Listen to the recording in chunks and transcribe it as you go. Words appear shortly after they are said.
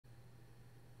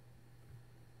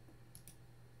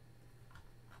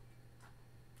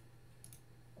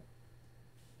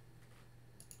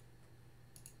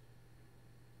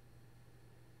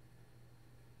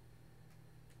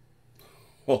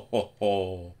Ho, ho,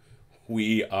 ho.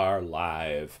 We are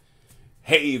live.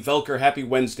 Hey, Velker, happy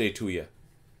Wednesday to you.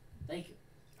 Thank you.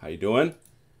 How you doing?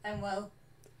 I'm well.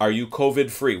 Are you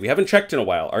COVID-free? We haven't checked in a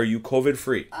while. Are you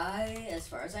COVID-free? As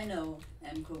far as I know,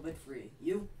 am COVID-free.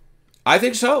 You? I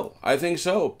think so. I think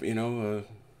so. You know,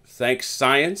 thanks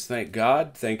science, thank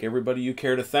God, thank everybody you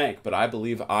care to thank. But I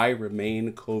believe I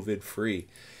remain COVID-free.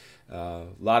 A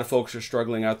lot of folks are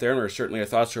struggling out there, and certainly our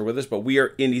thoughts are with us. But we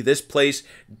are in this place,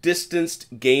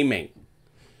 distanced gaming.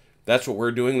 That's what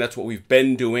we're doing. That's what we've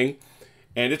been doing.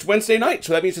 And it's Wednesday night,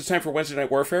 so that means it's time for Wednesday Night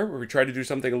Warfare, where we try to do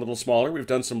something a little smaller. We've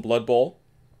done some Blood Bowl.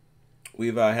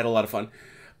 We've had a lot of fun.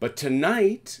 But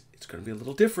tonight, it's going to be a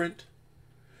little different.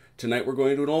 Tonight, we're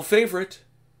going to an old favorite.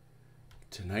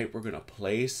 Tonight, we're going to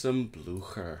play some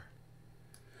Blucher.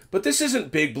 But this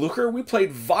isn't big Blucher. We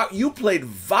played you played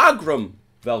Wagram,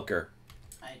 Velker.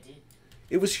 I did.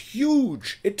 It was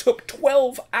huge. It took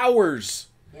 12 hours.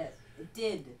 Yes, it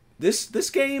did. This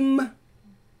game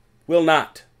will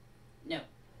not. No,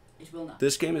 it will not.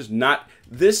 This game is not.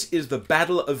 This is the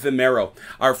Battle of Vimiero.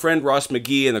 Our friend Ross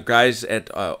McGee and the guys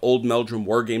at Old Meldrum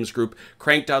War Games Group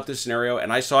cranked out this scenario,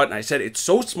 and I saw it, and I said, it's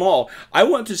so small, I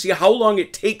want to see how long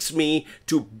it takes me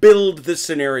to build this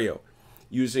scenario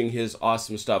using his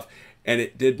awesome stuff. And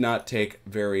it did not take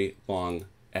very long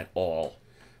at all.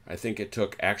 I think it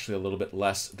took actually a little bit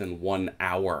less than 1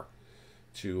 hour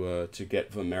to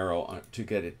get Vimiero, to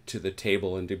get it to the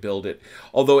table and to build it.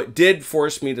 Although it did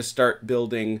force me to start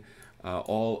building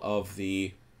all of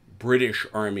the British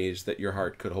armies that your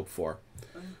heart could hope for.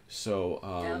 So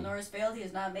Dalinar has failed. He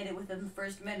has not made it within the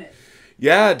first minute.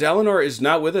 Yeah, Dalinar is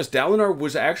not with us. Dalinar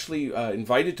was actually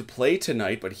invited to play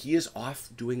tonight, but he is off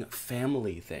doing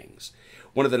family things.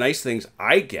 One of the nice things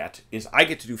I get is I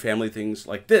get to do family things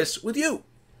like this with you,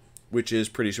 which is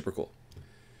pretty super cool.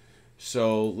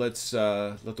 So let's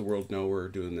let the world know we're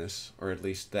doing this, or at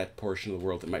least that portion of the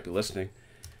world that might be listening.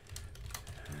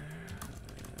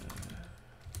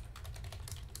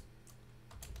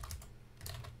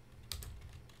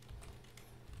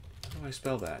 How do I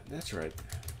spell that? That's right.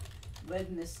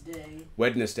 Wednesday.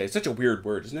 Wednesday. It's such a weird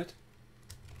word, isn't it?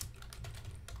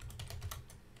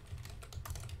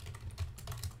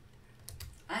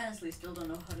 I honestly still don't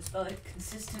know how to spell it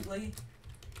consistently.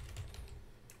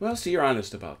 Well, see, you're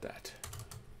honest about that.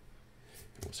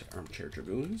 And we'll say Armchair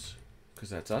Dragoons,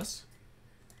 because that's us.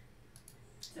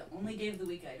 It's the only day of the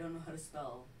week I don't know how to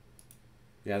spell.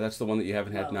 Yeah, that's the one that you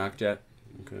haven't had knocked yet?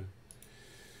 Okay.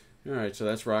 All right, so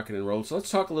that's rocking and rolling. So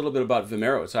let's talk a little bit about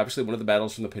Vimiero. It's obviously one of the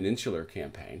battles from the Peninsular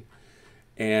Campaign.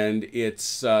 And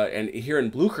it's and here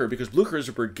in Blucher, because Blucher is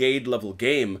a brigade-level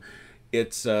game,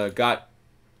 it's got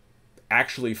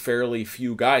actually fairly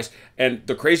few guys. And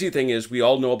the crazy thing is, we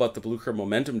all know about the Blucher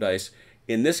momentum dice.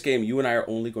 In this game, you and I are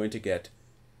only going to get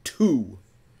 2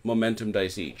 momentum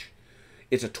dice each.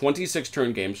 It's a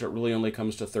 26-turn game, so it really only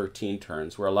comes to 13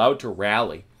 turns. We're allowed to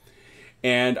rally.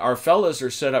 And our fellas are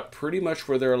set up pretty much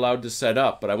where they're allowed to set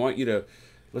up. But I want you to,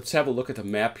 let's have a look at the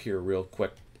map here real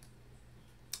quick.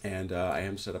 And I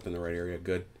am set up in the right area.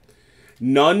 Good.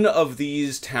 None of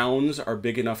these towns are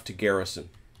big enough to garrison.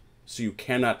 So you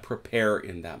cannot prepare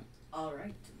in them. All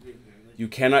right. You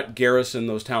cannot garrison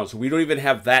those towns. So we don't even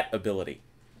have that ability.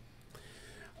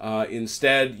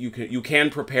 Instead, you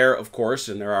can prepare, of course,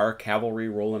 and there are cavalry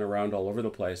rolling around all over the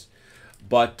place.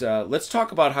 But let's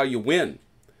talk about how you win.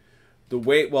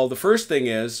 The first thing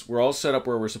is, we're all set up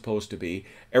where we're supposed to be.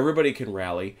 Everybody can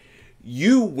rally.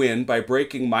 You win by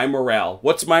breaking my morale.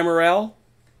 What's my morale?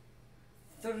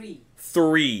 3.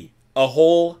 3. A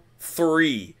whole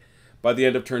 3 by the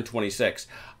end of turn 26.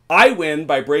 I win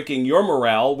by breaking your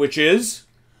morale, which is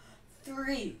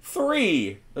 3.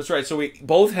 3. That's right. So we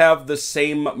both have the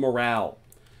same morale.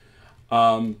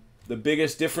 The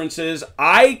biggest difference is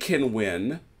I can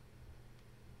win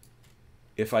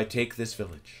if I take this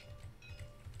village.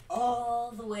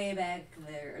 All the way back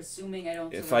there, assuming I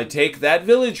don't... If I take that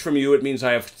village from you, it means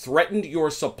I have threatened your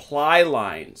supply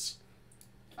lines.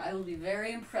 I will be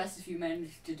very impressed if you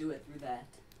manage to do it through that.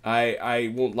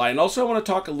 I won't lie. And also I want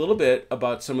to talk a little bit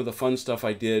about some of the fun stuff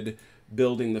I did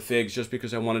building the figs, just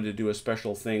because I wanted to do a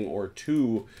special thing or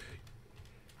two.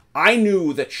 I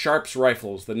knew that Sharp's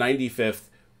rifles, the 95th,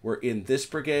 were in this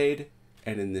brigade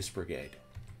and in this brigade.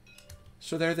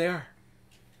 So there they are,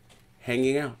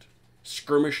 hanging out,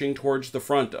 skirmishing towards the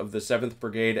front of the 7th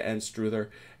Brigade and Struther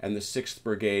and the 6th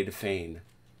Brigade Fane.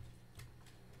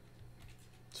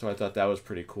 So I thought that was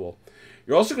pretty cool.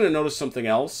 You're also going to notice something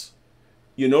else.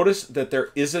 You notice that there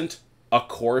isn't a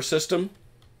core system.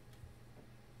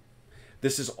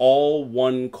 This is all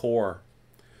one core.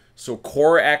 So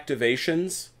core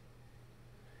activations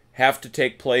have to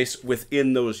take place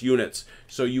within those units.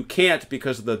 So you can't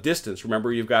because of the distance.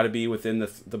 Remember, you've got to be within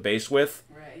the base width.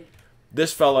 Right.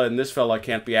 This fella and this fella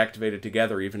can't be activated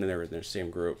together, even if they're in their same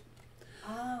group.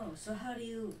 Oh, so how do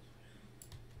you...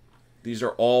 These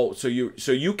are all... So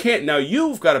you can't... Now,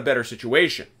 you've got a better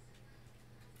situation.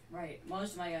 Right.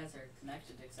 Most of my guys are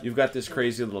connected, except... You've got this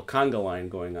crazy little conga line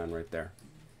going on right there.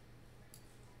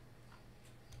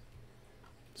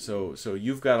 So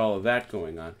you've got all of that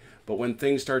going on. But when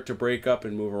things start to break up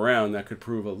and move around, that could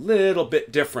prove a little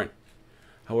bit different.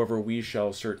 However, we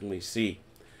shall certainly see.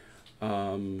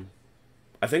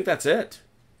 I think that's it.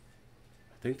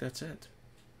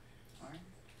 All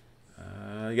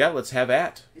right. Yeah, let's have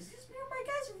at. Is this my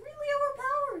guys really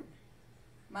overpowered?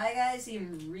 My guys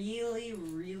seem really,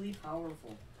 really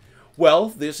powerful. Well,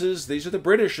 these are the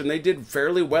British, and they did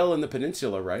fairly well in the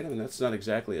peninsula, right? I mean, that's not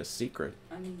exactly a secret.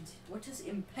 I mean, what does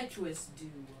impetuous do?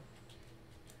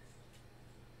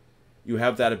 You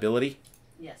have that ability?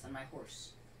 Yes, on my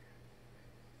horse.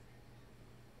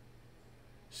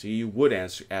 See, you would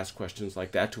ask questions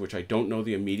like that, to which I don't know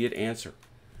the immediate answer.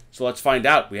 So let's find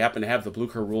out. We happen to have the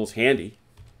Blucher rules handy.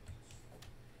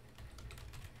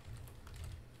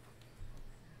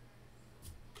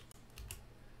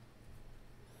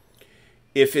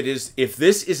 If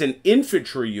this is an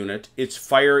infantry unit, its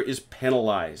fire is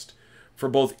penalized. For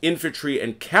both infantry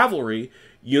and cavalry,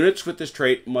 units with this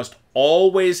trait must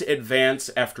always advance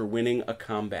after winning a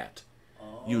combat.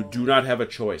 Oh. You do not have a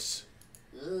choice.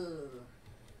 Ugh.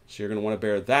 So you're going to want to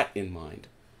bear that in mind.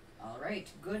 All right,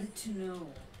 good to know.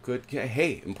 Good. Yeah,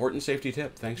 hey, important safety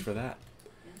tip. Thanks for that.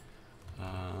 I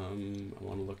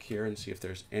want to look here and see if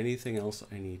there's anything else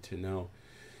I need to know.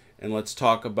 And let's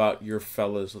talk about your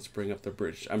fellas. Let's bring up the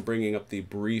British. I'm bringing up the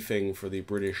briefing for the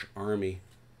British Army.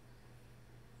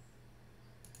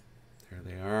 There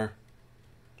they are.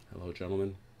 Hello,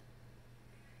 gentlemen.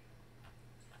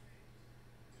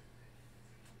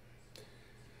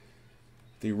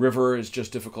 The river is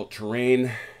just difficult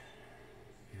terrain.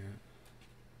 Yeah.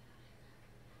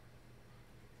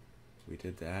 We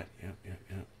did that.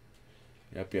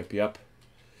 Yep.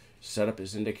 Setup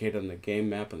is indicated on the game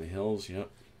map on the hills. Yep.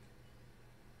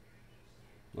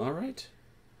 All right.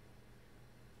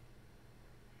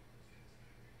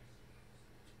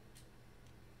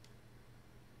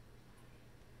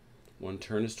 One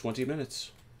turn is 20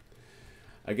 minutes.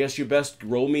 I guess you best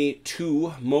roll me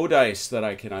 2 Mo dice that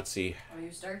I cannot see. Oh,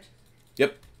 you start?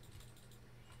 Yep.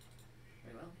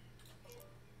 Very well.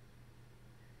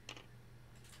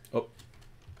 Oh,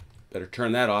 better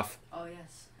turn that off. Oh,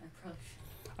 yes. I probably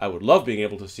should. I would love being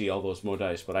able to see all those Mo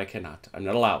dice, but I cannot. I'm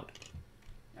not allowed.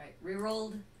 All right,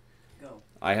 rerolled. Go.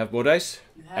 I have Mo dice?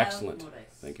 You have Excellent. Mo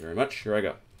dice. Thank you very much. Here I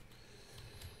go.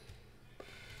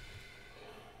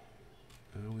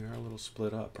 We are a little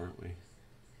split up, aren't we?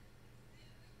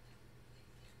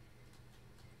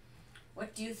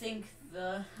 What do you think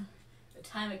the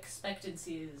time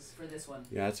expectancy is for this one?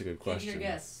 Yeah, that's a good question. Take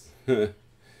your guess. I'm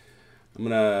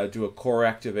going to do a core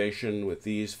activation with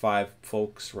these 5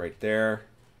 folks right there.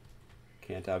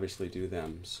 Can't obviously do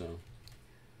them, so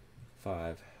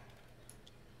 5.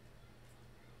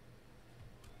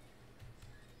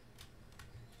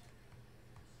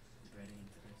 Ready,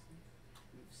 interesting.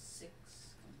 Move 6.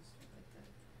 Like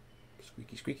that.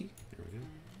 Squeaky, squeaky. There we go.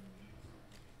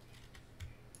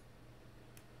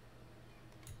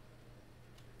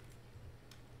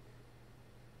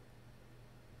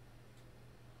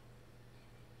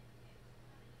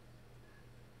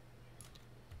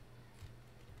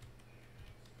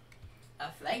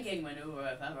 A flanking maneuver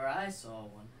if ever I saw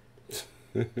one.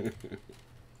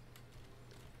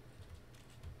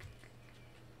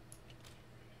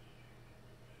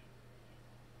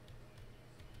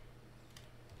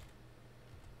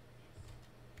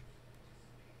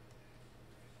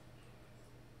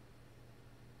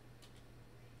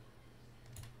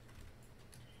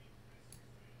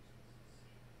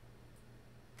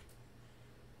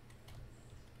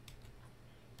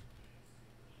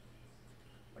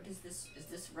 What is this? Is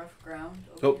this rough ground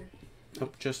over here?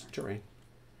 Nope, just terrain.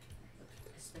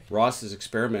 Especially Ross is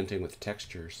experimenting with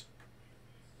textures.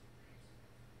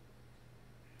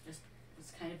 just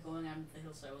was kind of going on the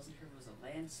hill, so I wasn't sure if it was a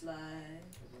landslide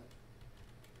or what.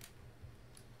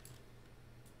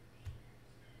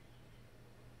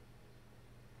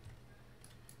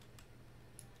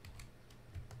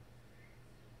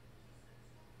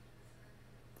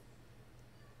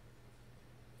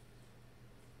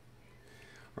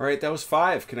 All right, that was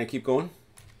 5. Can I keep going?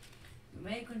 You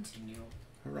may continue.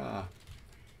 Hurrah.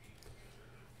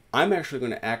 I'm actually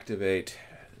going to activate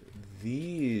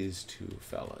these 2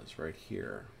 fellas right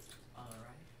here. Alright.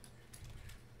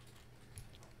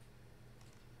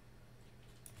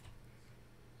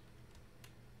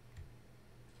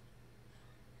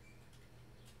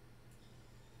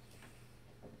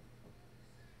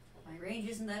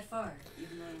 that far.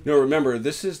 Even though No, remember,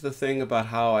 this is the thing about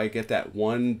how I get that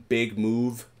one big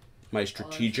move, my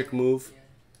strategic move.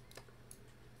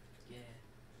 Yeah.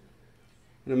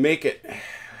 I'm gonna make it.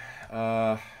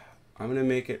 I'm gonna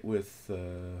make it with.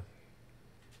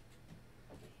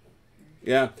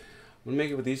 Yeah, I'm gonna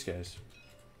make it with these guys.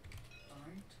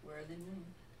 Alright, where are they moving?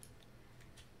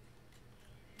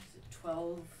 Is it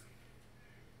 12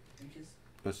 inches?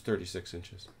 That's 36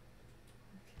 inches.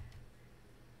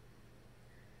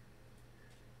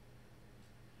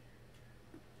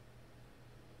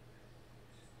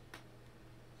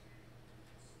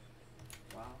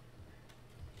 Wow.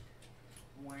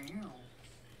 Wow.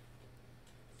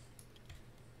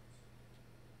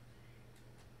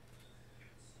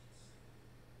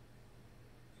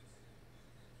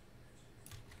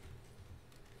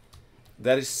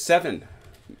 That is 7,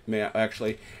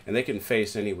 actually, and they can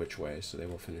face any which way, so they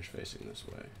will finish facing this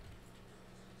way.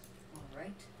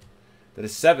 Alright. That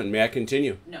is 7. May I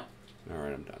continue? No. All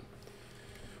right, I'm done.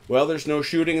 Well, there's no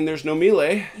shooting and there's no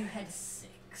melee. You had 6.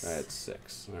 I had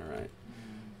 6. All right.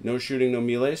 No shooting, no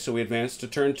melee, so we advance to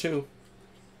turn 2.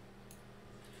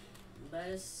 Let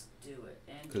us do it.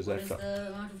 And 'Cause what I is felt- the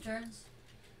amount of turns?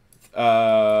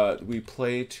 We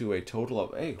play to a total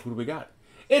of... Hey, who do we got?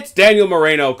 It's Daniel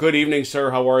Moreno. Good evening,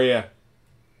 sir. How are you?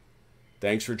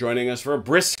 Thanks for joining us for a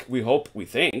brisk, we hope, we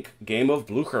think, game of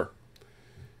Blucher.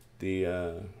 The,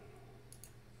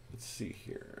 let's see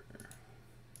here.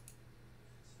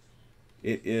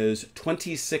 It is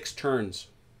 26 turns,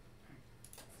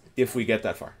 if we get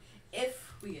that far.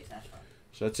 If we get that far.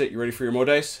 So that's it. You ready for your Mo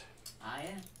dice? I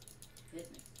am.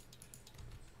 Hit me.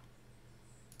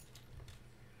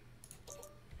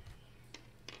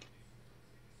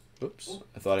 Oops.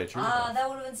 I thought I turned it Ah, off. that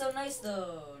would have been so nice,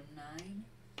 though. 9.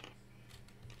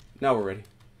 Now we're ready.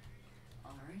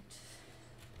 Alright.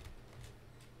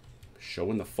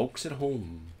 Showing the folks at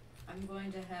home. I'm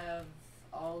going to have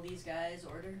all these guys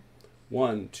order.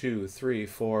 1, 2, 3,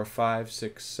 4, 5,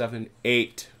 6, 7,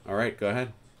 8. All right, go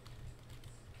ahead.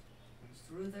 Comes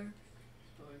through there.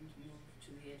 Going to move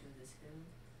to the edge of this hill.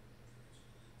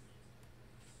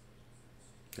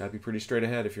 Gotta be pretty straight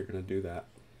ahead if you're gonna do that.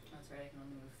 That's right, I can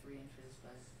only move 3 inches,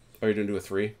 but... Oh, you're gonna do a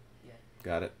 3? Yeah.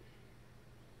 Got it.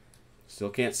 Still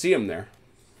can't see him there.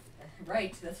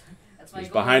 Right, that's my He's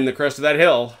goal. behind the crest of that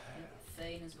hill. Yep,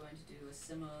 Thane is going to do a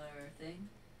similar thing.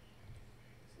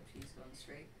 Except he's going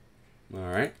straight. All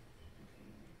right.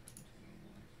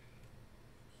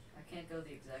 I can't go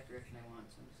the exact direction I want,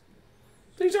 so I'm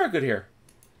just going Things are good here.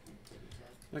 to tap.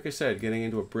 Like I said, getting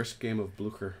into a brisk game of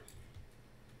Blucher.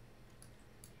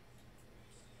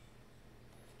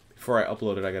 Before I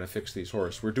upload it, I gotta fix these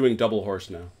horse. We're doing double horse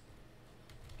now.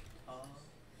 Oh,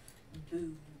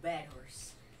 boo, bad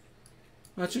horse.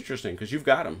 That's interesting, because you've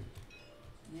got him.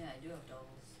 Yeah, I do have doubles.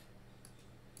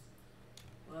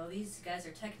 Well, these guys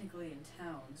are technically in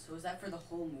town, so is that for the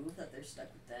whole move that they're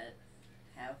stuck with that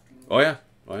half move? Oh, yeah.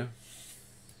 Oh, yeah.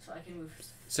 So I can move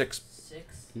 6.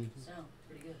 6? Mhm. So,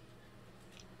 pretty good.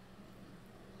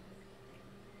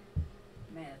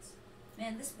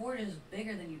 Man, this board is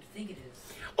bigger than you'd think it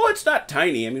is. Oh, it's not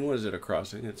tiny. I mean, what is it, a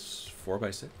crossing? It's 4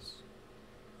 by 6.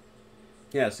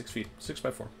 Yeah, 6 feet. 6 by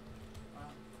 4. Wow.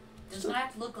 Does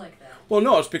not look like that. Well,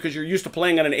 no, it's because you're used to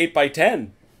playing on an 8 by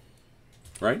 10.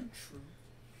 Right? True.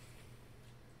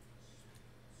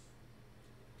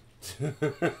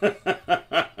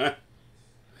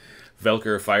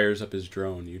 Velker fires up his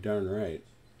drone. You darn right.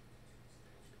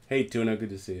 Hey, Tuna, good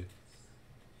to see you.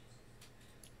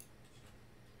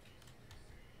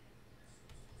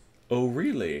 Oh,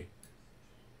 really?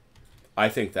 I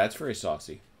think that's very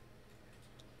saucy.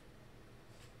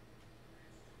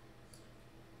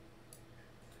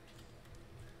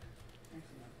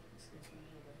 Actually, no. It's gonna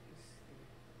go like this.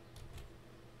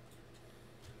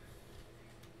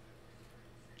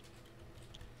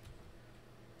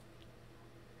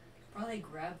 Probably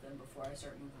grab them before I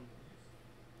start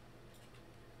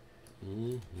moving.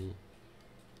 Mm-hmm.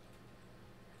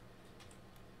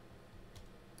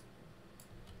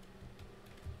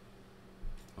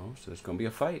 Oh, so there's going to be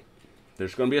a fight.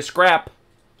 There's going to be a scrap.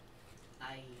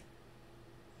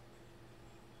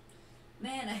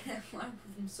 Man, I want to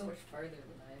move them so much farther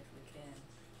than I actually can.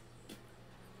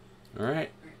 All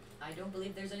right. I don't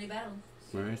believe there's any battle.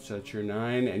 All right, so that's your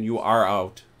 9, and you are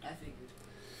out. I figured.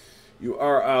 You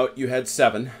are out. You had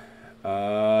 7.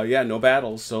 Yeah, no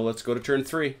battles, so let's go to turn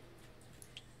 3.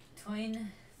 Turn 3.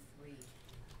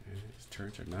 These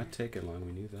turns are not taking long.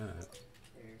 We knew that.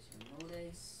 There's your Mo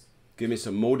dice. Give me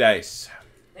some Mo dice.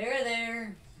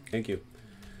 There. Thank you.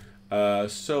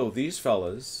 So these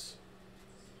fellas...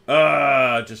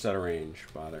 just out of range.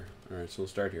 Bother. All right, so we'll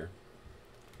start here.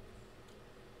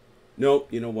 Nope,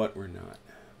 you know what? We're not.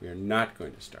 We are not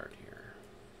going to start here.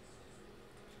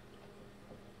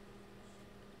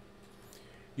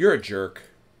 You're a jerk.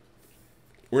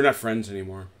 We're not friends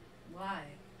anymore. Why?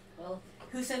 Well,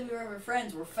 who said we were ever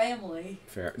friends? We're family.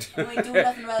 Fair. We ain't doing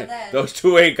nothing about that. Those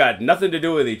two ain't got nothing to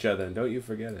do with each other, and don't you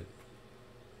forget it.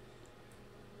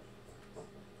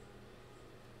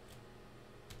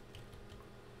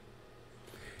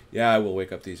 Yeah, I will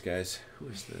wake up these guys. Who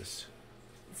is this?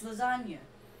 It's lasagna.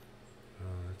 Oh,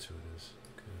 that's who it is.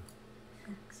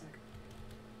 Okay. Sorry.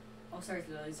 Oh, sorry, it's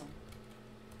lasagna.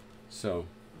 So,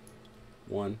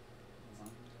 1.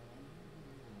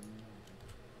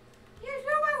 You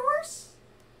rode my horse?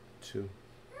 2. You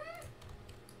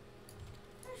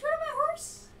rode my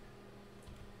horse?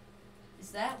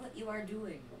 Is that what you are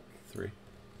doing? 3.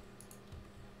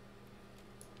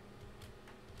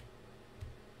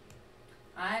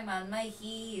 I'm on my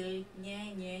heel. Yeah,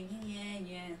 yeah, yeah,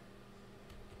 yeah.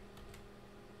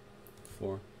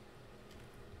 4.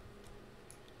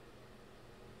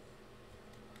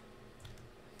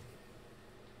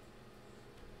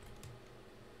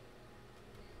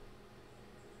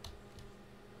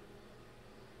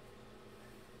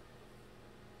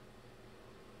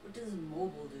 What does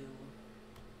mobile do?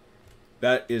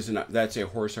 That's a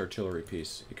horse artillery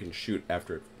piece. It can shoot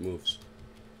after it moves.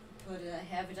 But I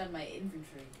have it on my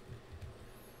infantry.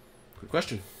 Good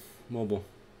question. Mobile.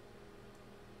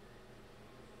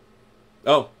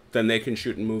 Oh, then they can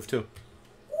shoot and move too.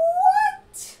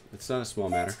 What? It's not a small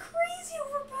matter. That's crazy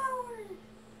overpowered.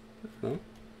 No?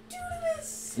 Do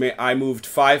this. I moved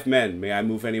 5 men. May I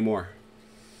move any more?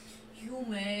 You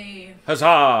may.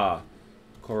 Huzzah!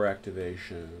 Core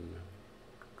activation.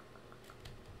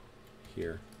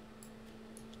 Here.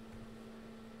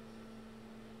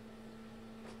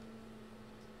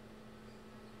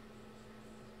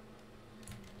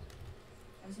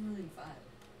 Why is he moving 5?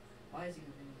 Why is he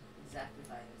moving exactly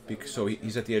 5? Because, so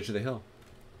he's at the edge of the hill.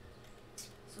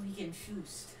 So he can shoot.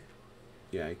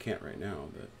 Yeah, I can't right now,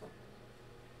 but...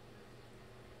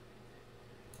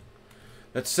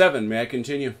 That's 7. May I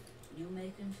continue? You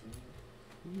may continue.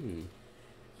 Hmm.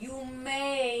 You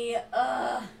may,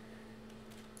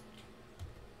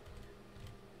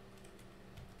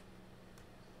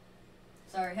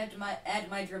 Sorry, had to add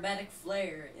my dramatic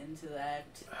flair into that.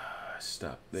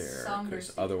 Stop there, Somber because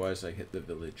scene. otherwise I hit the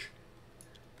village.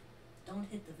 Don't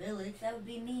hit the village, that would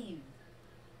be mean.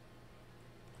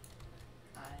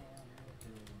 I am a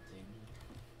building.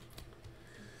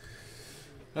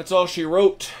 That's all she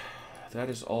wrote. That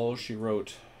is all she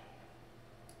wrote.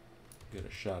 Get a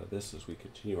shot of this as we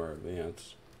continue our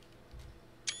advance.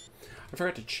 I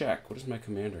forgot to check. What does my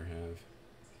commander have?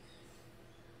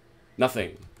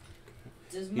 Nothing.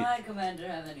 Does my commander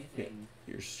have anything?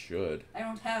 You should. I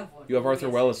don't have one. You have Arthur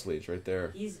Wellesley's right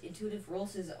there. He's intuitive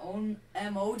rolls his own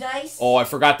MO dice? Oh, I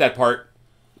forgot that part.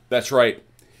 That's right.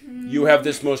 You have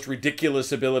this most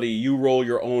ridiculous ability. You roll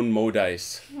your own Mo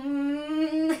dice.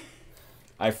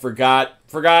 I forgot.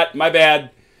 My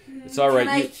bad. It's all right.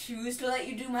 Can I choose to let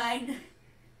you do mine?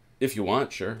 If you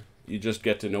want, sure. You just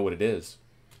get to know what it is.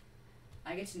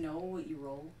 I get to know what you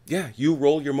roll? Yeah, you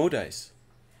roll your Mo dice.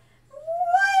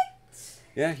 What?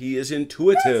 Yeah, he is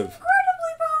intuitive.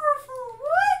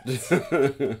 That's incredibly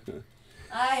powerful. What?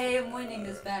 I am winning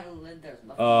this battle, and there's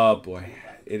nothing. Oh boy,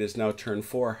 it is now turn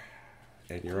 4,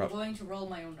 and you're up. I'm going to roll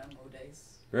my own MO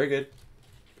dice. Very good.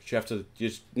 But you have to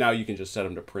now. You can just set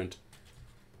them to print.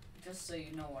 Just so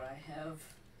you know what I have.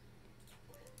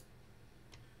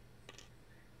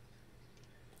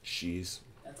 Jeez.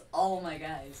 That's all my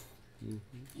guys.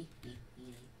 Mm-hmm.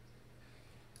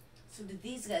 So did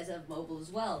these guys have mobile as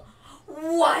well?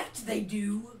 What? They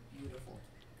do? Beautiful.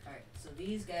 Alright, so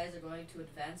these guys are going to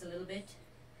advance a little bit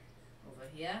over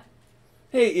here.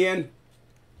 Hey, Ian.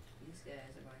 These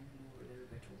guys are going to move a little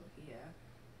bit over here.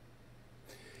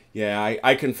 Yeah,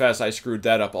 I confess I screwed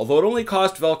that up. Although it only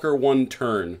cost Velker 1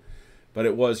 turn. But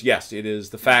it was, yes, it is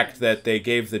the fact that they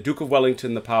gave the Duke of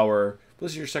Wellington the power.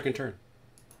 This is your second turn.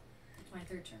 It's my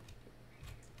 3rd turn.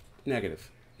 Negative.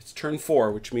 It's turn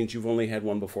 4, which means you've only had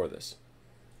one before this.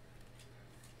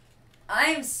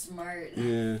 I'm smart.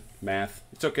 Yeah, math.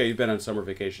 It's okay, you've been on summer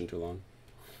vacation too long.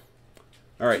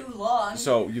 Alright. Too long.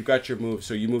 So you've got your move.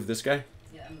 So you move this guy?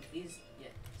 Yeah, these. Yeah.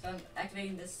 So I'm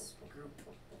activating this group.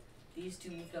 These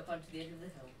 2 moved up onto the edge of the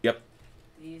hill. Yep.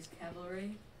 These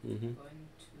cavalry Mm-hmm. going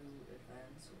to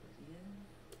advance over here.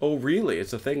 Oh, really?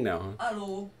 It's a thing now, huh?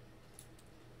 Hello.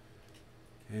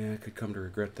 Yeah, I could come to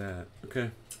regret that.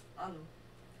 Okay. Hello.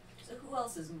 So who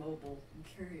else is mobile? I'm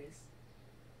curious.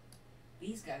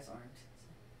 These guys aren't.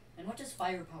 And what does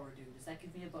firepower do? Does that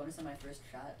give me a bonus on my first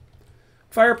shot?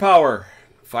 Firepower.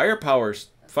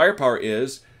 Firepower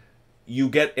is you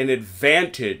get an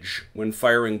advantage when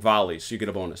firing volleys. So you get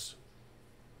a bonus.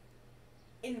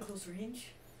 In close range.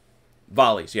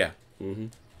 Volleys, yeah. Mm-hmm.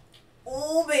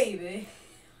 Oh baby,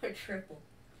 a triple.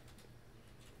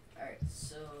 All right,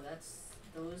 so that's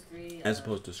those three. As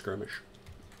opposed to skirmish.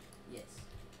 Yes.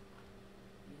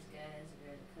 These guys are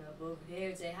gonna come over here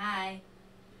and say hi.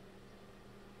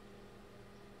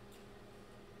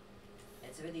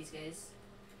 And so are these guys,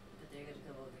 but they're gonna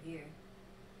come over here.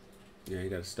 Yeah, you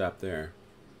got to stop there.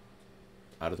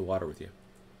 Out of the water with you.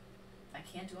 I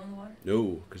can't go in the water?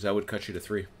 No, because that would cut you to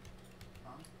 3.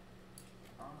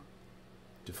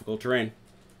 Difficult terrain.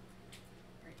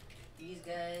 Right. These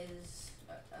guys.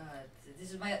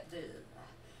 This is my.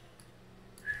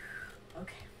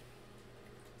 Okay.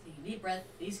 Take a deep breath.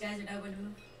 These guys are now going to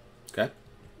move. Okay.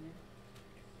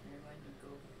 They're going to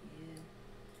go here.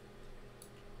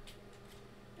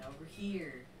 Now over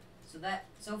here. So that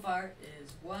so far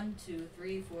is 1, 2,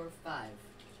 3, 4, 5.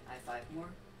 I have 5 more.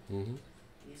 Mm-hmm.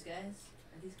 These guys?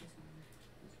 Are these guys more?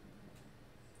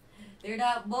 They're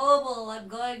not mobile. I'm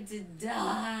going to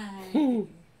die. Alright,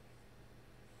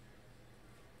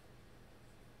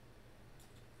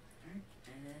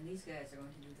 and then these guys are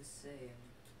going to do the same.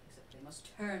 Except they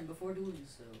must turn before doing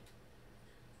so.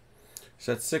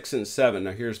 So that's 6 and 7.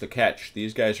 Now here's the catch.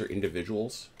 These guys are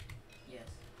individuals. Yes.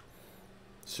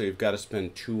 So you've got to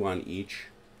spend 2 on each.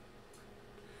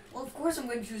 Well, of course I'm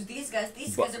going to choose these guys.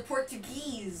 These guys are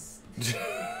Portuguese.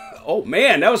 Oh,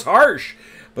 man, that was harsh.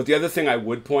 But the other thing I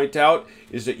would point out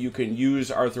is that you can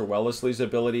use Arthur Wellesley's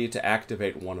ability to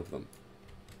activate one of them.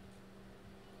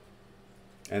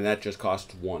 And that just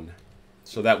costs 1.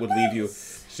 So that would leave you...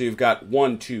 So you've got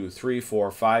 1, 2, 3,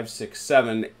 4, 5, 6,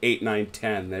 7, 8, 9,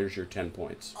 10. There's your 10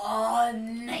 points. Oh,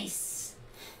 nice.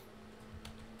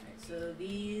 Alright, so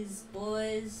these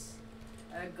boys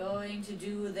are going to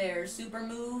do their super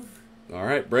move. All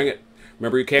right, bring it.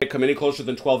 Remember, you can't come any closer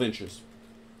than 12 inches.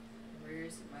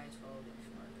 Where's my 12-inch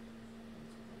mark?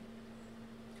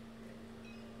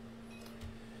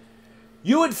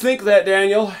 You would think that,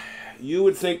 Daniel. You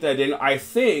would think that, Daniel. I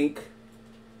think...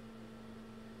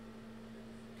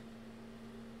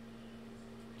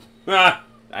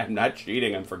 I'm not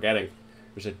cheating. I'm forgetting.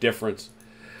 There's a difference.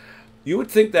 You would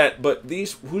think that, but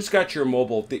these... Who's got your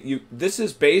mobile? This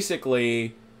is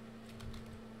basically...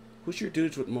 Who's your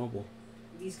dudes with mobile?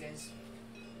 These guys.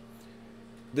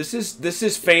 This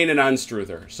is Fane and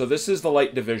Anstruther. So this is the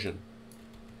light division.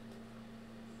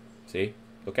 See?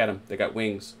 Look at them. They got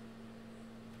wings.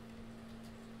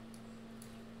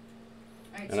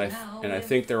 Right, And so I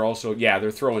think they're also... Yeah,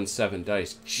 they're throwing 7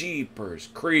 dice. Jeepers.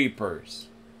 Creepers.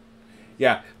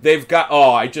 Yeah, they've got...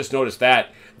 Oh, I just noticed that.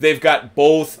 They've got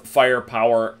both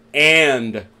firepower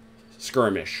and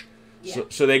skirmish. Yeah.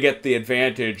 So they get the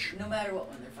advantage. No matter what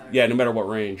one they're firing. Yeah, no matter what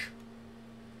range.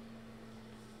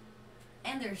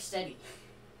 And they're steady.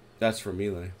 That's for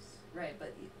melee. Right,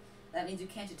 but that means you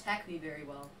can't attack me very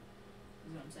well.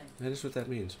 Is what I'm saying. That is what that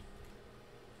means.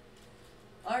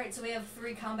 Alright, so we have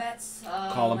 3 combats.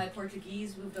 Call 'em. My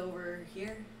Portuguese moved over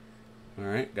here. All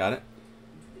right, got it.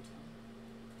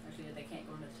 Actually, they can't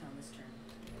go into the town this turn.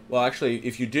 Well, actually,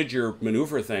 if you did your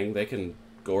maneuver thing, they can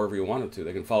go wherever you want them to.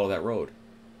 They can follow that road.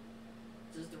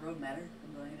 Does the road matter?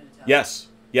 I'm going into town.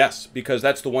 Yes, because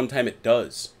that's the one time it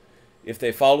does. If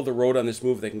they follow the road on this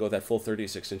move, they can go that full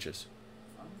 36 inches.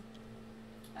 Oh.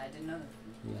 I didn't know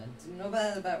that. I didn't know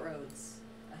about roads.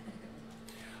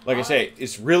 Like I say,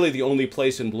 it's really the only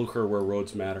place in Blucher where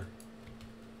roads matter.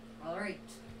 Alright.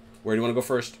 Where do you want to go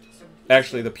first? So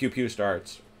Actually, the pew-pew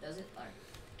starts. Does it? Alright.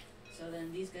 So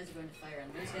then these guys are going to fire on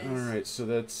those guys. Alright, so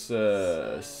that's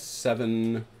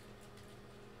 7...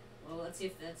 Well, let's see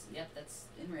if that's... Yep, that's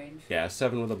in range. Yeah,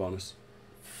 7 with a bonus.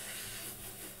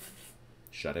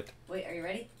 Shut it. Wait, are you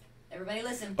ready? Everybody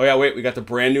listen. Oh yeah, wait, we got the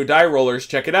brand new die rollers.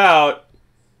 Check it out.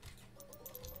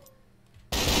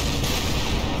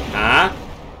 Huh?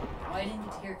 Oh, I didn't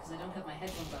get to hear because I don't have my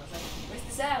headphones on. I was like, where's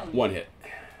the sound? 1 hit.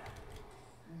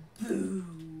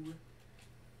 Boo.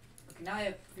 Okay, now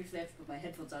I officially have to put my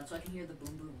headphones on so I can hear the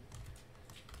boom boom.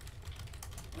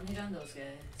 1 hit on those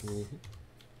guys. Mm-hmm.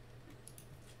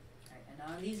 Alright, and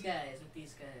on these guys with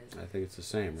these guys. I think it's the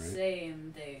same, right?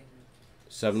 Same thing.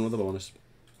 7 with a bonus.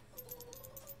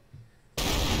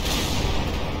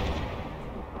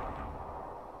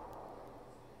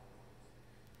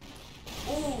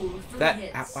 Ooh, 3 That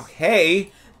hits.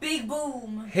 hey, Big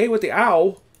boom. hey with the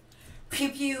ow. Pew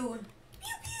pew.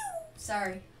 Pew pew.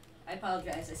 Sorry. I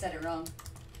apologize. I said it wrong.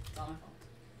 It's all my fault.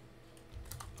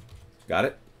 Got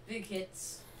it. Big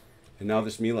hits. And now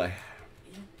this melee.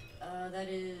 That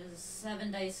is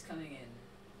 7 dice coming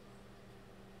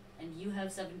in. And you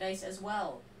have 7 dice as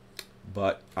well.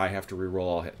 But I have to reroll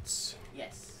all hits.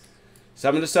 Yes.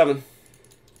 7 to 7.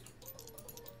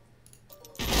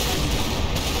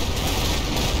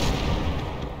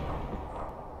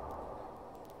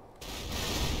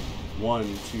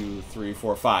 One, two, three,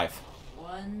 four, 5.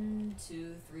 1,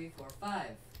 2, 3, 4, 5.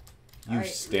 You Alright,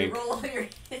 stink. roll all your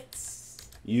hits.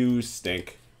 You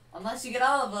stink. Unless you get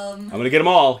all of them. I'm gonna get them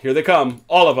all. Here they come.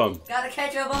 All of them. Gotta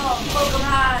catch them all.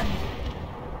 Pokemon!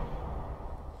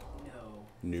 No.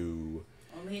 No.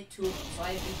 Only hit 2 of them, so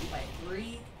I beat you by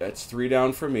 3. That's 3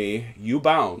 down for me. You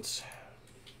bounce.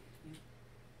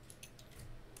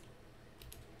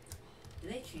 Do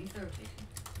they change their rotation?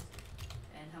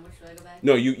 And how much do I go back?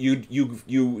 No,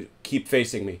 you keep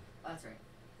facing me. Oh, that's right.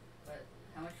 But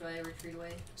how much do I retreat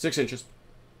away? 6 inches.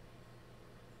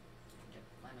 Yep,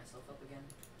 line myself up again.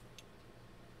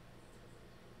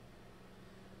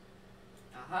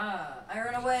 Aha! I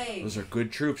run away! Those are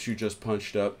good troops you just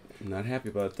punched up. I'm not happy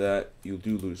about that. You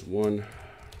do lose 1.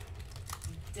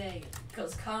 Dang it.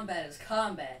 Because combat is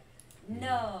combat.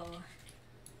 No!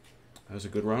 That was a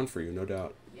good round for you, no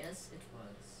doubt. Yes, it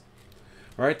was.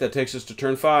 Alright, that takes us to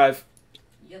turn 5.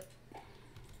 Yep.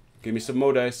 Give me some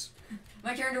Mo dice.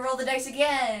 My turn to roll the dice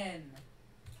again!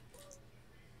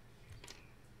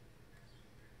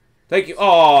 Thank you.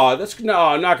 Oh, that's no.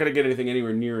 I'm not gonna get anything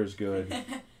anywhere near as good.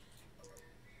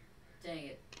 Dang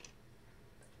it.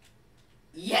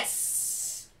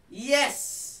 Yes!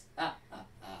 Yes!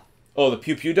 Oh, the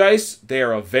Pew Pew dice. They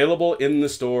are available in the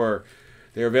store.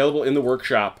 They're available in the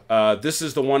workshop. This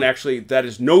is the one actually that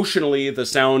is notionally the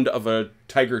sound of a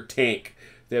Tiger tank.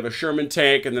 They have a Sherman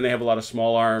tank, and then they have a lot of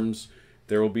small arms.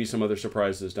 There will be some other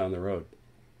surprises down the road.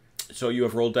 So you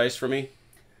have rolled dice for me?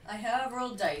 I have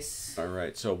rolled dice. All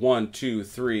right. So 1, 2,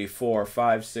 3, 4,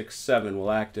 5, 6, 7 will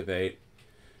activate.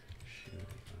 Shoot,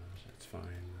 that's fine.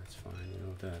 That's fine. You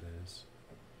know what that is.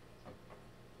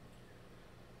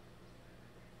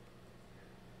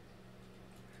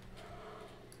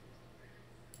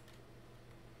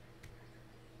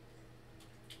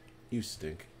 You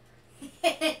stink.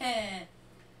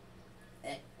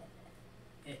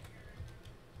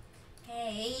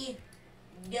 Hey,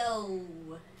 no.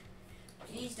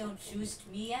 Please don't choose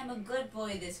me. I'm a good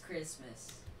boy this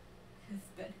Christmas.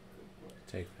 I've been a good boy.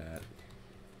 Take that.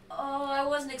 Oh, I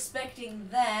wasn't expecting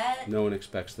that. No one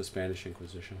expects the Spanish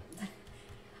Inquisition.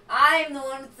 I'm the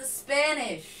one with the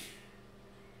Spanish.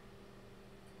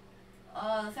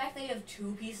 The fact that you have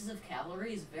 2 pieces of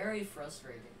cavalry is very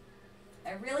frustrating.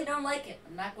 I really don't like it.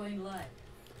 I'm not going to lie.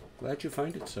 Glad you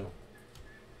find it so.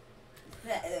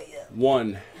 Yeah.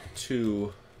 1,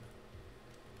 2.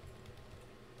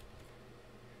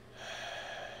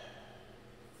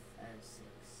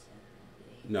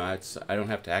 No, it's. I don't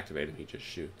have to activate him. He just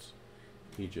shoots.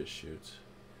 He just shoots.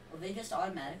 Well, they just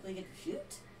automatically get to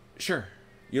shoot? Sure.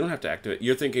 You don't have to activate.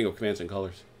 You're thinking of commands and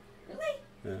colors. Really?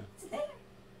 Yeah. It's there.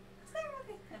 It's there.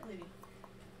 Okay, I believe you.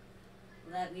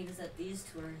 Well, that means that these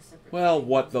 2 are separate. Well,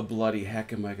 what the bloody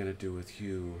heck am I going to do with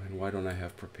you? And why don't I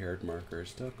have prepared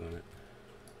markers stuck on it?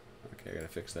 Okay, I got to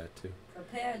fix that too.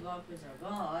 Prepared markers are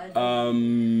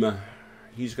gone.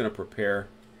 He's going to prepare.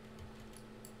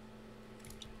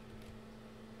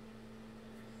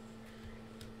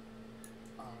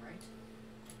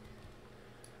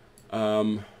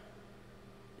 Alright.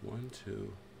 1,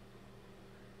 2.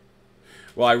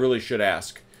 Well, I really should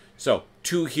ask. So,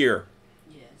 2 here.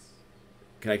 Yes.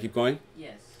 Can I keep going?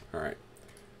 Yes. All right.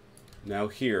 Now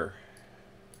here.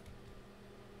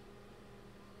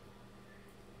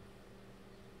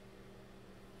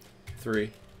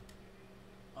 3.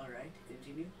 Alright,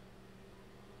 continue.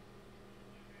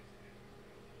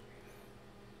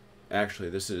 Actually,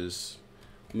 this is...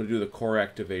 I'm going to do the core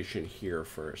activation here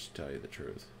first, to tell you the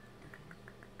truth.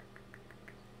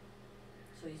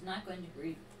 So he's not going to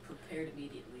be prepared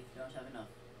immediately if you don't have enough.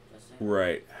 Just saying.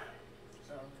 Right.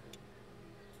 So,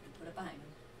 put it behind him.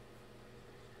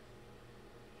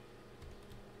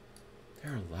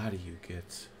 There are a lot of you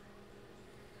gits.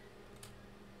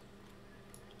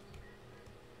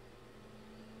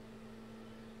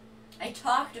 I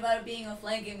talked about it being a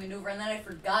flanking maneuver and then I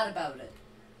forgot about it.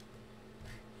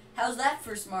 How's that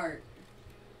for smart?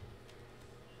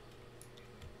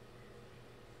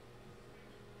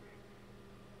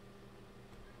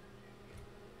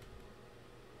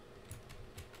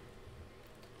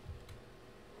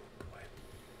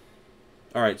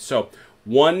 All right, so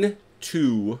 1,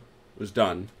 2 was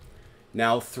done.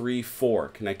 Now 3, 4.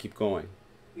 Can I keep going?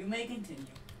 You may continue.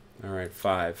 All right,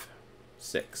 5,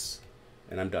 6.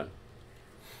 And I'm done.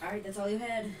 Alright, that's all you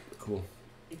had. Cool.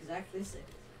 Exactly 6.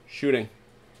 Shooting.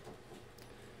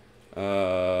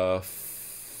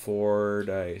 4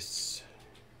 dice.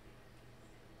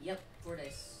 Yep, 4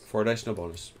 dice. 4 dice, no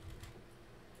bonus.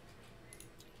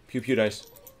 Pew pew dice.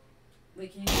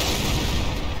 Wait, can you...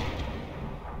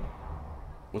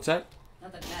 What's that?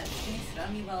 Not that bad. Can you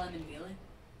stun me while I'm in melee?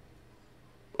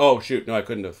 Oh, shoot. No, I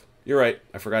couldn't have. You're right.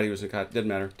 I forgot he was in cot. Didn't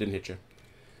matter. Didn't hit you.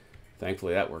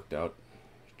 Thankfully, that worked out.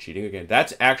 Cheating again.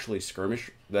 That's actually skirmish.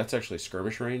 That's actually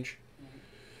skirmish range.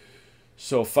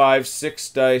 So 5, 6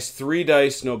 dice, 3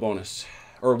 dice, no bonus.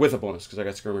 Or with a bonus, because I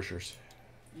got skirmishers.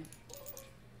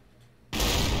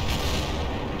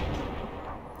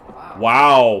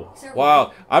 Wow.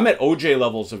 Wow. I'm at OJ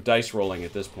levels of dice rolling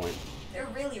at this point. They're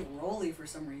really rolly for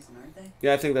some reason, aren't they?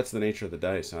 Yeah, I think that's the nature of the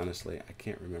dice, honestly. I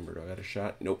can't remember. Do I got a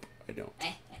shot? Nope, I don't.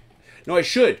 No, I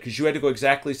should, because you had to go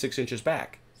exactly 6 inches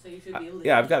back. So you should be able to...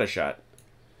 Yeah, I've got a shot.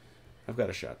 I've got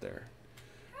a shot there.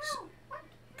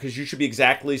 Because you should be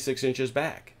exactly 6 inches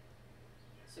back.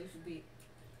 So you should be...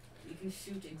 You can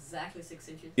shoot exactly 6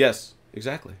 inches? Yes,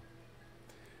 exactly.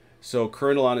 So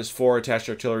current on is 4, attached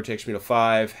artillery takes me to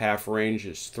 5, half range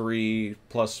is 3,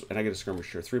 plus, and I get a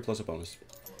skirmisher, 3 plus a bonus.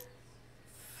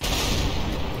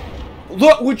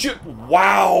 Look, would you...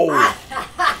 Wow!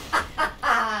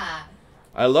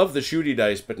 I love the shooty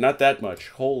dice, but not that much.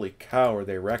 Holy cow, are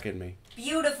they wrecking me.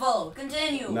 Beautiful.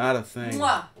 Continue. Not a thing.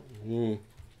 Mwah.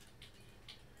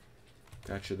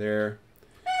 Gotcha there.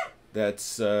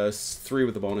 That's 3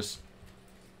 with the bonus.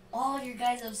 All your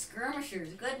guys have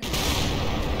skirmishers. Goodness.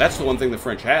 That's the one thing the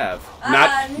French have.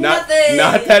 Nothing. Not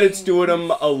that it's doing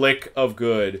them a lick of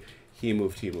good. He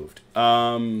moved.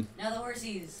 Now the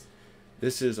horsies.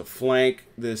 This is a flank.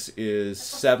 This is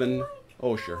 7.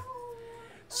 Oh, sure.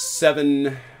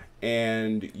 7,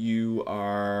 and you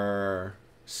are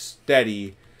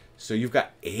steady. So you've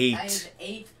got 8. I have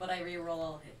 8, but I reroll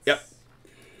all hits. Yep.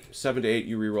 7 to 8,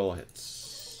 you reroll hits.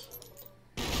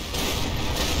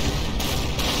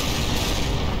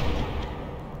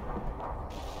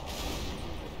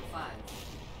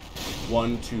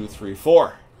 1, 2, 3,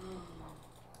 4.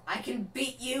 I can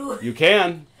beat you. You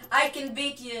can. I can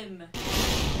beat him.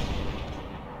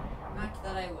 Not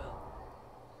that I will.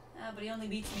 But he only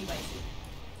beats me by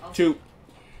 2. 2.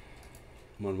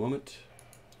 1 moment.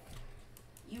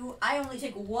 I only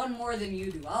take 1 more than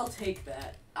you do. I'll take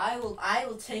that. I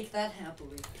will take that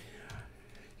happily.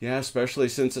 Yeah, especially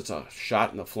since it's a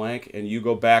shot in the flank and you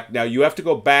go back. Now you have to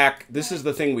go back. This is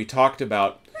the thing we talked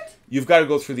about. You've got to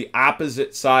go through the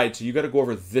opposite side, so you got to go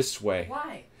over this way.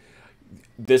 Why?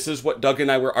 This is what Doug and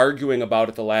I were arguing about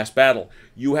at the last battle.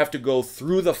 You have to go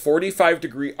through the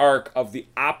 45-degree arc of the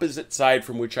opposite side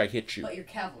from which I hit you. But you're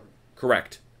cavalry.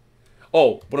 Correct.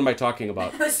 Oh, what am I talking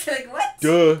about? I was like, what?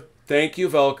 Duh. Thank you,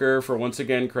 Velker, for once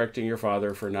again correcting your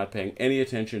father for not paying any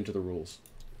attention to the rules.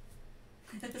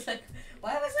 It's like,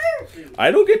 why was I?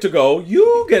 I don't get to go.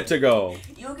 You get to go.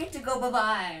 You get to go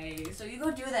bye-bye. So you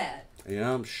go do that.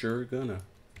 Yeah, I'm sure gonna.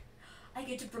 I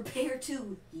get to prepare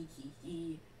too.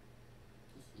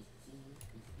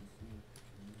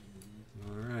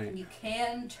 Alright. And you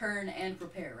can turn and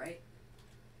prepare, right?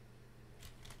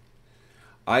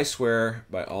 I swear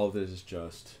by all that is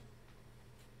just.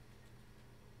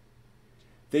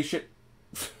 They should...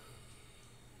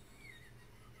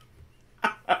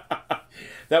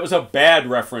 That was a bad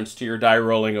reference to your die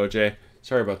rolling, OJ.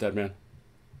 Sorry about that, man.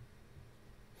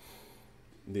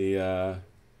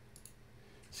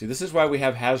 See, this is why we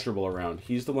have Hasdrubal around.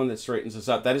 He's the one that straightens us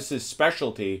out. That is his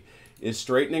specialty, is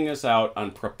straightening us out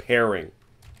on preparing.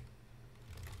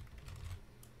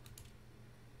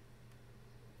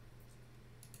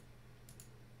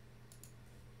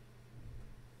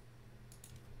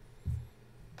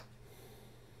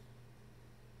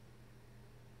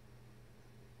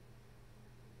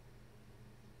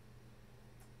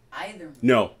 Either.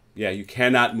 No. Yeah, you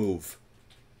cannot move.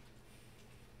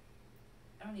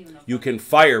 I don't even know. You can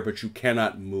fire, but you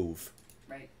cannot move.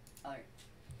 Right. Alright.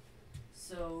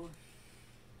 So,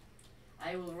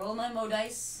 I will roll my Mo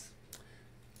dice.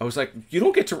 I was like, you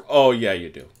don't get to... Oh, yeah, you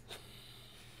do.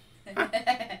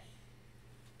 Alright.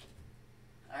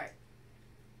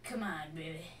 Come on,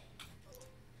 baby.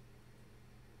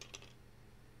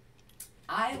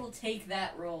 I will take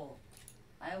that roll.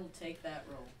 I will take that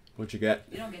roll. What'd you get?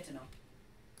 You don't get to know.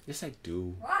 Yes, I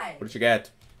do. Why? What did you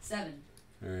get? 7.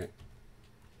 Alright.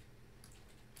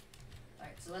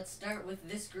 Alright, so let's start with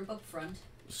this group up front.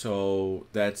 So,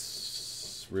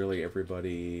 that's really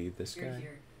everybody... This You're guy?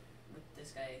 here with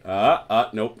this guy.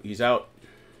 Nope, he's out.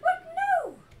 What?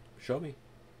 No! Show me.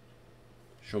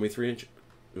 Show me 3 inch.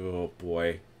 Oh,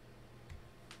 boy.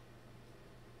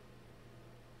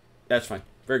 That's fine.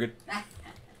 Very good.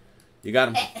 You got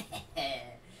him.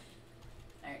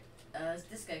 Alright, is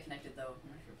this guy connected though? I'm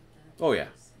not sure about that. Oh, yeah.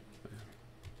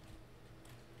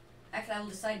 I will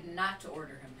decide not to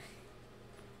order him.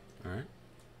 All right.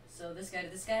 So this guy to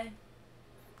this guy.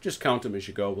 Just count them as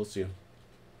you go. We'll see them.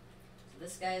 So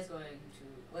this guy is going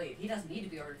to... Wait, he doesn't need to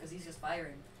be ordered because he's just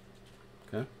firing.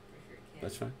 Okay. Sure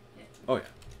That's fine. Yeah. Oh, yeah.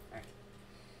 Alright.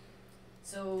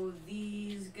 So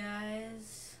these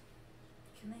guys...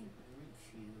 Can they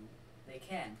reach you? They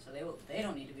can. So they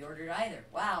don't need to be ordered either.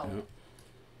 Wow. Yep.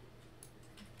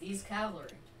 These cavalry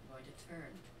are going to turn.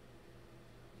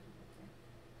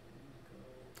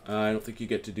 I don't think you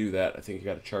get to do that. I think you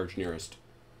got to charge nearest.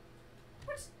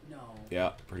 What? No.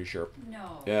 Yeah, pretty sure.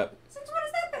 No. Yeah. Since when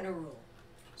has that been a rule?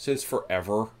 Since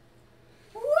forever.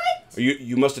 What?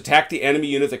 You must attack the enemy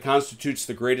unit that constitutes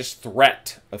the greatest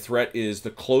threat. A threat is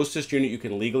the closest unit you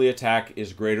can legally attack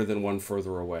is greater than one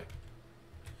further away.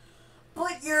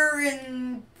 But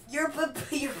you're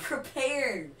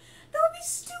prepared. That would be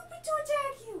stupid to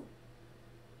attack you.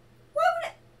 Why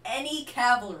would any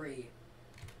cavalry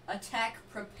attack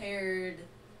prepared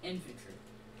infantry?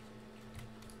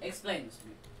 Explain this to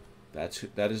me.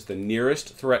 That is the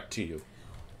nearest threat to you.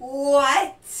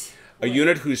 What? A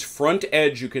unit whose front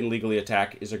edge you can legally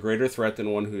attack is a greater threat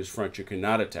than one whose front you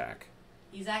cannot attack.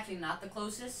 He's actually not the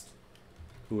closest?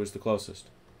 Who is the closest?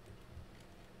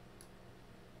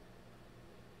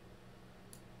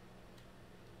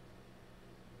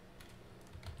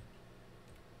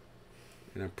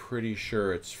 And I'm pretty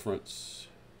sure it's fronts.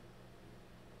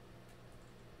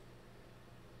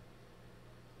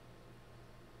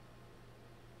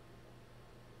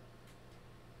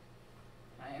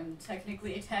 I am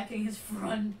technically attacking his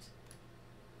front.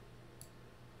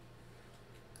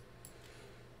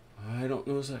 I don't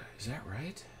know. Is that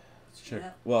right? Let's check.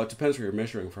 Yeah. Well, it depends where you're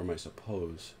measuring from, I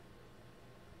suppose.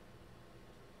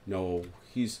 No,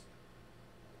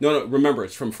 No, remember,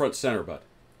 it's from front center, bud.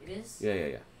 It is?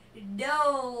 Yeah.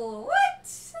 No! What?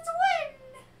 That's a win!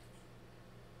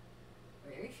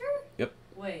 Wait, are you sure? Yep.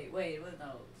 Wait,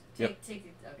 no. Take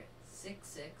it. Okay.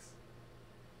 6-6.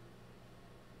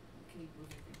 Can you move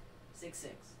your thing? 6-6.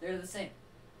 They're the same.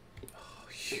 Oh,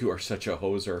 you are such a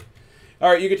hoser. All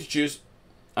right, you get to choose.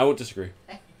 I won't disagree.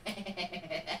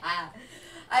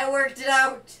 I worked it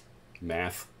out.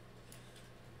 Math.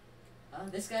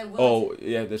 This guy will. Oh,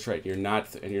 yeah, that's right. You're not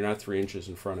 3 inches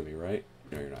in front of me, right?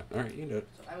 No, you're not. All right, you can do it.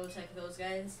 So I will attack those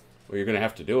guys. Well, you're gonna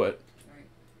have to do it. All right.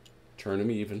 Turn them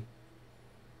even.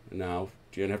 And now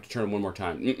you're gonna have to turn them one more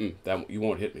time. That you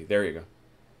won't hit me. There you go.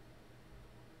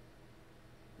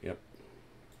 Yep.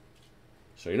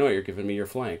 So you're giving me your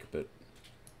flank, but.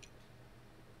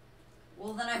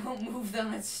 Well, then I won't move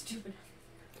them. That's stupid.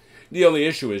 The only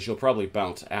issue is you'll probably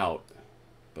bounce out,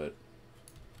 but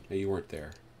you weren't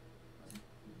there.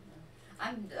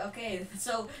 I'm okay.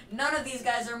 So none of these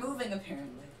guys are moving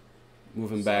apparently.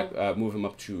 Move him back. Move him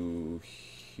up to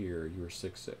here. You were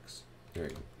 6-6. There you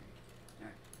go.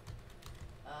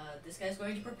 All right. This guy's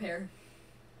going to prepare.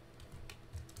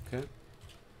 Okay.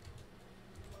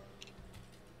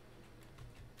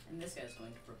 And this guy's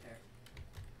going to prepare.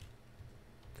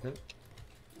 Okay.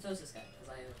 And so is this guy, because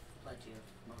I have plenty of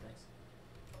more dice.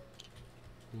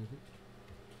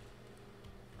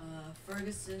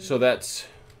 Ferguson. So that's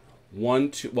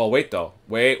 1, 2. Well, wait though.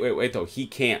 Wait though. He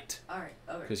can't. All right.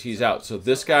 Okay. Because he's out. So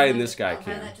this guy and this guy I'll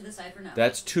can. have that to the side for now.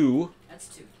 That's 2. That's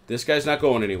 2. This guy's not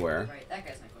going anywhere. Right. That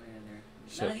guy's not going anywhere.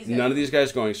 So none of these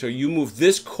guys going. So you move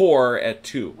this core at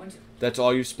 2. 1, 2. That's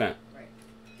all you spent. Right.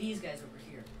 These guys over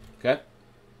here. Okay.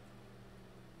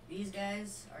 These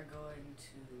guys are going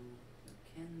to.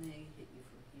 Can they hit you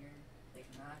from here? They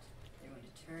cannot. They're going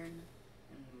to turn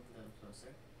and move a little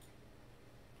closer.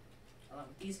 Along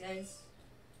with these guys.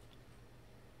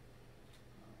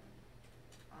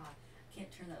 I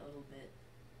can't turn that a little bit,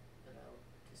 but I'll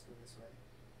just go this way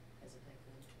as if I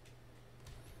could.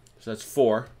 So that's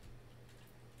 4.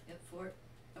 Yep, 4.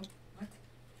 Oh, what?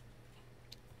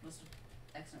 Must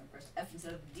have accidentally pressed F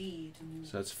instead of D to move.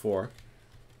 So that's 4.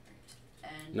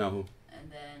 And No. And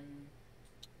then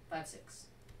 5, 6.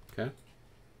 Okay. And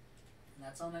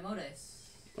that's all my mo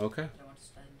dice. Okay. That I want to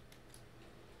spend.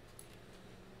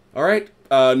 All right.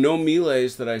 No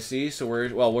melees that I see. So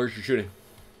where's your shooting?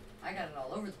 I got it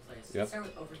all over the place. Yep. Let's start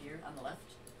with over here on the left.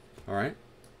 All right.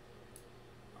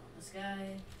 This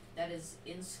guy, that is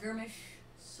in skirmish,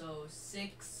 so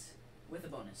 6 with a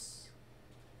bonus.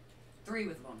 3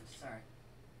 with a bonus, sorry.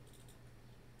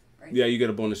 Right? Yeah, you get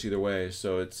a bonus either way.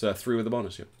 So it's 3 with a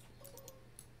bonus. Yep.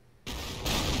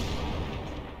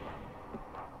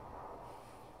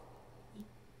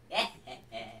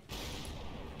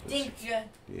 Dinked ya.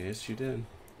 Yes, you did.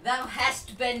 Thou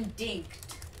hast been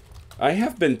dinked. I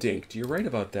have been dinked. You're right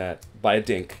about that. By a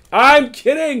dink. I'm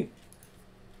kidding!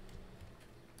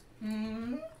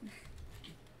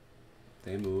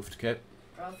 They moved. Okay.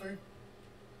 Crawford.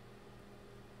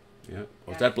 Yeah.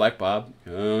 Was that Black Bob?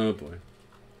 Oh, boy.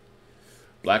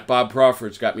 Black Bob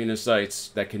Crawford's got me in his sights.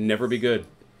 That can never be good.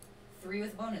 3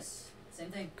 with bonus. Same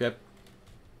thing. Okay.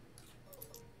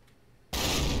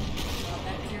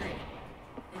 Bacteria.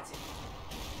 Hits it.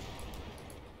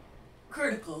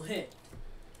 Critical hit.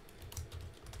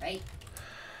 Right?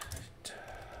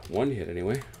 1 hit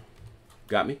anyway.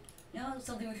 Got me. You know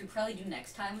something we should probably do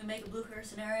next time we make a Blucher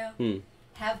scenario?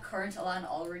 Have current Elan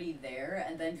already there,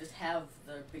 and then just have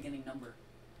the beginning number.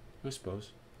 I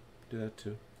suppose. Do that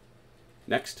too.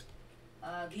 Next.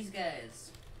 These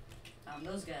guys.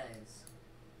 Those guys.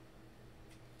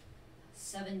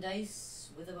 7 dice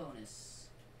with a bonus.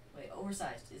 Wait,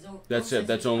 oversized. That's it.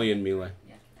 That's only in melee.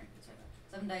 Yeah, alright, that's right.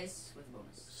 7 dice with a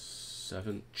bonus.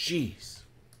 7. Jeez.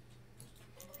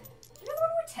 You don't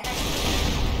want to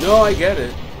attack. No, I get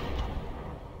it.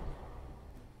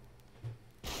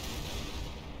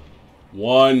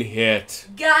 1 hit.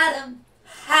 Got him!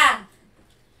 Ha!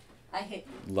 I hit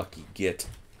you. Lucky git.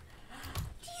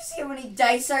 Do you see how many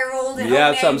dice I rolled? And Yeah,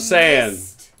 how that's many what I'm saying.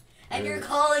 missed? And you're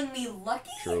calling me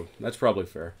lucky? True. That's probably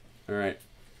fair. Alright.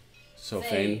 So,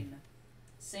 Fane.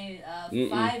 Say,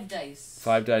 5 dice.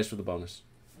 5 dice with a bonus.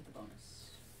 With the bonus.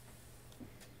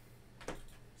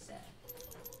 Sad.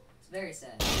 It's very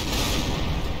sad.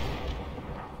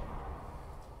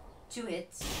 2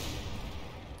 hits.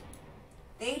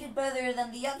 They did better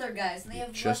than the other guys, and they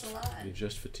have less alive. You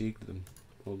just fatigued them.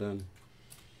 Well done.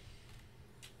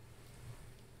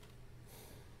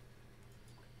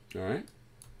 Alright.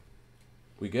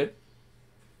 We good?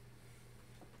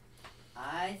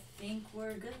 I think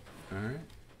we're good. Alright.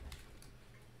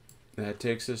 That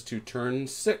takes us to turn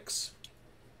 6.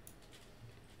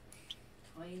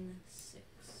 Turn 6.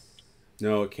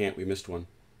 No, it can't. We missed 1.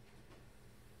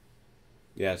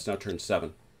 Yeah, it's now turn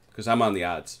 7. Because I'm on the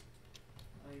odds.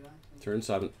 Oh, you are? Turn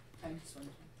 7.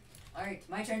 Alright,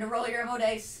 my turn to roll your ammo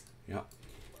dice. Yeah.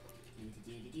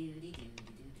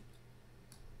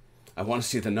 I want to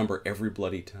see the number every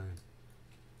bloody time.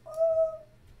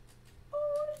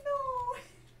 Oh no.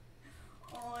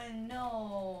 Oh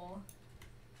no.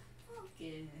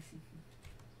 Okay.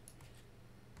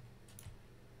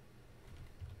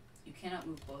 You cannot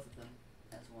move both of them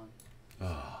as one.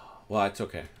 Oh, well, it's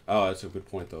okay. Oh, that's a good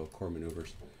point, though. Core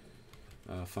maneuvers.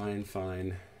 Fine,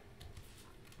 fine.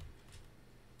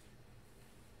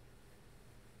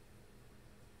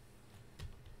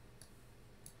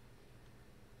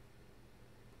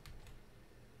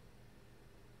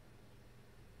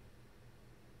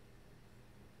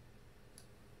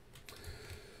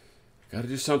 Gotta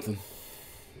do something.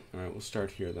 Alright, we'll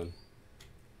start here then.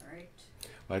 Alright.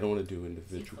 I don't want to do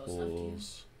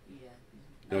individuals. Yeah.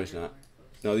 No, he's not.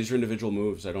 No, these are individual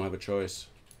moves. I don't have a choice.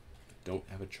 Don't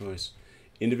have a choice.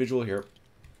 Individual here.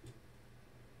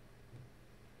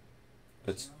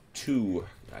 That's 2.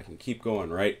 I can keep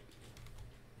going, right?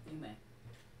 You may.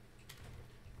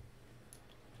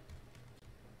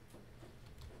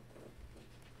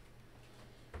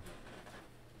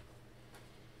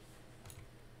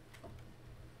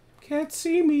 Can't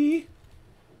see me.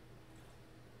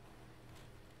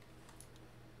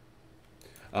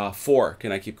 4.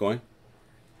 Can I keep going?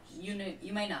 You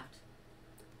may not.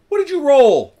 What did you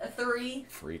roll? A 3.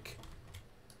 Freak.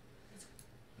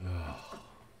 Oh.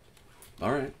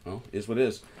 All right. Well, is what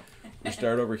is. We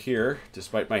start over here,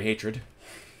 despite my hatred.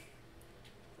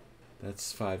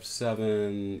 That's 5,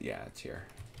 7. Yeah, it's here.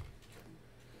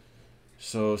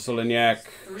 So Solignac.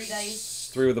 3 dice.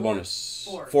 3 with a bonus.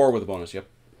 4. 4 with a bonus. Yep.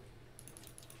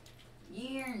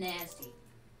 You're nasty.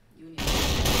 You need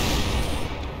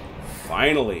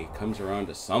Finally comes around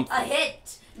to something. a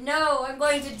hit. No, I'm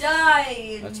going to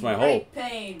die. That's my great hope.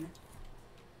 Pain.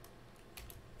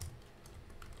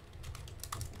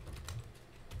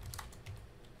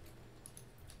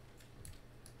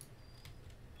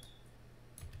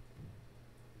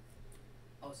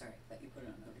 Oh, sorry. Let you put it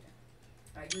on over there.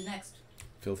 All right, who's next?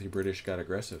 Filthy British got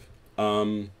aggressive.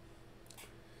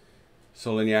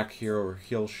 Solignac here, or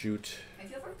he'll shoot. Have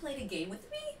you ever played a game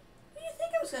with me? What do you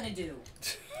think I was gonna do?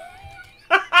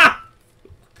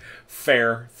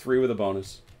 Fair. 3 with a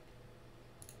bonus.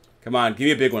 Come on, give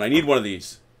me a big one. I need one of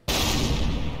these.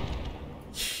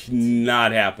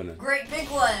 Not happening. Great big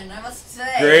one, I must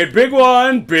say. Great big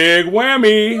one. Big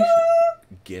whammy.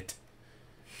 Get.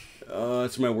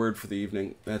 That's my word for the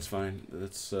evening. That's fine.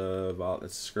 That's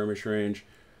skirmish range.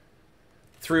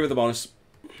 3 with a bonus.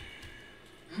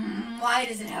 Why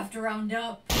does it have to round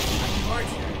up on your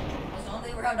turn? It was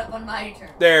only round up on my turn.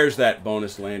 There's that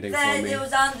bonus landing for me. It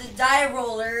was on the die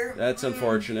roller. That's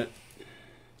unfortunate.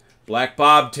 Black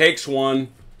Bob takes 1.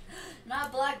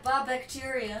 Not Black Bob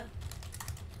bacteria.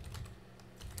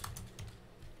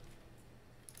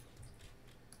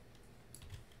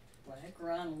 Black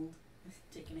Ronald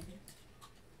taking a hit.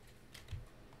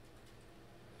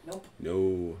 Nope.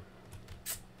 No.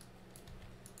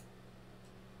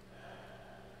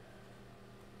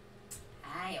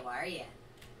 Hi, how are you?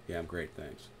 Yeah, I'm great,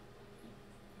 thanks.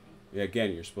 Yeah,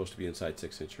 again, you're supposed to be inside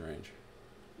 6-inch range.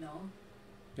 No.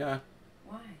 Yeah.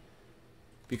 Why?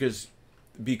 Because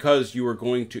you were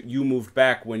going to... You moved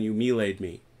back when you meleeed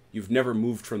me. You've never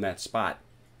moved from that spot.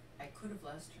 I could have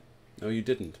last turn. No, you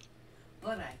didn't.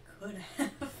 But I could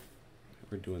have.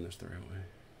 We're doing this the right way.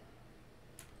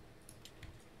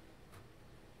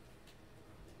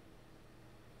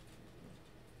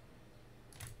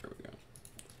 There we go.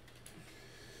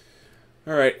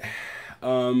 All right.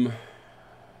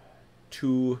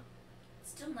 2,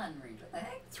 Still not in range. What the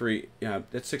heck? 3. Yeah,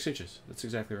 that's 6 inches. That's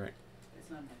exactly right. It's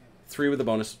not in range. 3 with the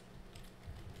bonus.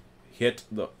 Hit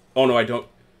the... Oh, no, I don't...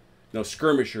 No,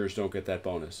 skirmishers don't get that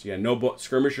bonus. Yeah, no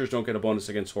skirmishers don't get a bonus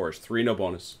against horse. 3, no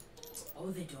bonus.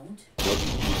 Oh, they don't?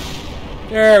 Nope.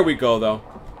 There we go, though.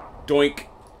 Doink.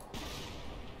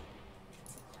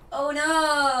 Oh,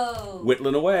 no!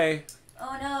 Whittling away.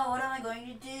 Oh, no, what am I going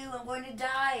to do? I'm going to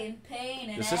die in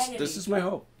pain and agony. This is my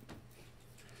hope.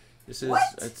 This is... What?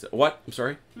 It's, what? I'm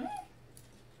sorry?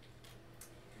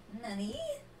 Nani?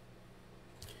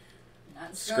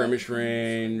 Not Skirmish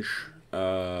range...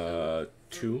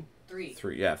 2? 3.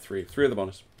 3, yeah, 3. 3 of the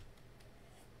bonus.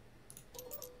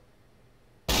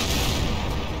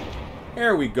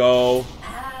 There we go.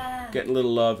 Ah. Getting a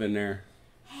little love in there.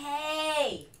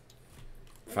 Hey!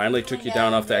 Finally took you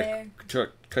down off there?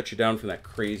 that... Cut you down from that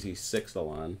crazy 6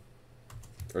 Elan.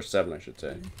 Or 7, I should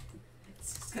say.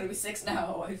 It's gonna be 6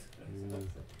 now.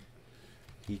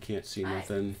 He can't see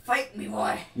nothing. Fight me,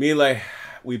 boy! Melee,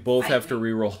 we both Fight have to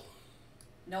me. reroll.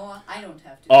 Noah, I don't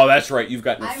have to. Oh, that's right. You've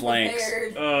got no I'm flanks.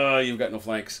 prepared. You've got no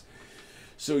flanks.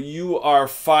 So you are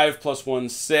 5 plus 1,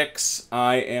 6.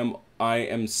 I am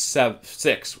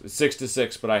 6. 6 to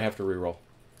 6, but I have to reroll.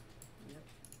 Yep.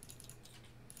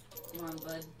 Come on,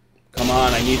 bud. Come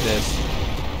on, I need this.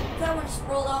 That one just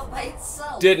rolled off by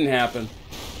itself. Didn't happen.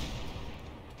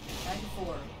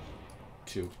 94.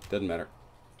 2. Doesn't matter.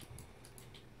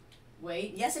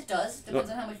 Wait, yes it does. Depends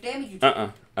on how much damage you take.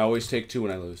 I always take 2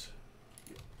 when I lose.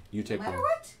 You take No matter 1.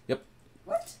 what? Yep.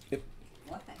 What? Yep.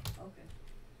 Why?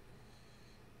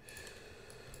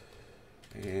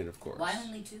 Okay. And of course. Why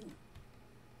only 2?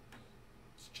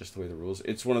 It's just the way the rules.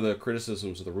 It's one of the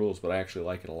criticisms of the rules, but I actually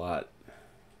like it a lot.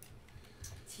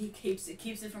 It keeps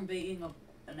it from being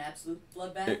an absolute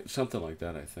bloodbath. Something like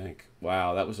that, I think.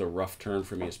 Wow, that was a rough turn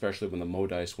for me, especially when the Mo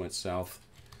dice went south.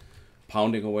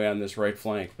 Pounding away on this right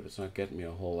flank, but it's not getting me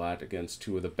a whole lot against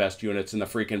 2 of the best units in the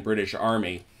freaking British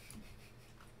Army.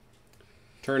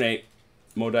 Turn 8.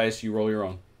 Mo dice, you roll your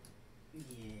own.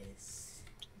 Yes.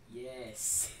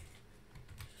 Yes.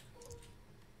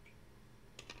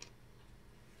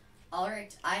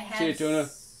 Alright, I have... See you, Tuna.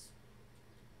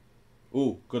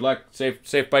 Ooh, good luck.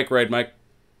 Safe bike ride, Mike.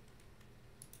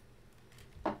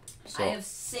 So, I have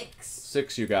 6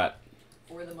 6 you got.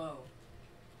 for the Mo.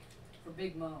 For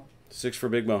Big Mo. 6 for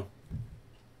Big Mo.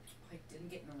 I didn't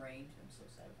get in range. I'm so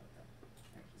sad about that.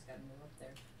 Alright, he's got to move up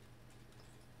there.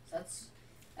 So that's...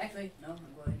 Actually, no,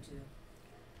 I'm going to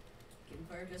give him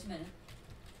fire just a minute.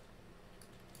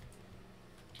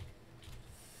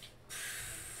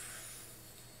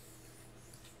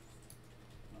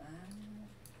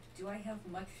 Do I have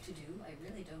much to do? I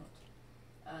really don't.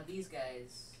 These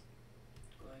guys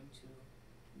going to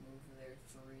move their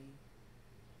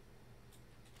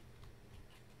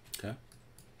 3. Okay.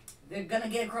 They're gonna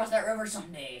get across that river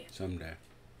someday. Someday.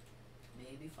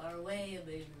 Maybe far away, or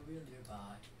maybe real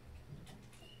nearby.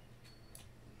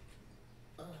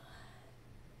 Ugh.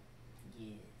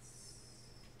 Yes.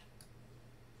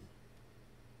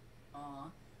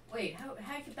 Aw. Wait,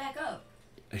 how'd you back up?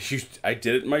 I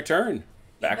did it in my turn.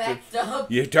 Backed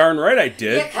up? You darn right I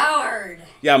did. You coward!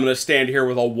 Yeah, I'm going to stand here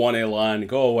with a 1 Elan.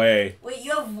 Go away. Wait,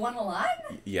 you have 1 Elan?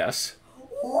 Yes.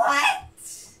 What?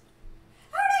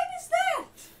 How did I miss that?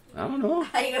 I don't know.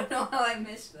 I don't know how I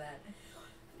missed that.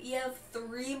 You have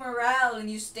 3 morale and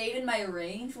you stayed in my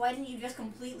range? Why didn't you just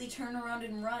completely turn around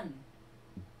and run?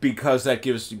 Because that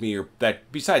gives me your...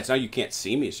 Besides, now you can't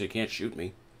see me, so you can't shoot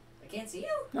me. I can't see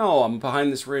you? No, I'm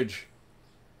behind this ridge.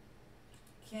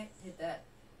 Can't hit that.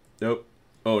 Nope.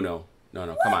 Oh, no.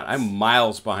 No, come on. I'm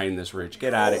miles behind this ridge.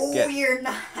 Get out of it. Oh, you're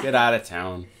not. Get out of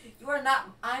town. You are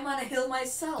not. I'm on a hill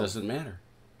myself. Doesn't matter.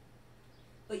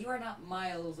 But you are not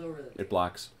miles over there. It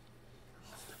blocks.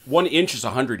 1 inch is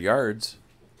 100 yards.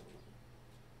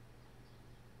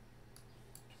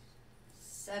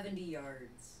 70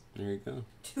 yards. There you go.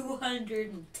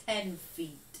 210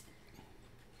 feet.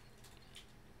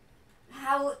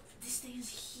 How? This thing is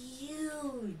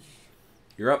huge.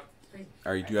 You're up.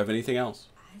 Crazy. Do you have anything else?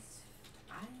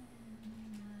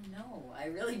 No, I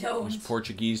really don't. Those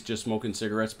Portuguese just smoking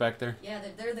cigarettes back there? Yeah,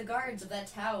 they're the guards of that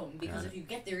town, because if you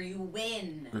get there, you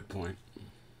win. Good point.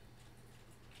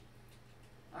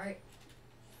 Alright.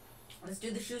 Let's do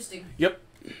the shoosting. Yep.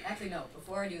 Actually, no.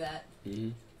 Before I do that,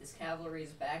 this cavalry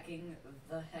is backing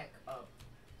the heck up.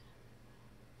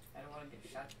 I don't want to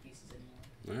get shot to pieces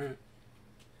anymore. Alright.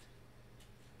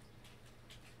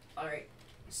 Alright.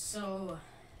 So,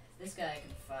 this guy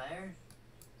can fire.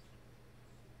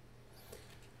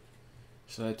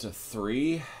 So that's a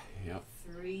 3. Yep.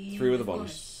 3 with a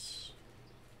bonus.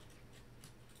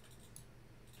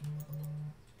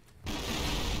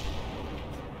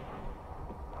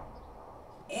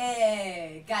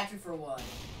 Hey, got you for 1.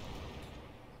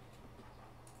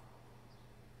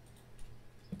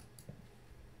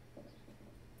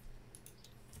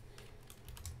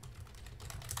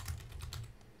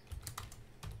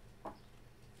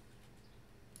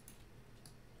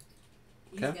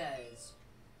 These guys,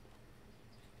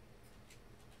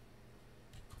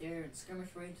 they're in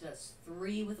skirmish range. That's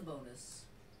 3 with a bonus.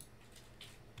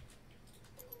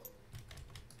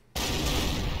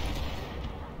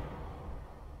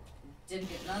 Didn't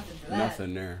get nothing for that.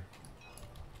 Nothing there.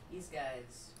 These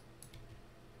guys.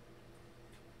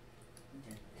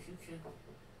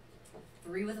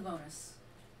 3 with a bonus.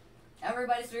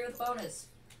 Everybody's 3 with a bonus.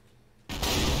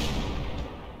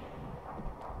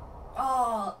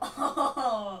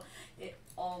 Oh, it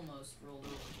almost rolled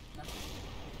over. Nothing.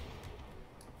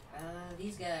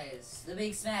 These guys, the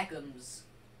big snackums.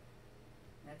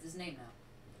 That's his name now.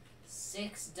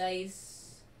 6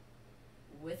 dice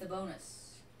with a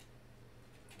bonus.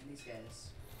 And these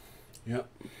guys. Yep.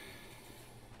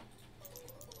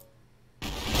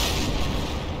 Got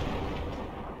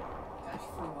you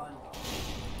for 1.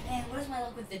 Man, what is my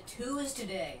luck with the 2s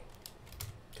today?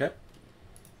 Okay.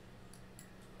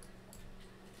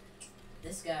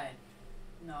 This guy.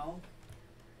 No.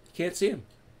 Can't see him.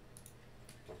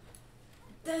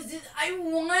 I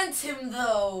want him,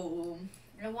 though.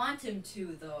 I want him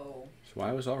to, though. So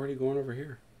I was already going over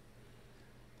here.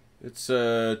 It's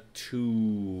 2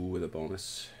 with a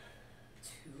bonus.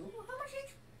 2? How much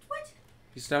each? What?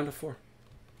 He's down to 4.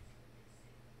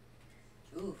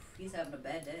 Oof, he's having a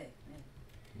bad day. Man.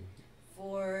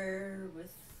 4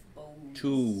 with bonus.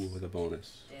 2 with a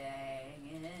bonus.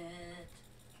 Dang it.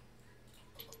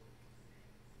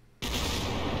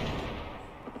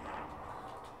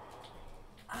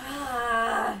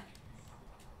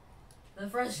 The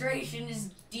frustration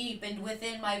is deep and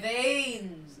within my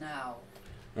veins now.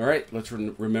 All right, let's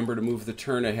remember to move the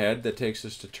turn ahead. That takes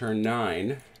us to turn 9.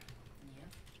 Yep.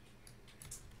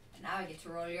 And now I get to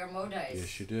roll your mo dice.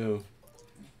 Yes, you do.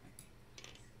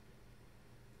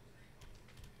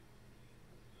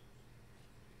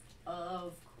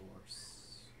 Of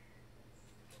course.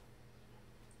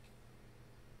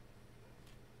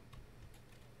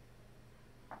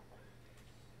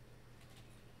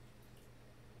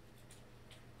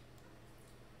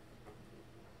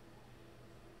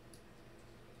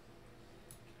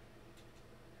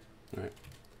 All right.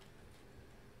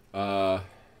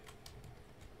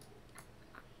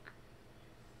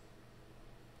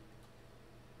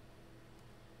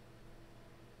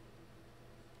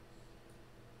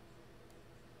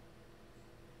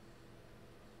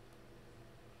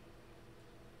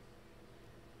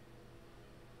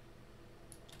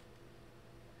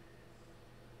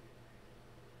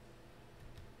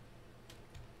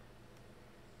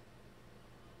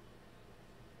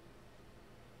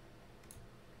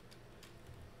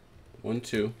 1,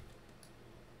 2.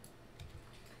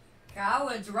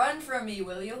 Cowards, run from me,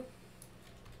 will you?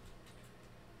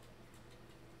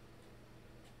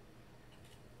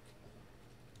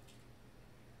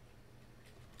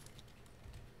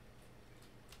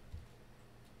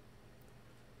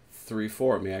 Three,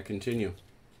 4. May I continue?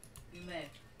 You may.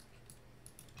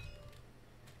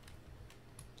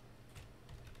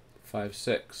 5,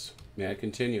 6. May I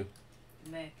continue?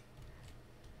 You may.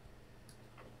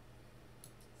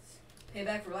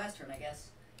 Payback for last turn, I guess.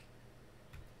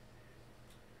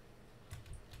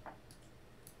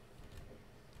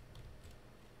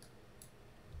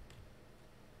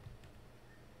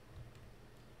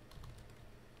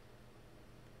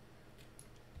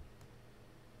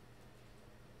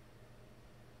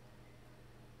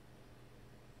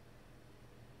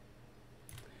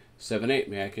 Seven, 8.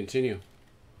 May I continue?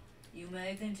 You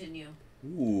may continue.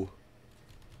 Ooh.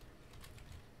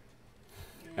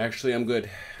 Actually, I'm good.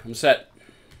 I'm set.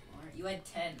 Alright, You had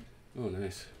 10. Oh,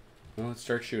 nice. Well, let's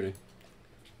start shooting.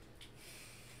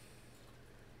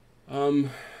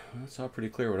 That's all pretty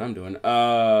clear what I'm doing.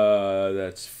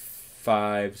 That's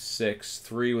 5, 6,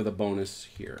 3 with a bonus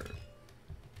here.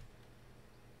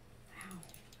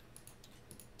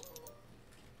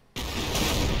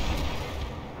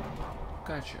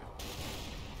 Gotcha.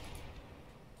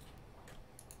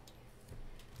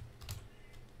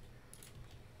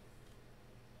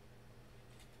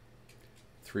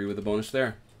 Three with a bonus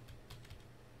there.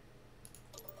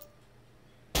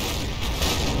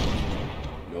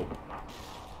 Nope.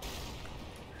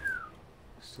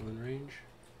 Still in range?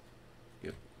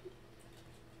 Yep.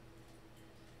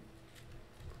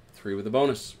 3 with a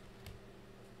bonus.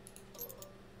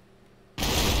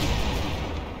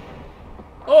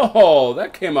 Oh,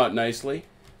 that came out nicely.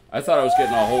 I thought I was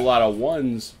getting a whole lot of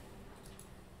 1s.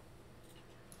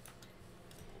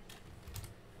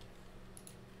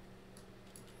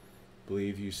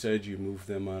 Believe you said you moved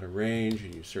them out of range,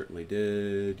 and you certainly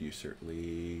did. You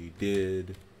certainly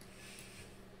did.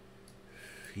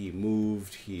 He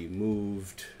moved. He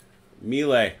moved.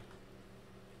 Melee.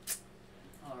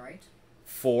 All right.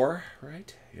 4,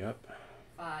 right? Yep.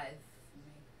 5.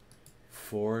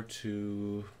 4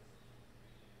 to...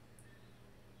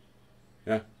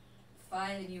 Yeah.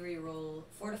 5 and you re-roll.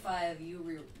 4 to 5,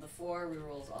 the 4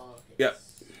 re-rolls all hits. Yep.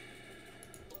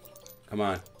 Come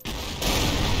on.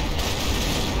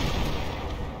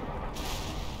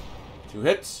 2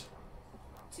 hits.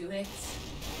 2 hits.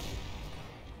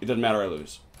 It doesn't matter, I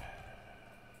lose.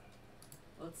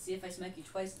 Well, let's see if I smack you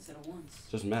twice instead of once.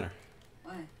 Doesn't matter.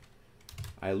 Why?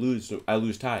 I lose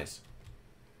ties.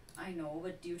 I know,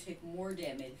 but do you take more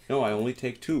damage? No, I only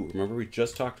take 2. Remember, we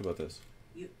just talked about this.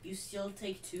 You still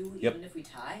take 2 Yep. even if we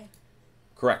tie?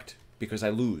 Correct. Because I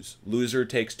lose. Loser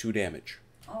takes 2 damage.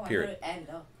 Oh, Period. I thought it added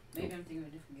up. Maybe I'm thinking of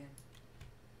a different game.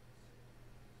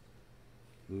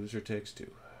 Loser takes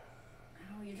 2.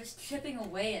 Oh, you're just chipping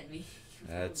away at me.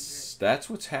 That's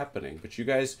what's happening. But you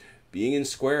guys being in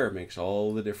square makes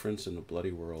all the difference in the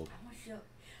bloody world.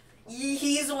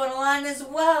 He's one line as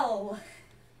well.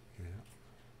 Yeah.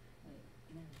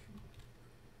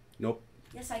 Nope.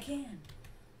 Yes, I can.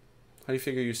 How do you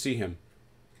figure you see him?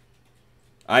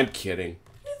 I'm kidding.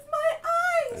 With my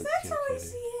eyes. I'm That's how I kidding.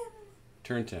 see him.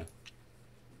 Turn 10.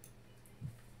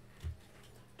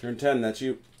 Turn 10, that's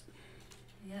you.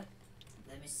 Yep.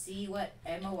 Let me see what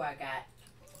ammo I got.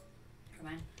 Come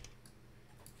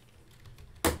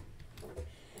on.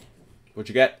 What'd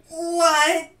you get?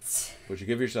 What? What'd you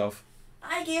give yourself?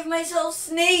 I gave myself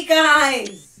snake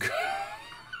eyes.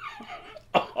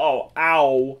 Oh,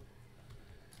 ow.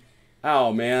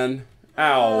 Ow, man.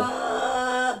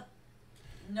 Ow.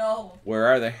 No. Where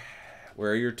are they?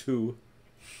 Where are your 2?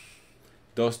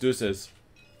 Dos deuces.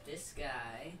 This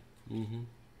guy. Mm-hmm.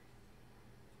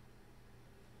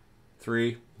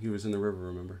 3. He was in the river,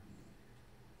 remember?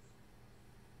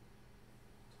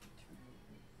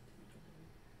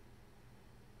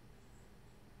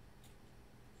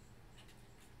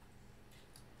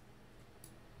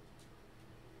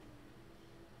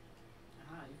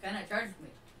 You cannot charge me,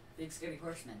 big scary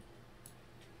horseman.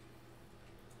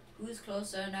 Who's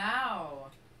closer now?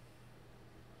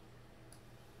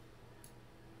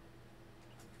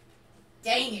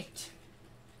 Dang it!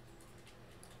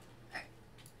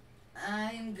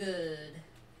 I'm good.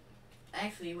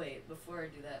 Actually, wait, before I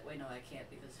do that, wait, no, I can't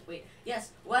because, wait,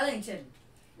 yes, Wellington!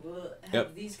 We'll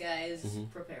have these guys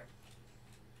prepare.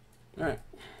 Alright.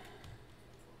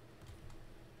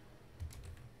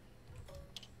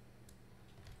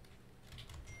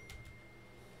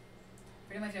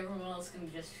 Pretty much everyone else can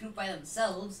just shoot by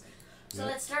themselves. So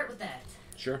let's start with that.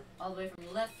 Sure. All the way from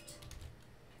the left,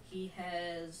 he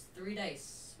has 3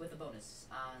 dice with a bonus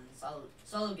on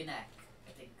Sologanak,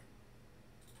 I think.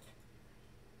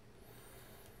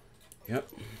 Yep.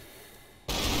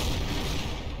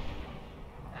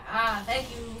 Thank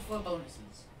you for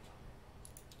bonuses.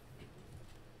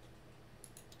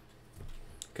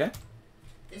 Okay.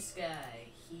 This guy,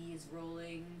 he's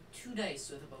rolling 2 dice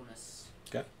with a bonus.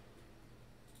 Okay.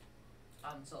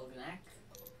 On Solganak.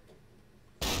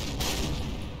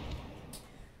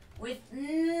 With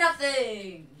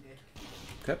nothing!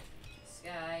 Okay. This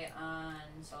guy on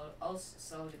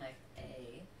Solganak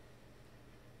A.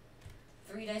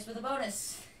 3 dice with a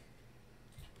bonus.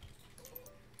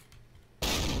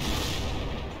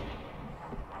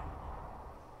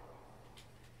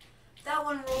 That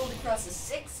one rolled across a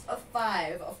 6, a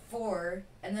 5, a 4,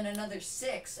 and then another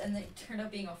 6, and then it turned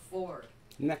out being a 4.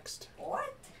 Next.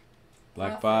 What?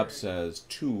 Black Bob says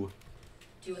 2.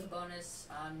 2 with a bonus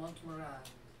on Montmoral.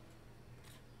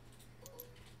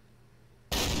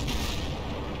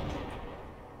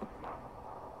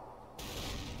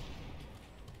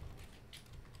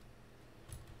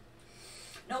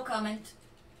 comment.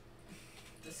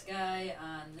 This guy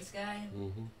on this guy.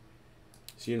 Mm-hmm.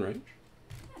 Is he in range?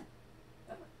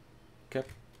 Yeah. Okay.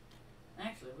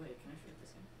 Actually, wait, can I shoot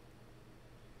this guy?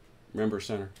 Remember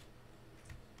center.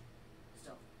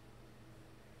 Still.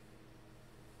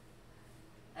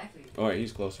 Actually. Oh, yeah,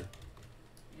 he's closer.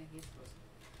 Yeah, he's closer.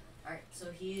 Alright,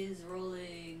 so he is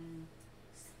rolling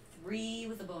 3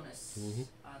 with a bonus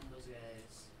on those guys.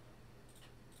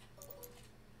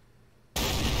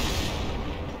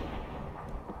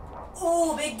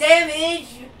 Oh, big damage!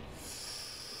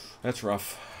 That's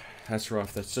rough. That's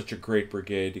rough. That's such a great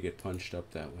brigade to get punched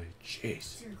up that way. Jeez.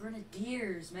 It's your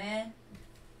grenadiers, man.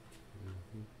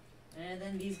 And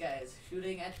then these guys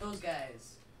shooting at those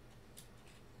guys.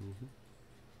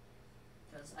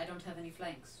 Because I don't have any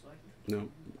flanks. So I can... No.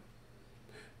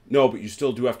 No, but you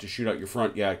still do have to shoot out your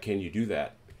front. Yeah, can you do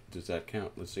that? Does that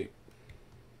count? Let's see.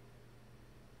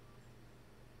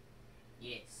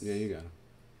 Yes. Yeah, you got him.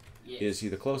 Yes. Is he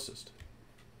the closest?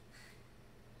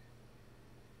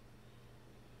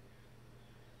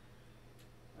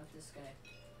 Not this guy.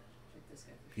 Check this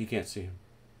guy. He can't see him.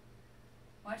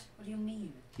 What? What do you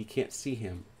mean? He can't see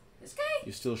him. This guy?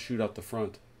 You still shoot out the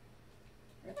front.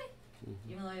 Really?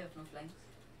 Even though I have no flanks?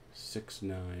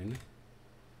 6-9.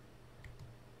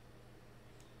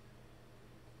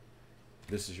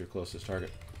 This is your closest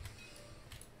target.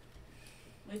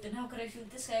 Wait, then how could I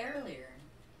shoot this guy earlier?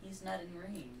 He's not in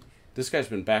range. This guy's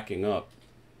been backing up.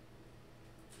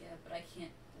 Yeah, but I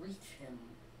can't reach him.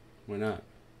 Why not?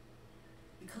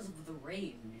 Because of the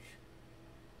range.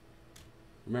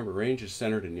 Remember, range is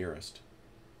center to nearest.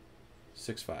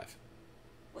 6-5.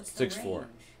 What's the 6-4. range?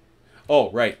 Oh,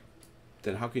 right.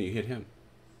 Then how can you hit him?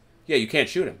 Yeah, you can't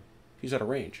shoot him. He's out of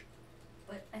range.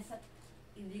 But I thought,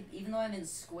 even though I'm in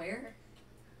square,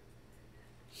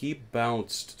 He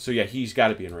bounced. So yeah, he's got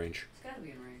to be in range. it's gotta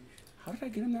be in range. How did I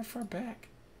get him that far back?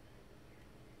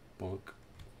 Bonk.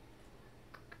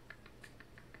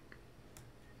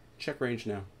 Check range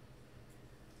now.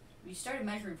 We started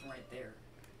measuring from right there.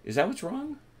 Is that what's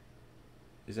wrong?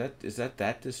 Is that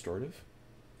distortive?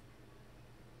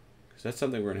 Because that's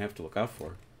something we're going to have to look out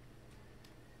for.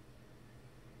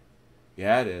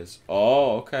 Yeah, it is.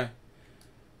 Oh, okay.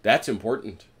 That's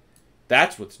important.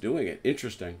 That's what's doing it.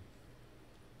 Interesting.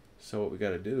 So what we got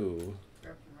to do...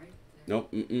 Grab from right there.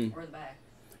 Nope. Mm-mm. Or the back.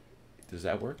 Does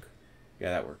that work?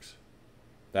 Yeah, that works.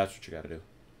 That's what you got to do.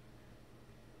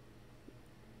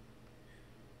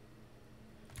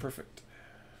 Perfect.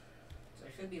 So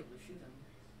I should be able to shoot him.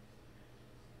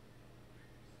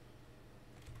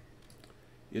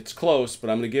 It's close, but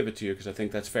I'm going to give it to you because I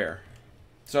think that's fair.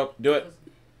 So, do it.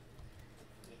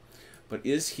 But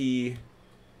is he...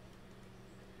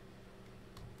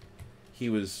 He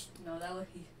was... No, that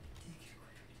would be...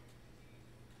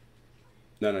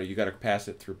 No, you got to pass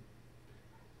it through...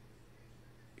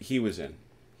 He was in.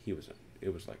 He was in.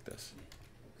 It was like this.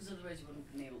 Because otherwise you wouldn't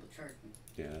have been able to charge me.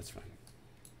 Yeah, that's fine.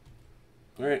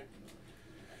 All right.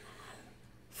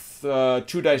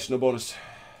 2 dice, no bonus.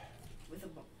 With a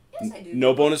yes, I do.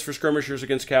 No bonus for skirmishers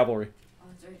against cavalry. Oh,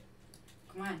 that's right.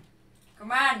 Come on.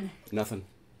 Come on! Nothing.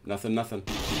 Nothing.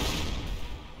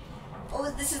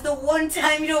 Oh, this is the one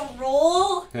time you don't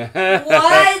roll?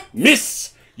 What?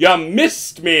 Miss! You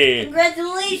missed me!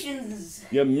 Congratulations!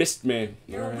 You missed me.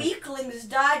 Your All right. weaklings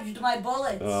dodged my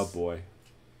bullets. Oh, boy.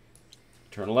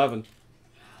 Turn 11.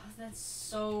 Oh, that's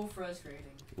so frustrating.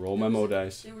 Roll my mo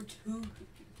dice. There were 2.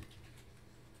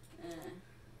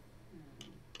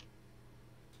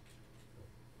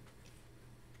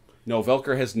 No,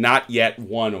 Velker has not yet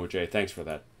won, OJ. Thanks for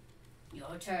that.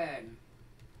 Your turn.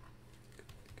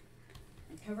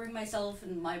 I'm covering myself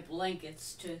in my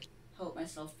blankets to help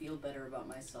myself feel better about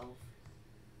myself.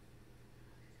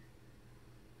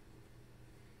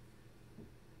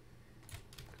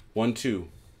 One, 2.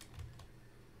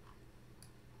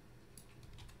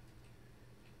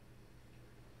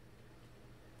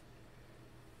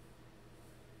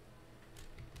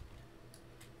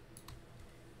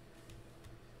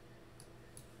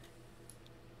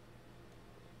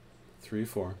 Three,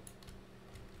 4.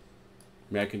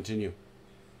 May I continue?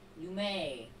 You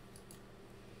may.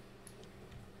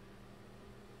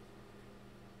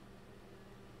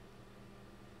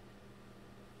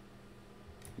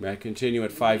 May I continue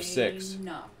at 5, 6? May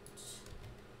not.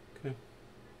 Okay.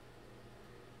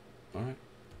 All right.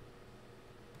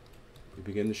 We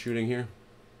begin the shooting here.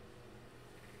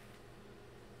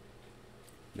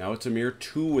 Now it's a mere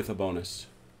 2 with a bonus.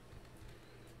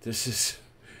 This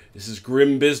is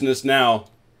grim business now.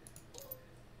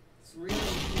 It's really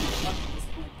tough at this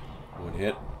point. 1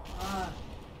 hit.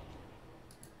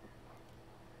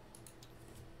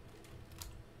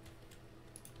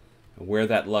 Where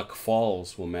that luck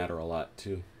falls will matter a lot,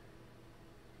 too.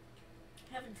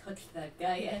 I haven't touched that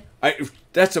guy yet.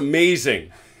 That's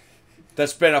amazing.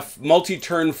 That's been a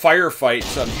multi-turn firefight,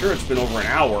 so I'm sure it's been over an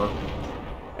hour.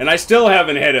 And I still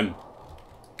haven't hit him.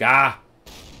 Gah.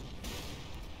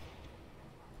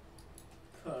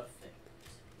 Perfect.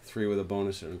 3 with a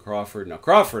bonus and Crawford. Now,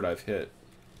 Crawford I've hit.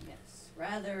 Yes,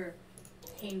 rather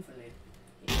painfully.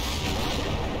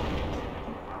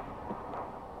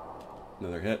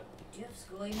 Another hit. Do you have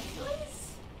schooling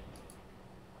choice?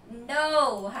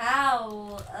 No,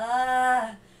 how?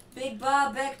 Big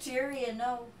Bob bacteria,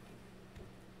 no.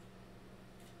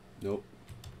 Nope.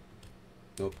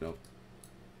 Nope, nope.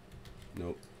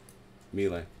 Nope.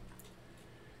 Melee.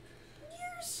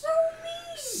 You're so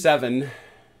mean. 7 No.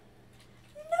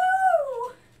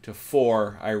 to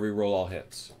 4, I reroll all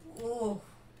hits. Ooh.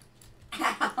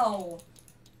 Ow.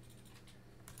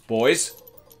 Boys.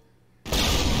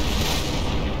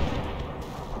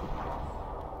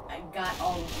 I got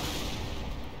all of them.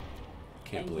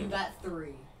 Can't And believe you it. got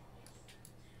 3.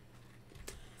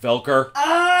 Velker.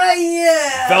 Ah,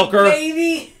 yeah! Velker.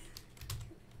 Baby!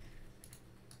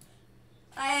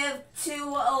 I have 2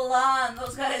 Elan.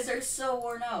 Those guys are so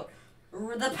worn out.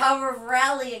 The power of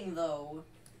rallying, though.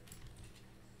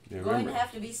 Yeah, Going remember. to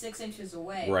have to be 6 inches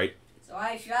away. Right. So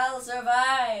I shall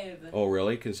survive. Oh,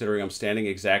 really? Considering I'm standing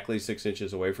exactly 6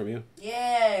 inches away from you?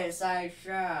 Yes, I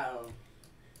shall.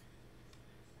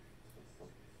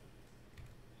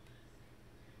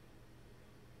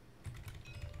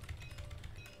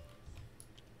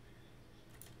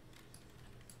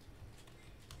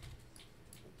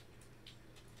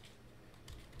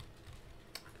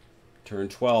 Turn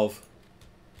 12.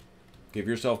 Give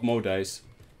yourself Mo dice.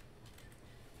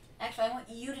 Actually, I want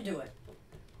you to do it.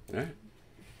 Alright.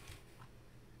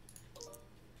 So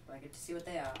I get to see what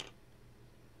they are.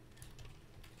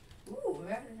 Ooh,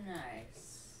 very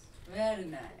nice. Very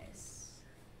nice.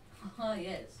 Oh,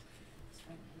 yes. It's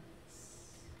very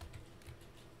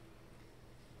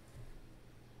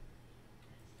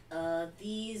nice.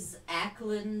 These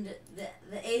Ackland, the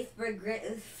 8th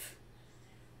Brigade.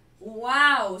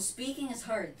 Wow, speaking is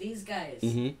hard. These guys,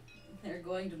 they're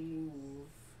going to move.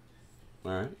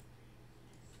 Alright.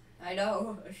 I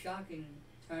know, a shocking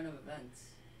turn of events.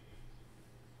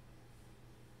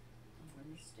 I'm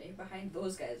going to stay behind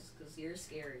those guys, because you're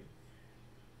scary.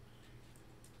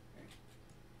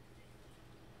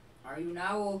 Are you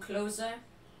now closer?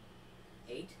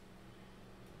 8.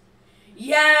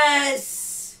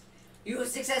 Yes! You have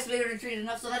successfully retreated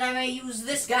enough so that I may use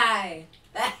this guy!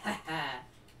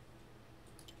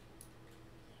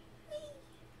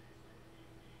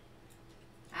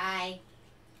 Hi.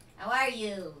 How are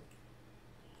you?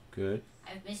 Good.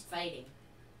 I've missed fighting.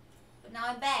 But now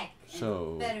I'm back. And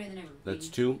So, better than ever. that's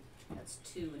baby. 2. That's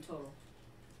 2 in total.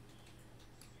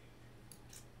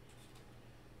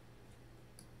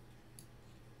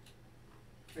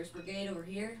 First Brigade over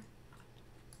here.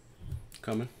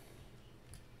 Coming.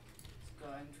 It's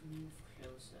going to move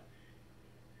closer.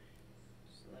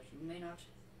 So that you may not...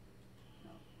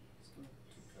 No, it's going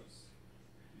too close.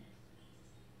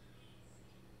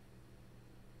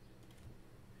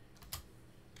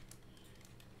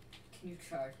 Can you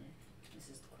charge me? This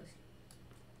is the question.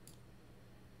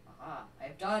 Aha,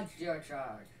 I've dodged your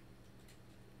charge.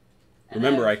 And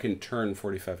Remember, I can turn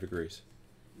 45 degrees.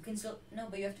 You can still... No,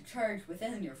 but you have to charge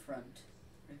within your front.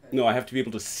 No, I have to be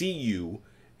able to see you,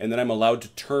 and then I'm allowed to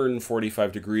turn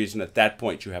 45 degrees, and at that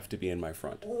point you have to be in my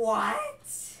front. What?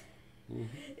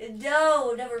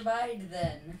 No, never mind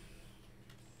then.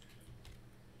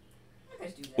 You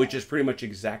guys do that. Which is pretty much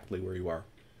exactly where you are.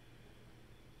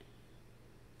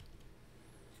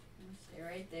 Stay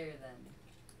right there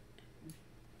then.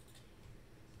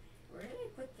 Where did I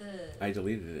put the... I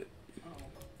deleted it. Oh.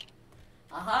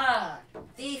 Aha!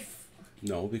 Thief!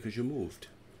 No, because you moved.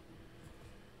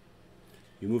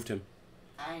 You moved him.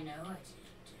 I know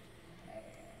it.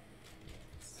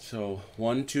 So,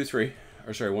 1, 2, 3.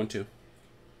 Or sorry, 1, 2.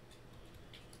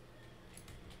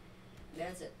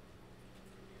 That's it.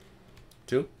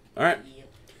 2. Alright. Yep.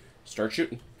 Start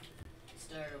shooting.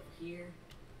 Start over here.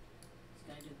 It's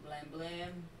gonna do blam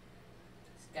blam.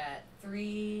 It's got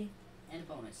 3 and a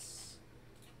bonus.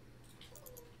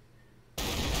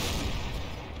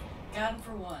 Got him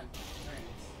for 1. Very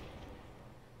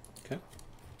nice. Okay.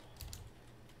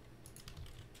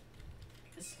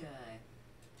 This guy.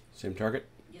 Same target.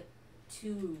 Yep.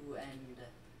 2 and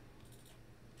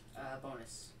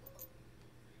bonus.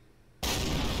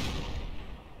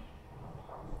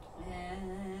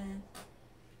 And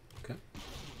Okay.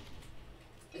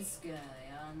 this guy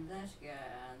on that guy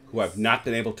on Who I've not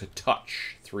been able to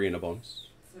touch. 3 and a bonus.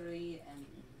 3 and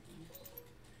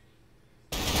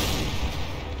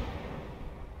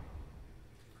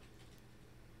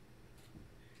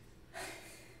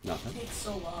Nothing. It takes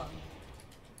so long.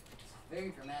 It's very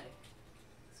dramatic.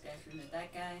 This guy's shooting at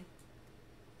that guy.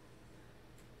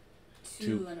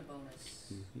 Two and a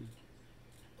bonus.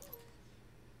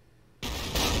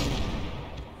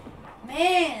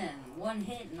 Man! One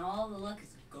hit and all the luck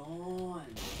is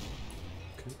gone.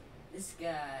 Okay. This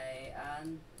guy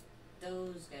and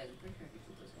those guys. I'm pretty sure I can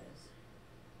shoot those guys.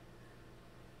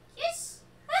 Yes!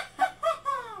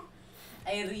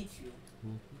 I reach you.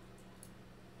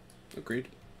 Agreed.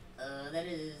 That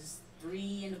is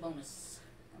 3 and a bonus.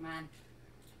 Come on.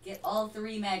 Get all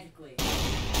 3 magically.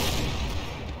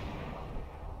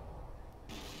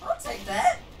 I'll take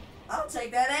that. I'll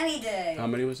take that any day. How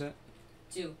many was that?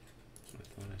 2. I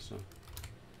thought I saw.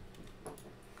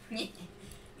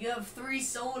 You have 3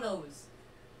 solos.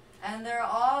 And they're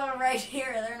all right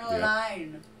here. They're in a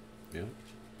line. Yeah.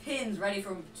 Pins ready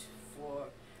for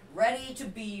ready to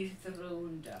be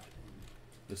thrown down.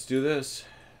 Let's do this.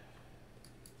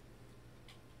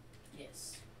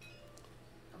 Yes.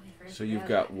 Oh, wait, So you've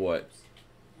got what?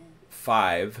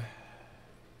 5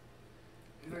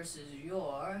 versus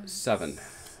your 7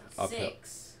 uphill.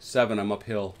 6. 7. I'm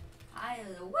uphill.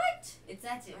 What? It's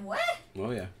that what?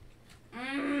 Oh yeah.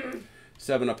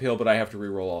 7 uphill, but I have to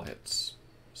re-roll all hits.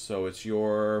 So it's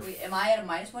your. Wait, am I at a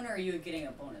 -1 or are you getting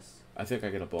a bonus? I think I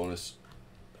get a bonus.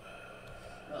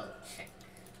 Well, check.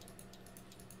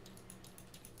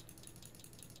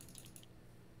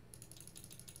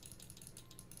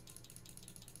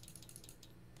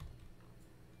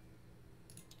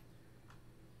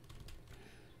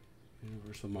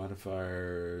 Universal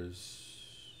modifiers.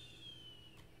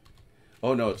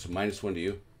 Oh no, it's -1 to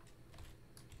you.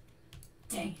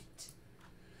 Dang it.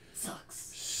 Sucks.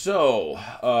 So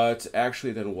it's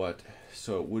actually then what?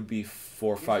 So it would be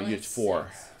 4, 5. It's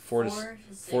 4. 4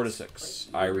 to 6.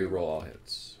 I re-roll all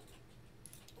hits.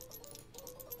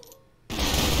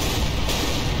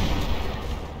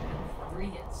 Three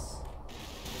hits.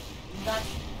 You got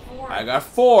 4. I got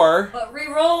 4. But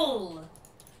re-roll.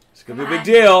 It's gonna be a big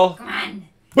deal. Come on.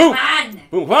 Boom. Come on.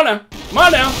 Boom. Come on now. Come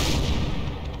on now.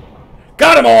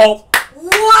 Got them all.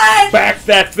 What? Back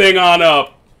that thing on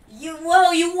up. You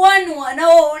won one.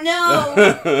 Oh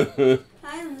no.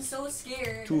 I'm so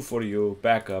scared. 2 for you.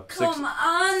 Back up. Come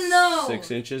on though.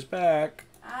 6 inches back.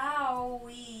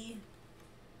 Owie.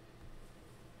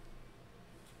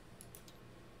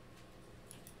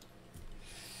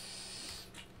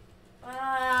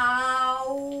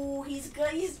 Ow. He's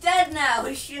good. He's dead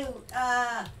now. Shoot.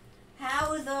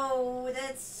 How though?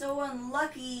 That's so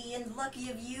unlucky and lucky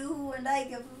of you. And I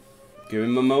give. Give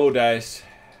him a Mo dice.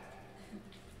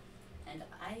 And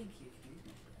I give you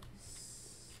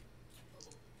this.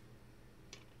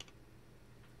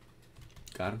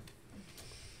 Got him?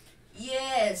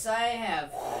 Yes, I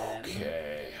have them.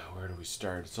 Okay. Where do we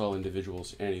start? It's all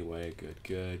individuals anyway. Good,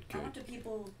 good, I want good. the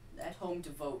people at home to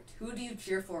vote. Who do you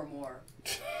cheer for more?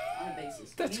 On a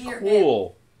basis. That's Me or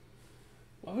cool.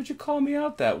 Why would you call me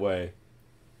out that way?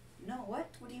 him? No, what?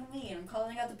 What do you mean? I'm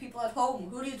calling out the people at home.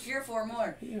 Who do you cheer for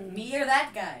more? Yeah. Me or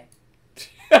that guy?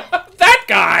 That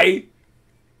guy!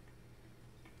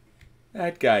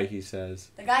 That guy, he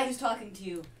says. The guy who's talking to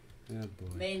you. Oh, boy.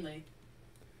 Mainly.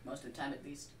 Most of the time, at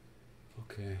least.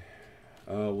 Okay.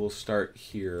 We'll start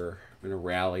here. I'm going to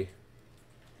rally.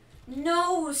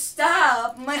 No,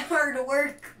 stop! My hard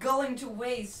work going to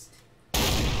waste. No,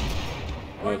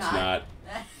 Or it's not.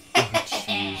 Oh,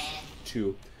 jeez.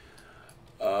 2.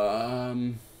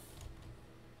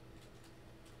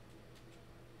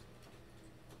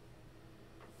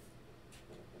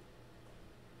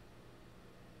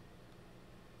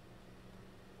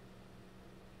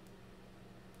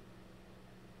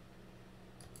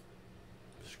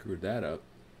 Screwed that up.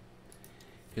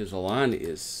 His Elan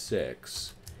is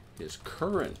 6. His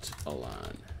current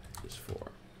Elan is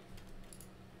 4.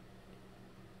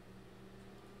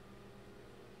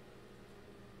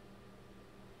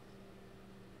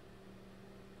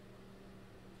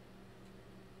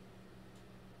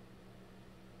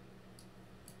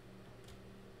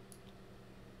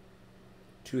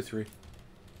 Two, 3.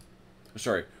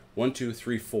 Sorry, 1, 2,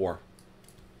 3, 4.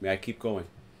 May I keep going?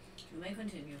 You may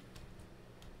continue.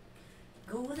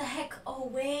 Go the heck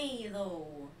away,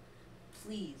 though.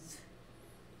 Please.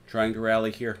 Trying to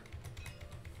rally here.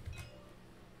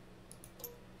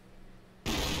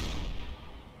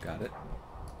 Got it.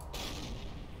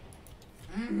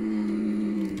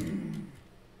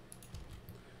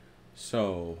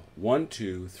 So 1,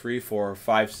 2, 3, 4,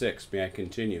 5, 6. May I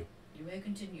continue? You may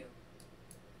continue.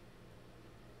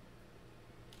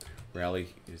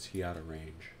 Rally, is he out of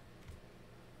range?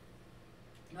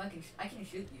 No, I can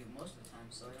shoot you most of the time,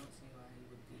 so I don't see why you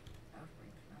would be out of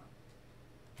range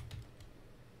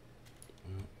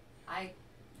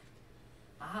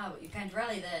Aha, but you can't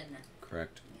rally then.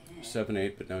 Correct. Yeah.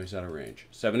 7-8, but now he's out of range.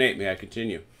 7-8, may I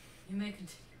continue? You may continue.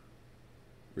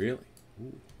 Really?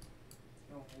 Ooh.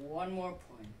 You have one more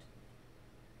point.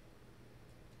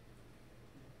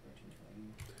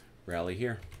 Rally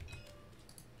here.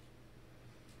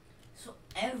 So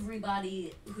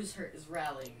everybody who's hurt is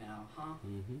rallying now, huh?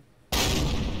 Mm-hmm.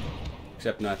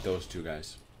 Except not those two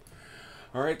guys.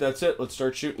 All right, that's it. Let's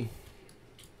start shooting.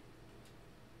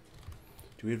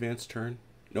 Do we advance turn?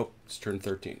 Nope, it's turn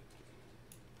 13.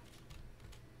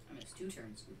 I mean, it's 2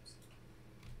 turns. Oops.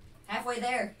 Halfway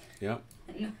there. Yep.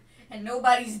 And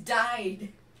nobody's died.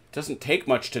 It doesn't take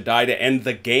much to die to end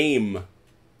the game.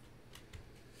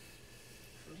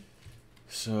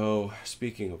 So,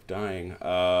 speaking of dying,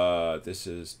 this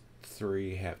is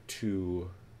 3, have 2.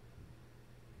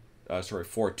 Sorry,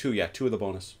 4, 2. Yeah, 2 of the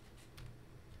bonus.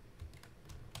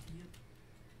 Yep.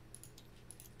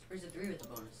 Where's the 3 with the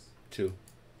bonus? 2.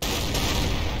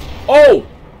 Oh!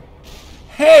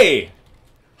 Hey!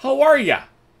 How are ya?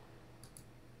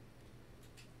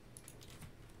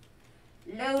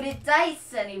 Loaded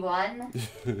dice, anyone?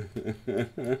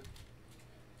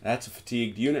 That's a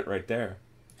fatigued unit right there.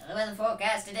 The weather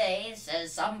forecast today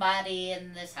says somebody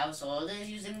in this household is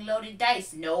using loaded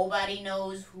dice. Nobody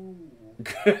knows who.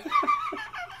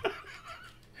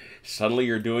 Suddenly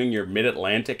you're doing your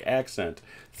mid-Atlantic accent.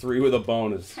 3 with a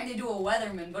bonus. Trying to do a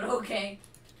weatherman, but okay.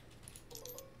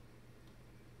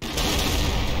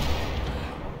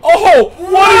 Oh!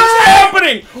 What is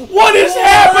happening? What is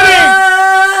happening?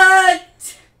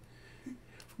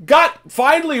 What?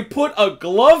 Finally put a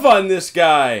glove on this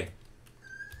guy.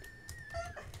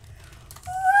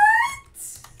 What?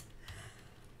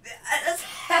 That's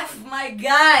half my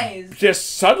guys.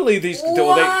 Just suddenly these...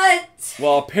 What?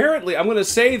 Well, apparently, I'm going to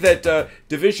say that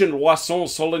Division Loisson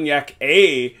Solignac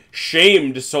A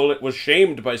was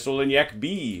shamed by Solignac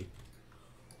B.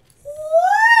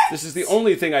 What? This is the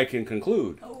only thing I can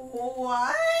conclude.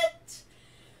 What?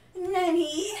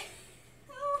 Nanny?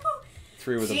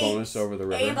 3 with a bonus over the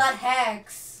river. A-Bot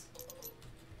hacks.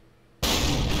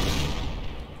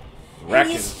 Wrecking. And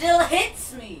he still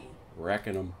hits me.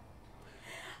 Wrecking him.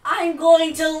 I'm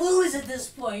going to lose at this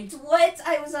point. What?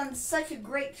 I was on such a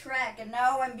great track, and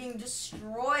now I'm being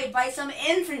destroyed by some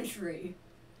infantry.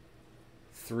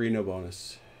 3, no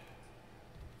bonus.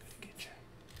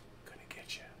 Gonna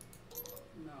get you.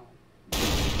 No.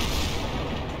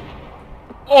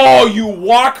 Oh, you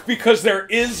walk because there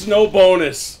is no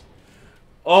bonus.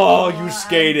 Oh, you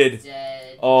skated. I'm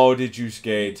dead. Oh, did you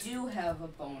skate? You do have a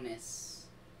bonus.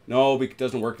 No, it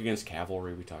doesn't work against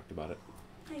cavalry. We talked about it.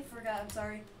 I forgot. I'm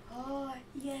sorry. Oh,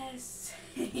 yes.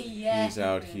 Yes. He's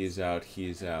out. He's out.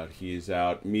 He's out. He's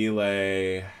out.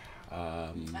 Melee.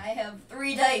 I have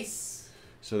 3 dice.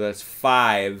 So that's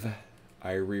 5.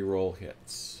 I re-roll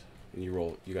hits. And you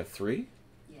roll. You got 3?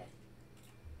 Yeah.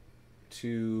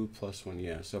 2 plus 1.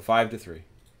 Yeah. So 5 to 3.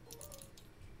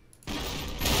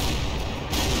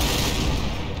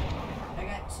 I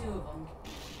got 2 of them.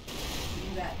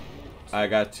 You got 2. I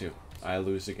got 2. I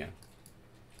lose again.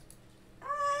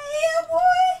 Yeah,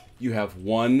 boy. You have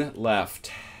 1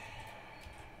 left.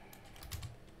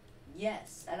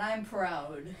 Yes, and I'm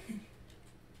proud.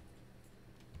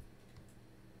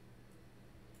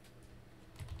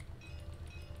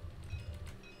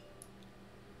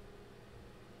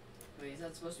 Wait, is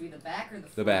that supposed to be the back or the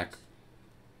front? The back.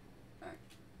 Alright.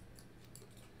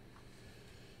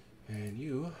 And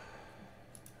you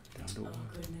down to 1. Oh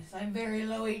goodness, I'm very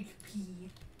low HP.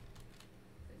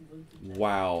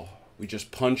 Wow. We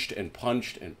just punched and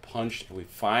punched and punched, and we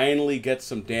finally get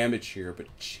some damage here, but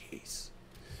jeez.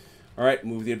 Alright,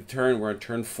 move the turn. We're on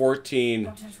turn 14.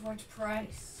 What at what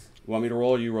price? You want me to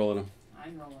roll or are you rolling them?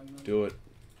 I'm rolling them. Do it.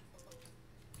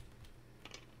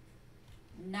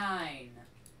 9.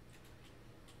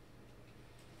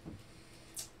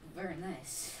 Very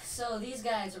nice. So these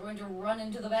guys are going to run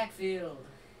into the backfield.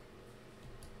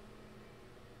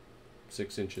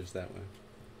 6 inches that way.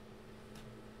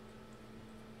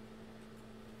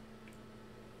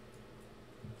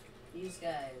 These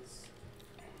guys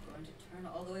are going to turn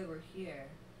all the way over here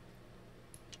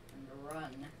and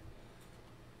run.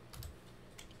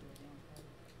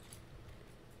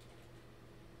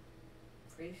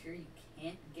 Pretty sure you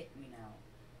can't get me now.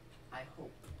 I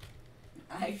hope.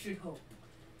 I should hope.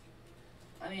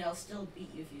 I mean, I'll still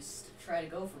beat you if you try to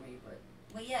go for me, but...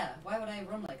 Well, yeah, why would I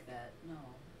run like that? No.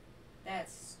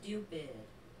 That's stupid.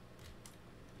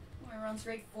 I'm going to run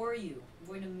straight for you. I'm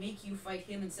going to make you fight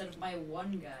him instead of my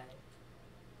one guy.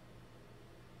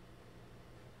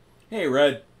 Hey,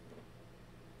 Red.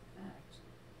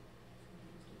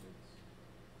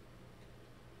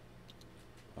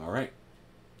 All right.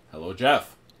 Hello,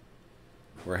 Jeff.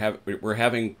 We're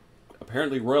having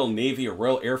apparently Royal Navy or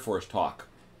Royal Air Force talk.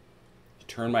 You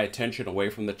turn my attention away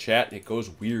from the chat, and it goes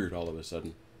weird all of a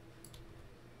sudden.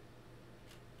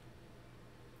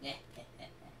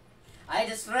 I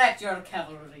distract your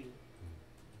cavalry.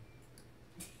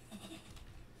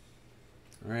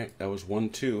 All right, that was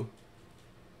 1-2.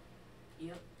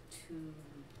 Yep, 2.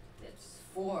 It's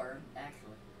 4 actually.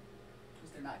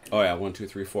 Because they're not. Oh yeah, 1, 2,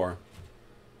 3, 4.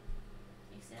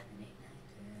 6, 7, 8, 9,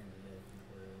 10, 11,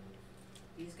 12.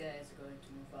 These guys are going to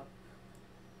move up.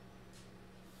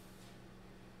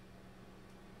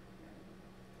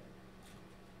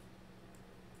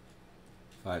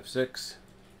 Five, 6.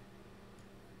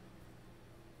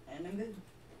 And I'm good.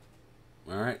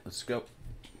 All right, let's go.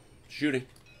 Shooting.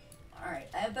 Alright,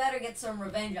 I better get some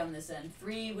revenge on this end.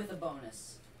 3 with a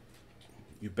bonus.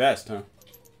 You best, huh?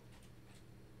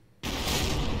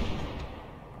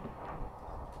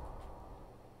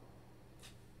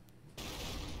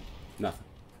 Nothing.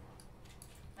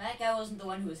 That guy wasn't the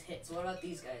one who was hit, so what about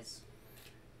these guys?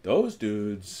 Those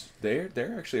dudes,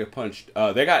 they're actually a punch.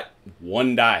 They got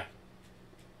 1 die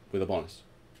with a bonus.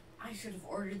 I should have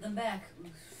ordered them back.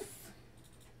 Oof.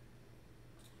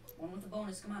 1 with a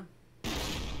bonus, come on.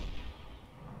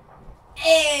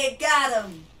 Hey, got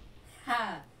him!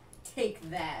 Ha! Take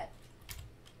that.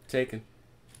 Taken.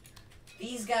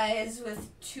 These guys with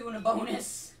 2 and a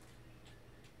bonus.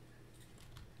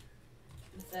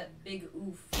 With that big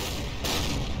oof.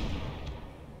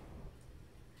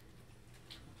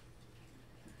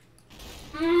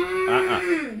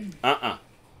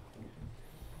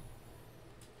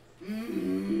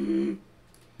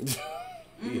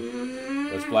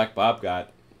 What's Black Bob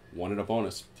got? 1 and a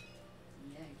bonus.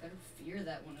 Yeah, you better fear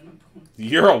that 1 and a bonus.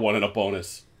 You're a 1 and a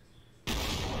bonus.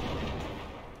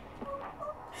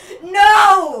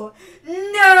 No!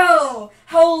 No!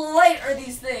 How light are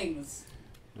these things?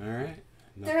 Alright.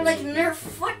 They're like Nerf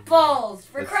footballs,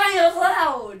 for crying out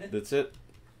loud! That's it.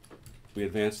 We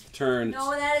advance the turn.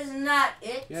 No, that is not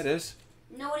it. Yeah, it is.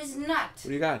 No, it is not. What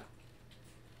do you got?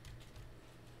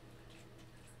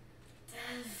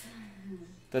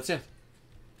 That's it.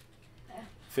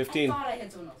 15. I thought I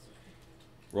hit someone else.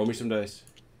 Roll me some dice.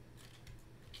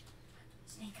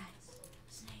 Snake eyes.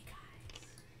 Snake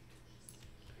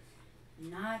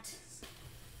eyes. Not.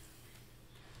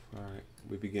 Alright,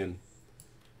 we begin.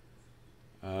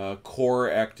 Core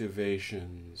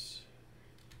activations.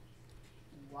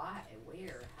 Why?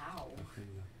 Where? How? Nothing.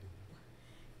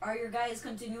 Are your guys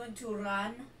continuing to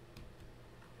run?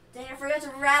 Dang, I forgot to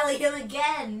rally him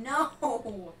again.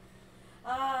 No!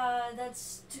 That's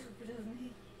stupid of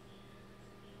me.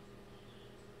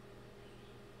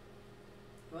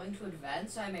 Going to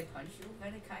advance so I may punch you?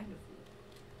 Very kind of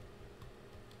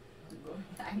you.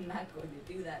 I'm not going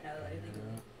to do that now that I think of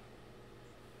it.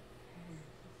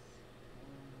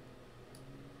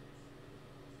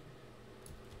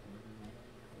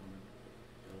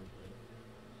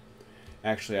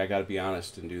 Actually, I gotta be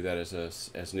honest and do that as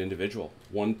an individual.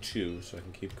 1, 2, so I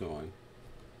can keep going.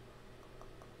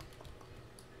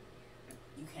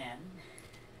 You can.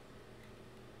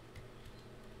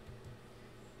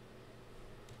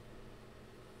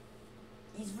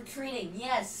 He's retreating,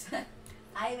 yes!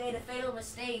 I made a fatal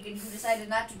mistake and you decided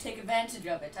not to take advantage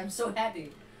of it. I'm so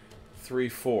happy. 3,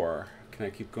 4. Can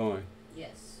I keep going?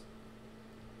 Yes.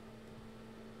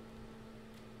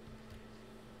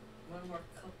 1 more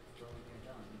cup till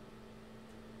you're done.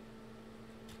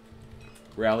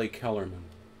 Rally Kellerman.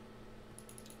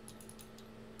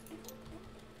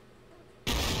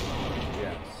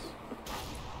 Yes.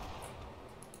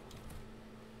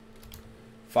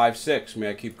 5, 6. May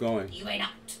I keep going? You may not.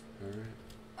 Alright.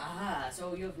 Ah,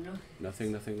 so you have no...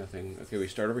 Nothing, nothing, nothing. Okay, we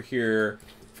start over here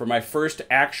for my first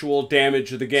actual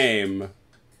damage of the game.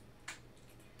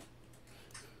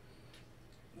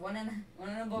 1 and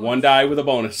a bonus. 1 die with a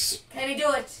bonus. Can he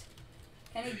do it?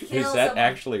 Can he kill Is that someone?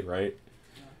 actually right?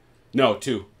 No,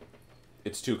 2.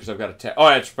 It's 2 because I've got a 10.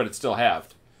 Oh, but it's still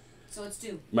halved. So it's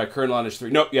 2. My current line is 3.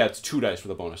 Nope, yeah, it's 2 dice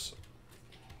with a bonus.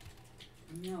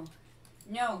 No.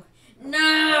 No.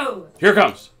 No! Here it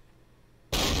comes.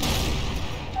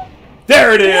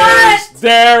 There it is. What?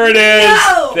 There it is.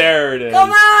 No! There it is. Come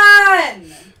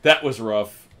on! That was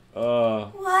rough.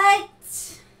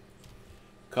 What?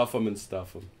 Cuff them and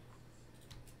stuff them.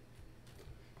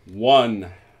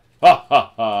 1. Ha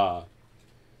ha ha.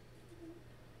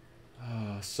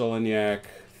 Solignac.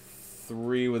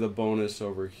 3 with a bonus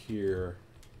over here.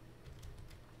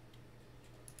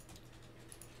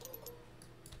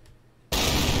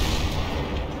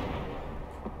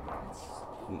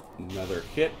 Another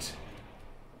hit.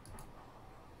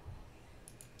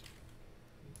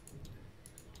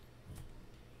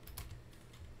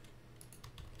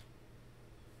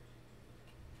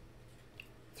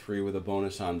 3 with a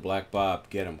bonus on Black Bob.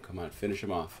 Get him. Come on, finish him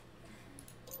off.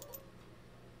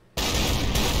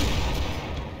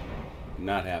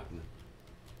 Not happening.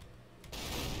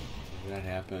 That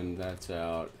happened. That's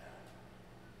out.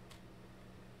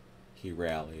 He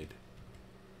rallied.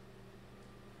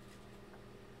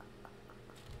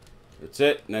 That's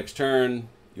it. Next turn.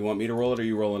 You want me to roll it or are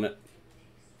you rolling it?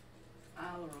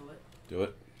 I'll roll it. Do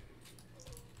it.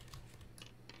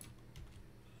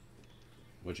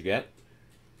 What'd you get?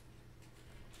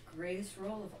 Greatest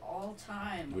roll of all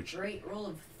time. Which... Great roll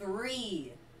of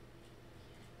 3.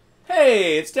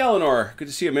 Hey, it's Dalinor. Good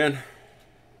to see you, man.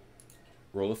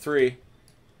 Roll of 3.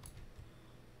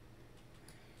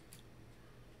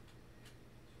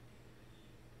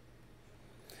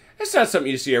 That's not something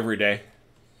you see every day.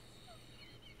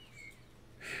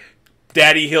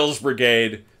 Daddy Hill's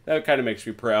Brigade. That kind of makes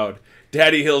me proud.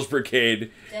 Daddy Hill's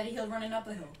Brigade. Daddy Hill running up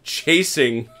a hill.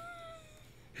 Chasing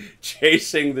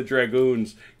the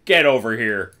Dragoons. Get over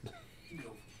here.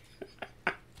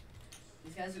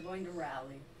 These guys are going to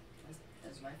rally.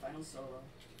 That's my final solo.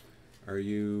 Are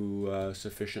you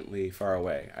sufficiently far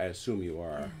away? I assume you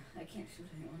are. I can't shoot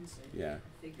anyone, so Yeah.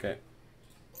 Okay.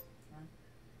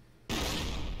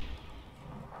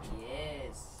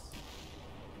 Yes.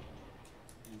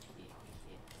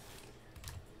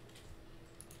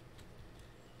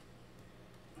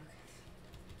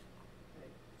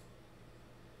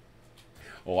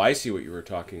 Oh, I see what you were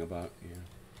talking about. Yeah.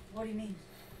 What do you mean?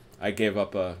 I gave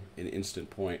up an instant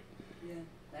point. Yeah,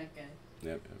 that guy.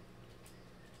 Yep.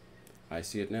 I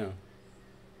see it now.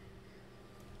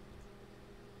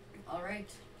 All right.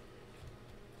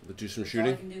 Let's do some That's shooting.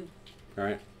 all I can do. All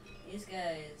right. These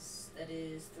guys, that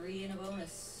is 3 and a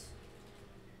bonus.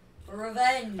 For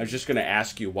revenge. I was just going to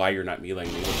ask you why you're not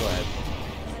meleeing me. But go ahead.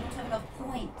 Because I don't have enough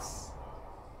points.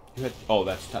 You had, oh,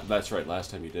 that's right.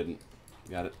 Last time you didn't.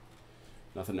 Got it.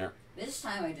 Nothing there. This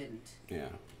time I didn't. Yeah.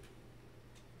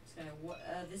 It's gonna,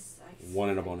 this, I 1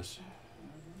 and a bonus.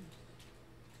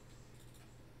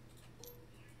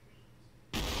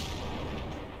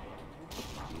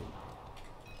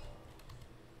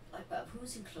 Like,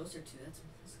 who's he closer to? That's the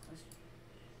question.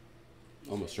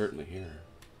 Almost certainly here.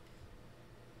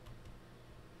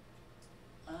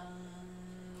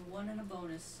 1 and a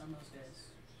bonus on those guys.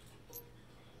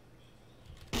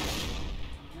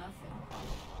 Nothing.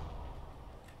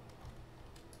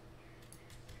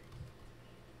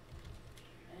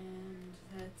 And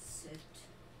that's it.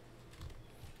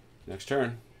 Next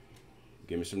turn.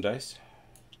 Give me some dice.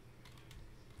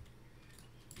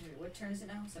 Wait, what turn is it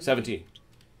now? 17.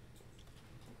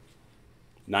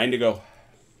 9 to go.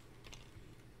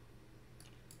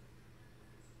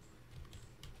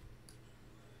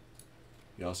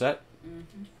 You all set?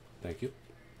 Mm-hmm. Thank you.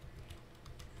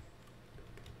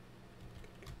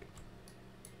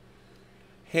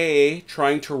 Hey,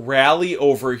 trying to rally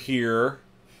over here,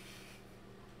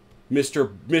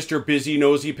 Mr. Busy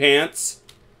Nosy Pants.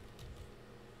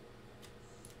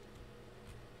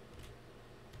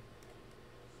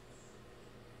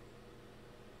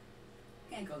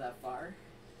 Can't go that far.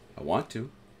 I want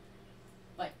to.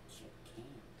 But you can't.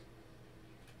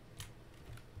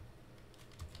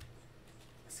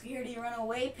 Scaredy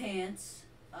Runaway Pants.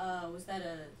 Was that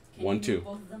a... Can 1, you 2. move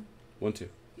both of them? 1, 2.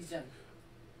 He's done.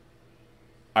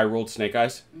 I rolled Snake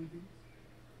Eyes. Mm-hmm.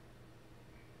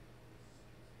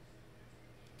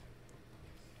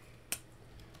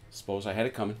 Suppose I had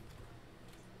it coming.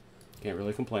 Can't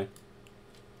really complain.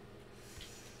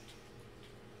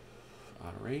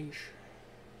 Out of range.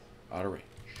 Out of range.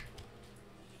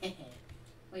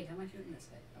 Wait, how am I shooting this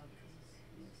guy? Oh, because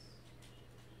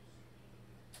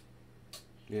it's...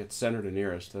 Yeah, it's center to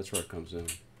nearest. That's where it comes in.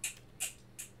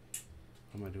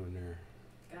 What am I doing there?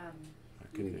 Got him. I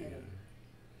can. Get it.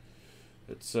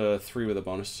 It's 3 with a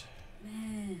bonus.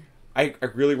 Man. I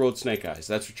really rolled Snake Eyes.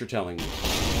 That's what you're telling me.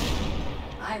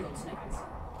 I rolled Snake Eyes.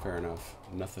 Fair enough.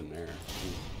 Nothing there.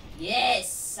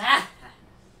 Yes! Ah!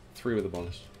 3 with a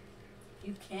bonus.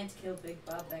 You can't kill Big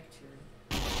Bob Vector.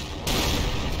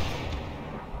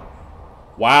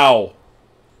 Wow.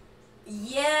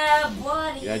 Yeah,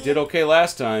 buddy! Yeah, I did okay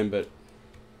last time, but...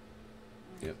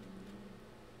 Yep.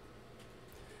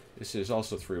 This is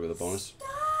also 3 with a bonus.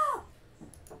 Stop!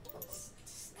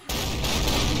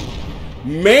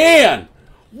 Man!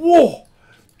 Whoa!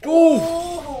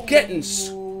 Oh! Getting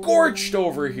scorched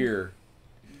over here.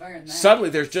 Burn that. Suddenly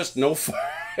there's just no fire.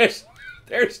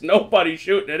 There's nobody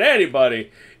shooting at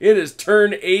anybody. It is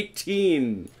turn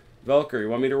 18. Velker, you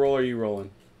want me to roll or are you rolling?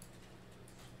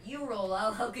 You roll.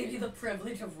 I'll give you the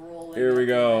privilege of rolling. Here we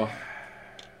go.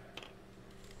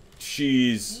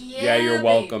 Jeez. Yeah, you're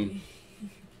welcome.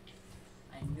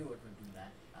 I knew it would do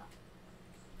that.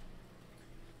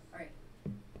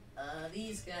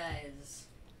 these guys.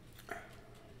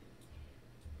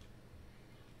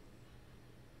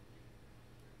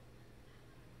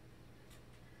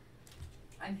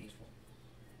 I'm hateful.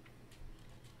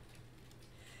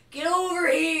 Get over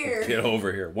here! Get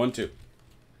over here. 1, 2.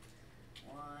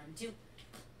 1, 2.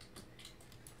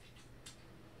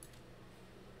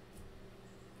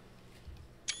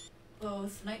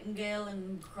 Both Nightingale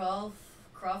and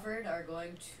Crawford are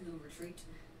going to retreat.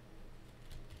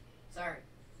 Sorry.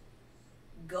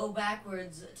 Go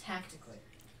backwards tactically.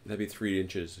 That'd be 3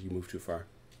 inches. You move too far.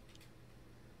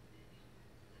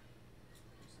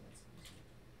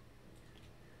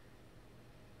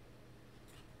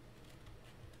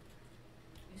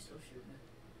 You still shoot me.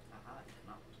 Aha, you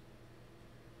cannot.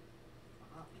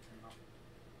 Aha, you cannot.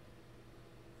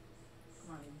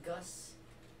 Come on, Gus.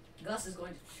 Gus is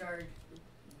going to charge.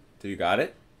 So you got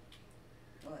it?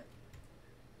 What?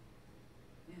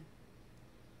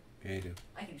 Yeah, you do.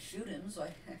 I can shoot him, so I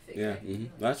figured. Yeah, I can do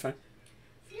it. that's fine.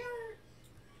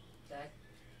 Die.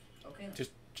 Okay. Then.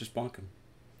 Just bonk him.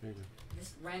 There you go.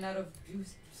 Just ran out of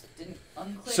juice. Just didn't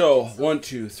unclick. So 1,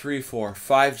 2, 3, 4,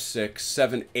 5, 6,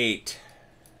 7, 8.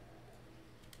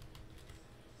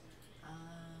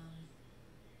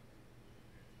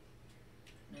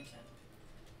 No time.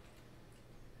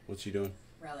 What's he doing?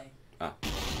 Rally. Ah.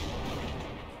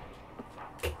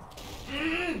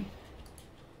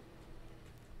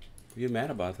 What are you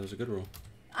mad about? That was a good roll.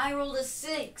 I rolled a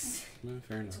 6.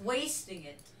 Fair enough. It's wasting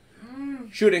it.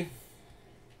 Shooting.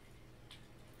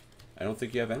 I don't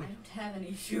think you have I any. don't have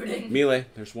any shooting. Melee.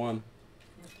 There's 1.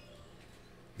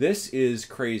 This is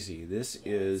crazy. This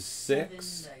is 6,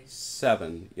 7 dice.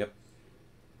 7. Yep.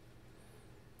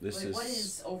 This Wait, is. what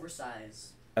is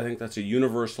oversize? I think that's a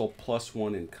universal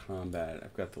 +1 in combat.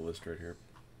 I've got the list right here.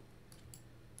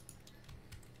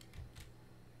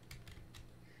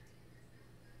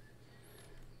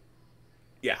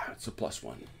 Yeah, it's a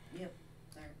 +1. Yep.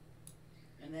 There.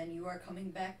 And then you are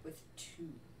coming back with 2.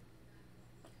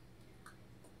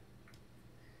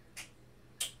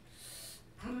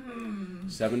 Mm.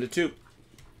 7 to 2.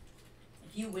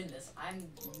 If you win this,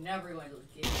 I'm never going to let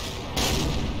you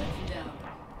down.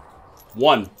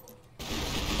 1.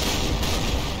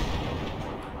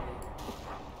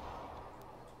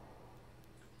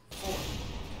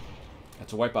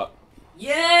 That's a wipeout.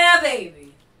 Yeah,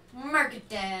 baby. Mark it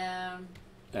down.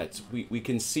 That's we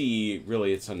can see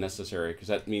really it's unnecessary because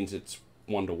that means it's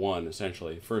 1 to 1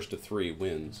 essentially. First to 3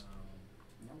 wins.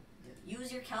 Nope.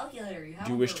 Use your calculator. You have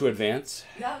Do you wish to advance?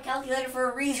 You have a calculator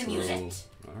for a reason. Use it.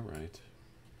 All right.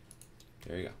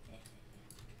 There you go.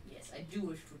 Yes, I do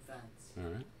wish to advance.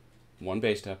 All right. 1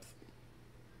 base depth.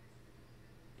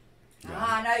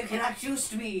 Ah, now you cannot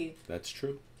juice me. That's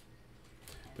true.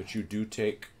 But you do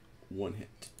take 1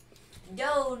 hit.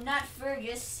 No, not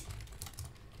Fergus.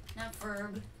 Not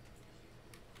Ferb.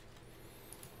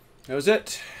 That was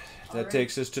it. That Alright.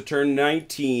 takes us to turn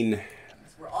 19.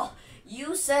 We're all.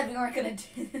 You said we weren't gonna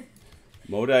do.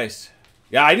 Mo dice.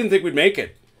 Yeah, I didn't think we'd make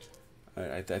it.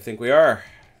 I think we are.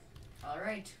 All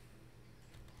right.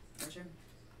 Your turn.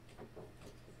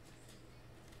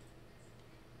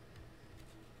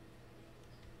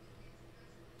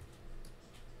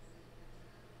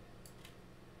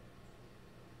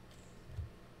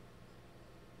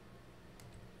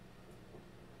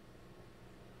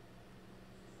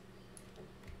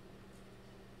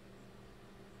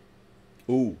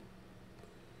 Ooh.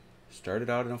 Started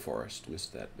out in a forest.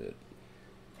 Missed that bit.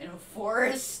 In a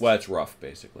forest. Well, it's rough,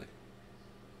 basically.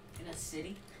 In a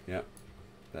city. Yeah.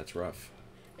 That's rough.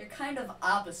 They're kind of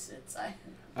opposites.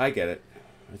 I get it.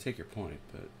 I take your point,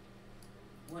 but...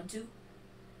 1, 2.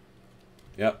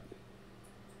 Yep.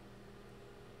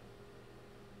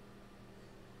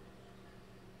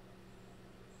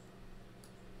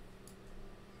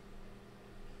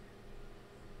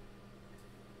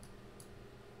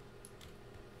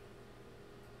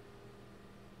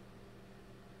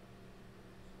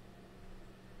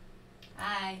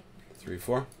 Hi. 3,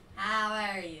 4. How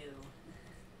are you?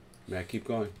 May I keep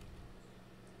going?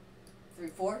 3,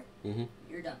 4. Mm-hmm.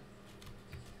 You're done.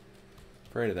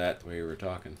 Afraid of that, the way you were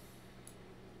talking.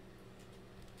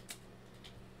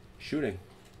 Shooting.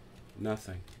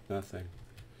 Nothing. Nothing.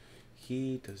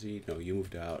 Does he? No, you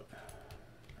moved out.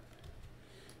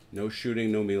 No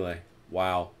shooting, no melee.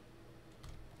 Wow.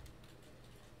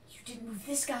 You didn't move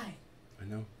this guy. I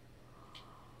know.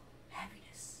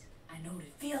 Happiness. I know what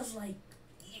it feels like.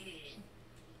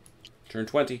 Turn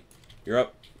 20. You're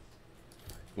up.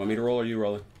 Want me to roll or are you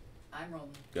rolling? I'm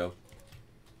rolling. Go.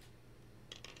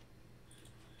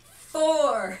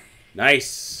 4.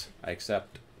 Nice. I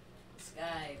accept. This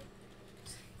guy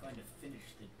is going to finish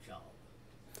the job.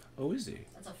 Oh, is he?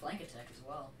 That's a flank attack as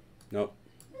well. Nope.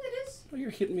 It is. Oh,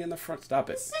 you're hitting me in the front. Stop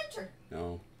The it. center.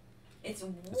 No. It's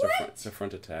what? It's a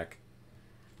front attack.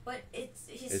 But it's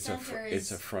his It's center is.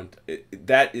 It's a front.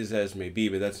 That is as may be,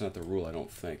 but that's not the rule. I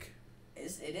don't think.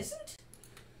 It isn't.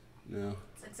 No.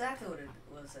 It's exactly what it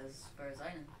was as far as I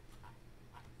know.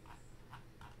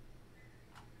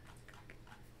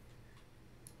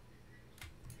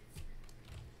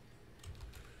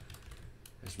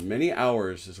 As many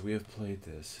hours as we have played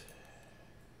this.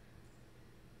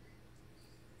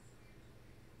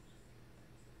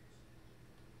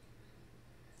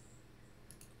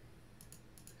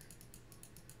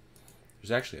 There's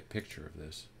actually a picture of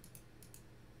this.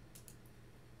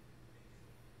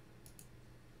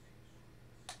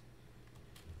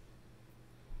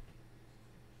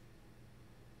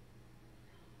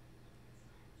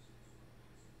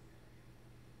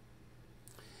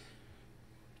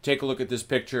 Take a look at this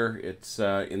picture. It's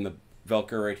in the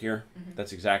Velker right here. Mm-hmm.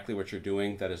 That's exactly what you're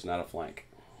doing. That is not a flank.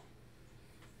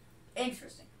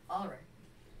 Interesting. All right.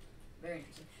 Very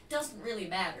interesting. Doesn't really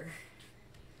matter.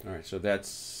 All right, so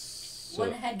that's... One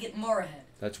ahead, get more ahead.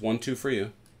 That's 1-2 for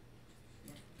you.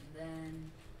 Yeah. And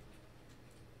then...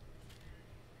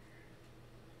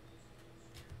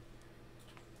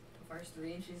 First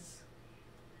 3 inches.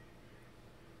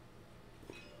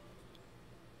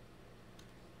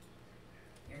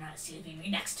 You're not escaping me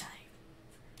next time.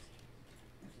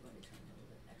 Actually, let me turn a little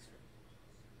bit extra.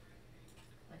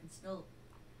 I can still...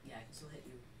 Yeah, I can still hit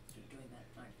you doing that.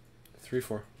 Alright.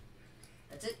 3-4.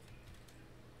 That's it?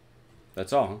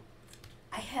 That's all, huh?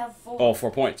 I have 4. Oh, 4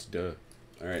 points. Duh.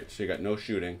 All right, so you got no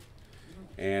shooting.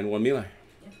 And 1 melee.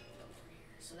 Yep.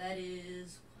 So that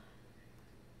is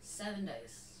 7 dice.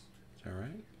 Is that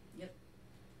right? Yep.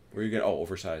 Where are you going? Oh,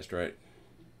 oversized, right?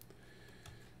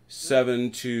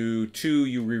 7 to 2,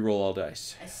 you reroll all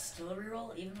dice. I still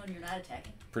reroll even when you're not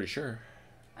attacking? Pretty sure.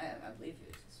 I believe you.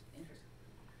 It's interesting.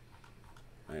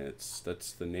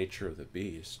 That's the nature of the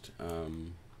beast.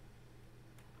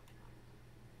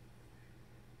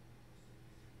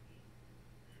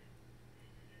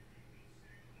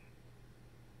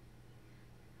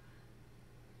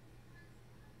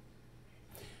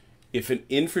 If an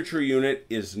infantry unit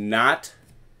is not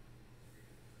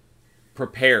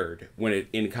prepared when it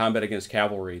in combat against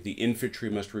cavalry, the infantry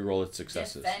must reroll its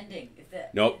successes. Defending.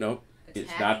 Nope.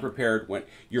 It's not prepared when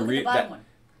you're Look at the bottom one.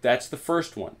 That's the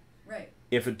first one. Right.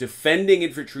 If a defending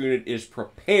infantry unit is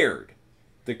prepared,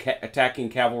 the attacking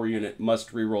cavalry unit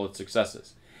must reroll its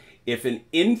successes. If an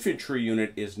infantry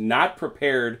unit is not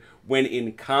prepared when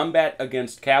in combat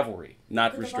against cavalry,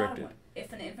 not Look at the bottom restricted. one.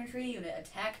 If an infantry unit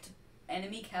attacked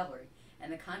enemy cavalry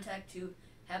and the contact 2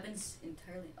 happens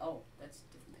entirely... Oh, that's a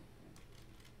different thing.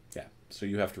 Yeah, so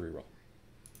you have to reroll.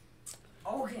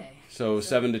 Okay. So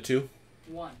 7 to 2?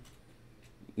 1.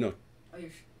 No.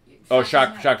 Oh,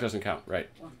 shock doesn't count, right.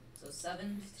 1. So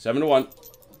 7. 7 to 1.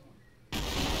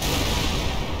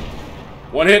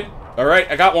 1 hit. All right,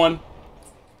 I got 1.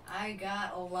 I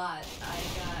got a lot.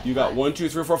 You got 1, 2,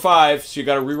 3, 4, 5. So you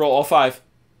got to reroll all 5.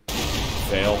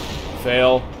 Fail.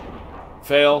 Fail.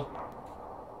 Fail.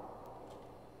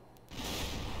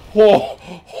 Whoa.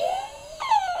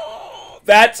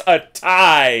 That's a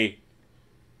tie.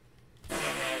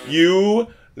 You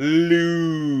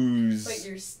lose. But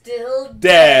you're still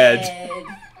dead.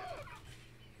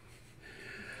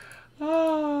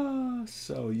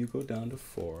 So you go down to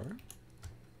 4.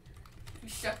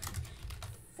 Shut.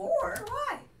 4?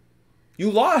 Why?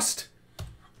 You lost.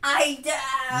 I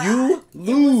You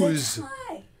lose. It was a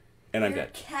tie. And I'm You're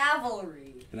dead.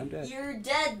 Cavalry. And I'm dead. You're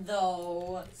dead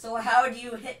though. So how do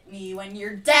you hit me when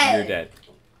you're dead? You're dead.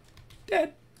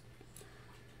 Dead.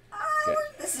 Okay.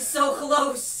 This is so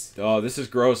close. Oh, this is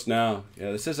gross now.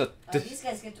 Yeah, this is a... These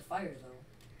guys get to fire though.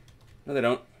 No, they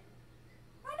don't.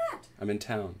 Why not? I'm in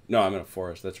town. No, I'm in a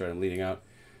forest. That's right. I'm leading out.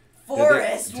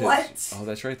 Forest? What? Oh,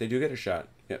 that's right. They do get a shot.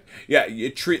 Yeah. Yeah.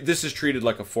 This is treated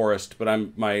like a forest,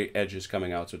 but my edge is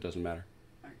coming out, so it doesn't matter.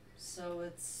 Alright, so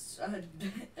it's a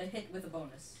hit with a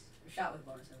bonus. A shot with a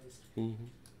bonus, at least. Mm-hmm.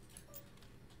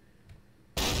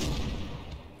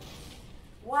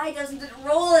 Why doesn't it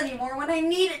roll anymore when I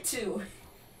need it to?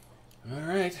 All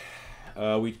right.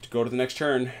 We go to the next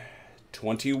turn.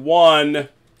 21.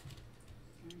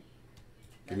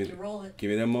 Give me roll it. Give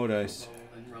me them mo dice.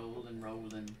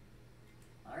 Rolling.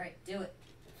 Alright, do it.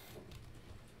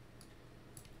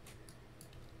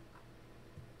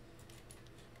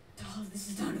 Oh, this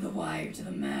is down to the wire, to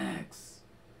the max.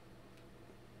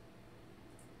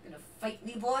 Gonna fight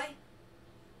me, boy?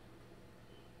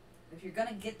 If you're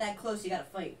gonna get that close, you gotta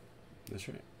fight. That's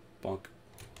right. Bonk.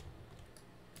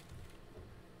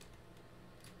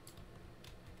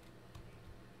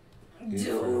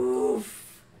 Doof.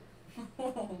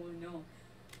 Oh no.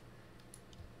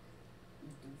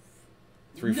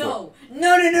 3, 4. No.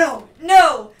 No, no, no.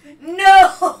 No.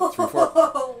 No. 3,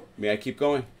 4. May I keep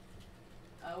going?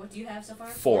 What do you have so far?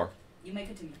 4. You may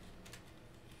continue.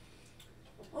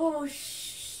 Oh,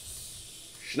 Schnikes.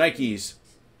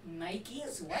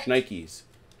 Nikes? What? Schnikes.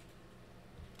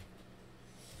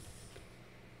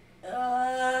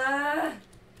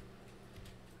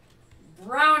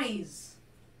 Brownies.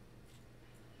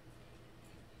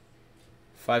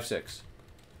 5, 6.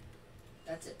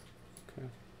 That's it. Okay.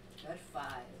 Got 5.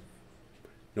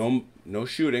 No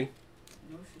shooting,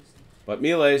 No shoes. but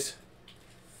melees.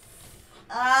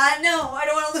 No, I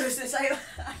don't want to lose this.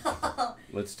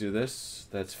 Let's do this.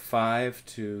 That's 5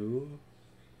 to...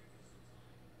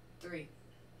 3.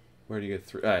 Where do you get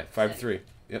 3? 5 to 3.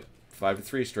 Yep, 5 to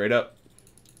 3, straight up.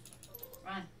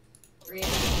 Run. 3. 2.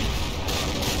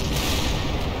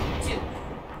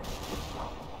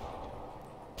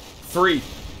 Three.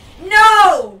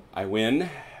 No! I win,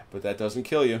 but that doesn't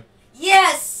kill you.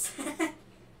 Yes!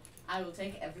 I will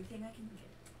take everything I can get.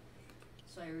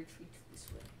 So I retreat this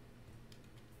way.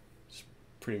 It's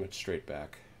pretty much straight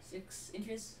back. 6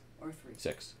 inches or 3?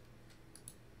 6.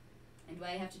 And do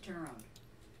I have to turn around?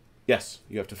 Yes,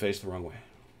 you have to face the wrong way.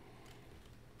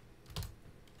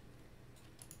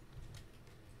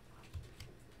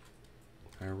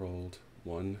 I rolled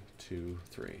 1, 2,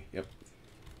 3. Yep.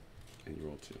 And you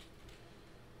rolled 2.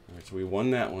 Alright, so we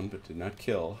won that one, but did not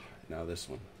kill. Now this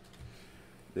one.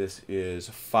 This is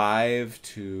 5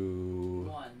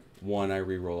 to 1. I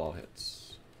re-roll all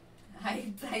hits.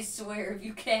 I swear, if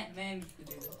you can't manage to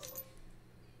do this.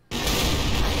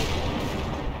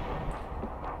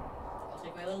 I'll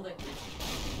take my little victory.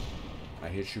 I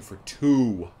hit you for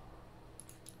 2.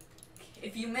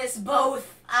 If you miss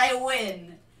both, I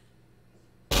win.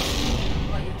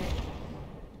 Well, you hit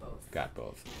both. Got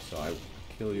both. So I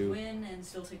kill you. Win and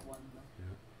still take 1. Yeah.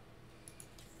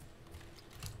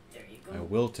 There you go. I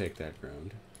will take that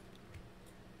ground.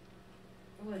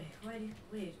 Wait,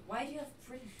 why do you have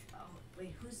British? Oh,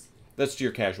 wait, who's? That's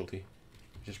your casualty.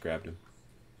 Just grabbed him.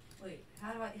 Wait,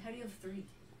 how do you have 3?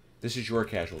 This is your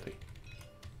casualty.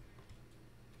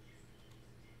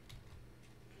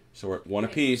 So we're at 1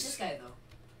 Wait, apiece. This guy though.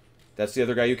 That's the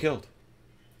other guy you killed.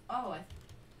 Oh,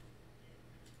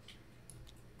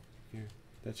 Here,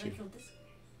 that's I you. killed this.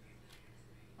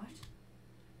 What?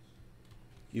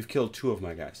 You've killed 2 of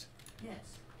my guys. Yes.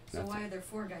 So That's why it. are there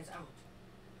 4 guys out?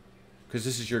 Because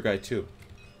this is your guy too.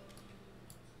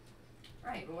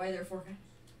 Right, but why are there 4 guys?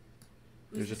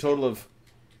 Who's There's a this total guy? of...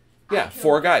 I Yeah, killed-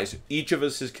 4 guys. Each of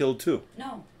us has killed 2.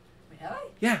 No. Wait, have I?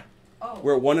 Yeah, Oh.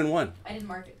 we're at 1 and 1. I didn't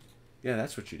mark it. Yeah,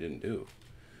 that's what you didn't do.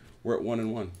 We're at 1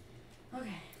 and 1. Okay.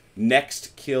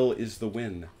 Next kill is the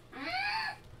win.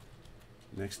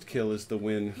 Next kill is the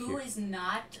win. Who Here. is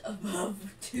not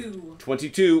above 2?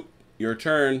 22. Your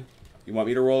turn. You want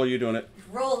me to roll or are you doing it?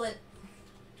 Roll it.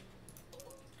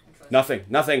 Nothing.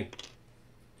 Nothing.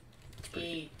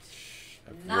 8.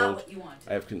 I've Not rolled- what you wanted.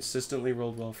 I have consistently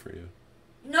rolled well for you.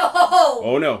 No!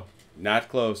 Oh no. Not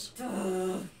close.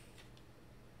 Ugh.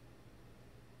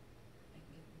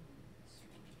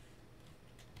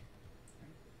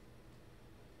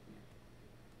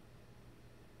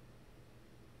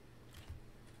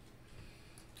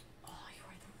 Oh, you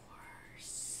are the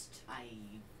worst. I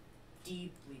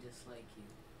deeply dislike you.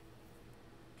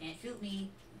 Can't shoot me.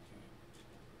 Okay.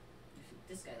 You shoot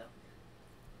this guy though.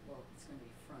 Well, it's gonna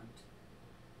be front.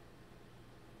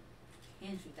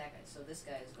 Can't shoot that guy, so this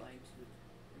guy is going to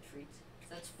retreat.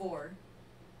 So that's 4.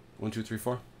 1, 2, 3,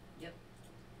 4. Yep.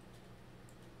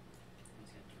 He's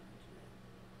gonna turn into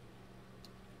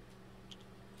that.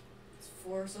 It's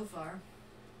 4 so far.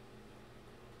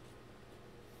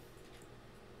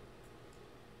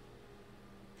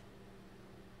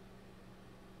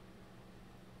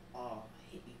 Oh,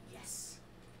 I hit you. Yes.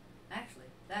 Actually,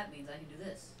 that means I can do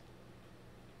this.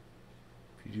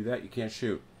 If you do that, you can't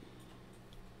shoot.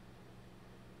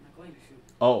 I'm not going to shoot.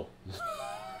 Oh.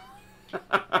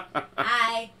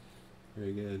 Hi.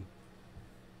 Very good.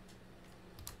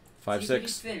 5, See if we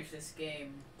 6. can finish this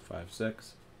game. 5,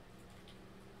 6.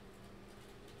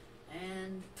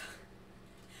 And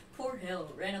poor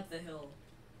Hill ran up the hill.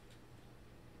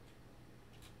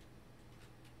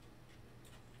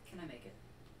 Can I make it?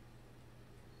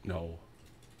 No.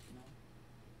 No.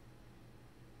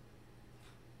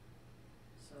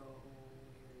 So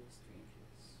here is 3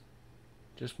 inches.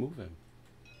 Just move him.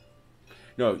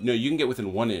 No, you can get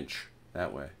within 1 inch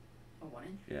that way. Oh, 1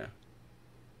 inch? Yeah.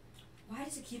 Why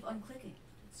does it keep unclicking?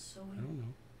 It's so I weird. don't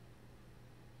know.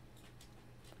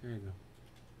 There you go.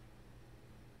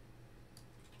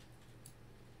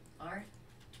 Alright.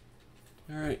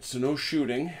 Alright, so no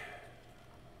shooting.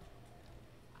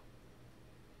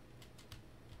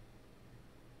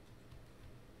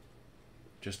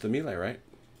 Just the melee, right?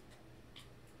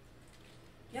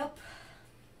 Yep.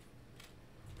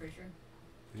 Pretty sure.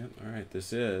 Yep, alright,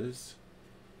 this is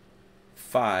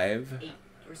 5. 8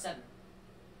 or 7.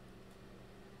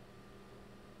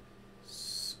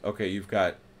 Okay, you've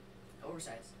got...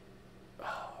 Oversized.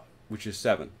 Which is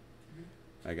 7.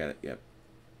 I got it, yep.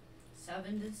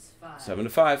 7 to 5. 7 to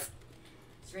 5.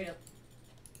 Straight up.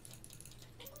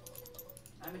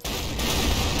 I'm a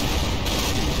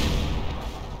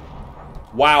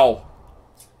Wow.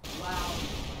 Wow.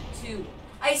 2.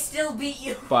 I still beat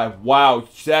you. 5. Wow,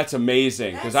 that's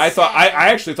amazing. Because I That's thought sad. I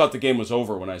actually thought the game was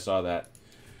over when I saw that.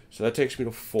 So that takes me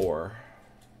to 4.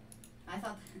 I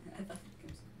thought it was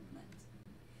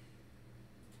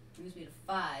brings me to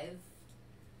 5.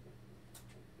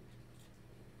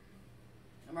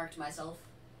 I marked myself.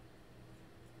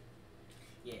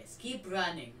 Yes, keep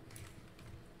running.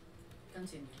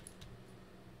 Continue.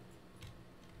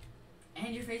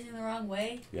 And you're facing the wrong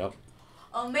way? Yep.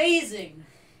 Amazing!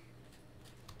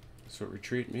 That's what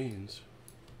retreat means.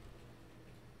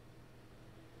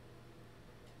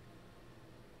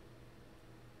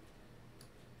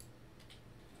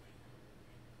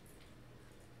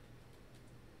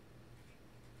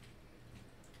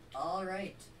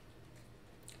 Alright.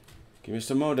 Give me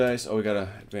some mo dice. Oh, we gotta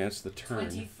advance the turn.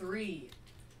 23.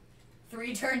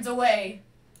 3 turns away.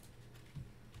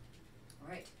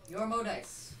 Alright, your mo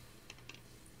dice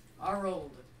are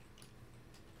rolled.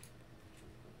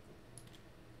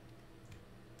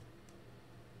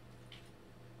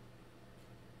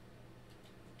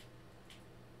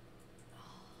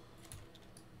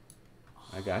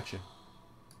 I gotcha.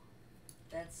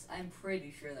 I'm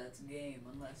pretty sure that's game,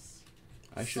 unless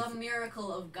I should. some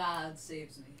miracle of God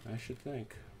saves me. I should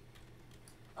think.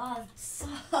 Oh, it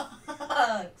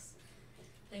sucks.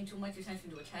 Paying too much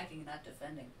attention to attacking and not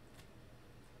defending.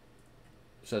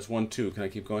 So that's 1, 2. Can I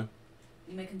keep going?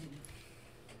 You may continue.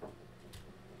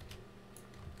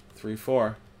 3,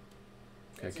 4.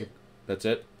 That's Okay, it. that's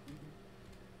it.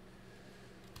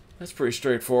 That's pretty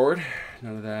straightforward.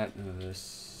 None of that. None of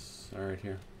this. All right,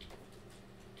 here.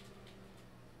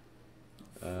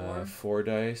 4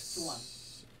 dice. To 1.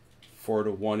 4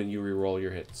 to 1, and you re-roll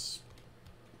your hits.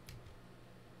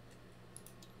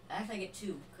 Actually, I get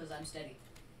 2 because I'm steady.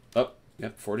 Oh,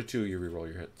 yep. 4 to 2, you re-roll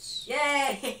your hits.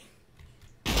 Yay!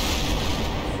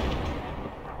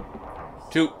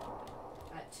 2.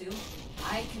 At 2,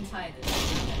 I can tie this. It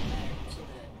doesn't matter. So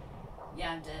that,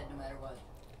 yeah, I'm dead no matter what.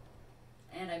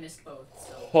 And I missed both.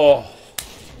 So. Oh.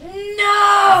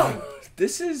 No!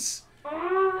 This is.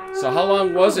 So how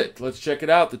long was it? Let's check it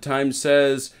out. The time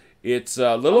says it's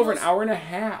a little over an hour and a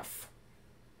half.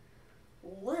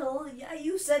 Well, yeah,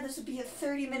 you said this would be a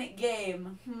 30-minute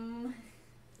game.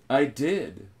 I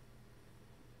did.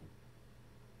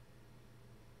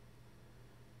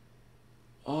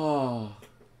 Oh.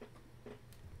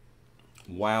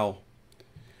 Wow.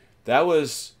 That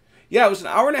was... Yeah, it was an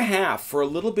hour and a half for a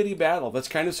little bitty battle. That's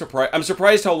kind of surprising. I'm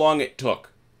surprised how long it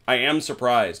took. I am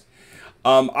surprised.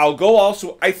 I'll go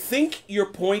also... I think your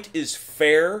point is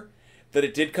fair that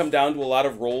it did come down to a lot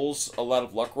of rolls, a lot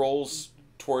of luck rolls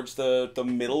towards the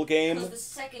middle game. Because the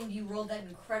second you rolled that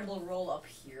incredible roll up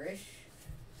here-ish,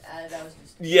 that was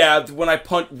just... Yeah, when I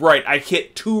punt... Right, I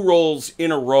hit 2 rolls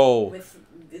in a row. With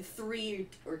 3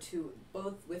 or 2,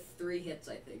 both with 3 hits,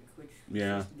 I think, which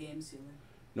Yeah. was the game ceiling.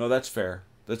 No, that's fair.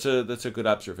 That's a good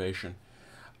observation.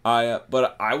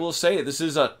 But I will say this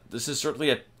is certainly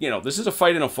a this is a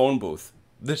fight in a phone booth.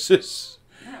 This is.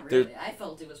 Not really. I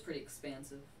felt it was pretty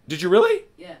expansive. Did you really?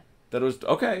 Yeah. That was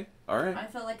okay. All right. I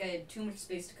felt like I had too much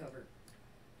space to cover.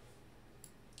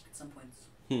 At some points.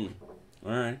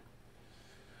 All right.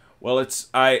 Well,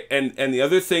 and the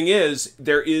other thing is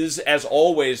there is, as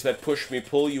always, that push me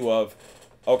pull you of.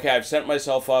 Okay, I've set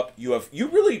myself up. You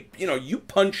really you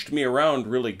punched me around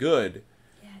really good.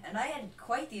 Yeah, and I had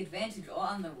quite the advantage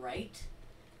on the right,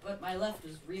 but my left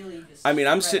was really just... I mean,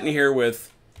 I'm sitting here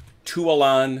with 2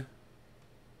 Elan,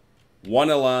 1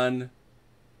 Elan.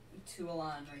 2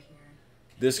 Elan right here.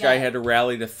 This guy had to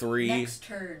rally to 3. Next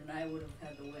turn, I would have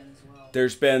had to win as well.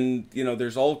 There's been,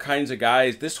 there's all kinds of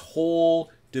guys. This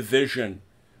whole division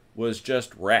was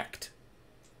just wrecked.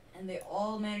 And they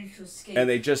all managed to escape. And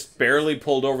they just barely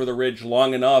pulled over the ridge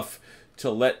long enough to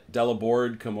let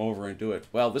Delaborde come over and do it.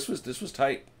 Well, this was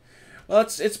tight. Well,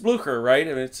 it's Blucher, right?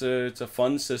 I mean, it's a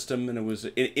fun system, and it was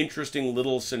an interesting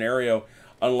little scenario,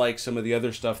 unlike some of the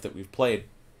other stuff that we've played.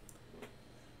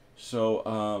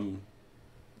 So,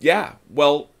 Yeah,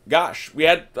 well, gosh, we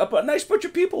had a nice bunch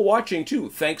of people watching too.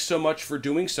 Thanks so much for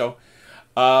doing so.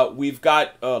 We've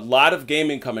got a lot of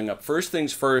gaming coming up. First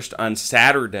things first, on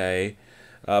Saturday,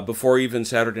 before even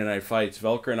Saturday Night Fights,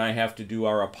 Velker and I have to do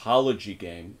our apology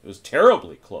game. It was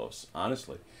terribly close,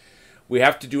 honestly. We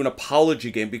have to do an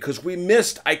apology game because we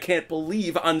missed, I can't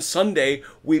believe, on Sunday,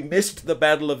 we missed the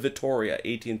Battle of Vittoria,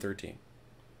 1813.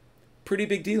 Pretty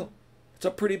big deal. It's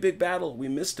a pretty big battle. We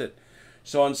missed it.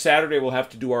 So on Saturday, we'll have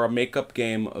to do our makeup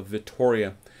game of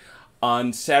Vittoria.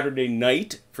 On Saturday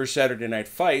night, for Saturday Night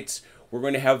Fights, we're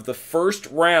going to have the first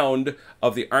round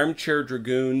of the Armchair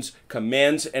Dragoons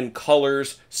Commands and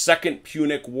Colors Second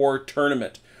Punic War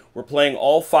Tournament. We're playing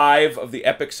all 5 of the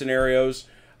epic scenarios.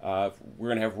 We're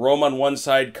going to have Rome on one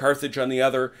side, Carthage on the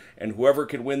other, and whoever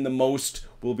can win the most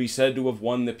will be said to have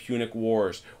won the Punic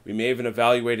Wars. We may even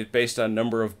evaluate it based on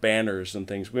number of banners and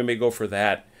things. We may go for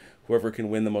that. Whoever can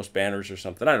win the most banners or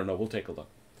something. I don't know. We'll take a look.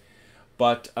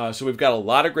 But, so we've got a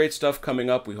lot of great stuff coming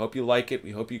up. We hope you like it.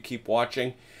 We hope you keep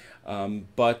watching.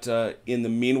 But in the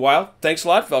meanwhile, thanks a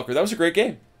lot, Velker. That was a great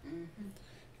game.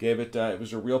 Gave it, it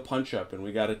was a real punch-up, and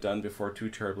we got it done before too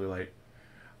terribly late.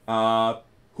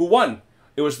 Who won?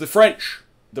 It was the French.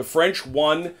 The French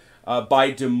won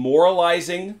by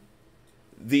demoralizing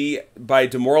the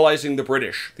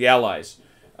British, the Allies.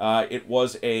 By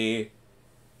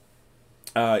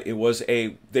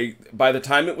the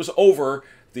time it was over,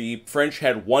 the French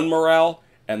had 1 morale,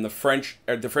 and the French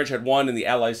had 1, and the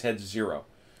Allies had 0.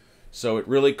 So it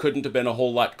really couldn't have been a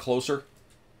whole lot closer.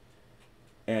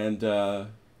 And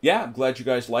yeah, I'm glad you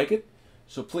guys like it.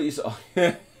 So please,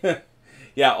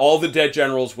 yeah, all the dead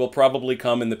generals will probably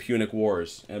come in the Punic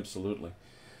Wars. Absolutely.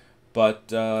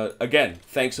 But again,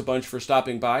 thanks a bunch for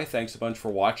stopping by. Thanks a bunch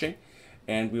for watching.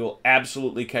 And we will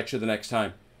absolutely catch you the next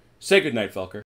time. Say goodnight, Velker.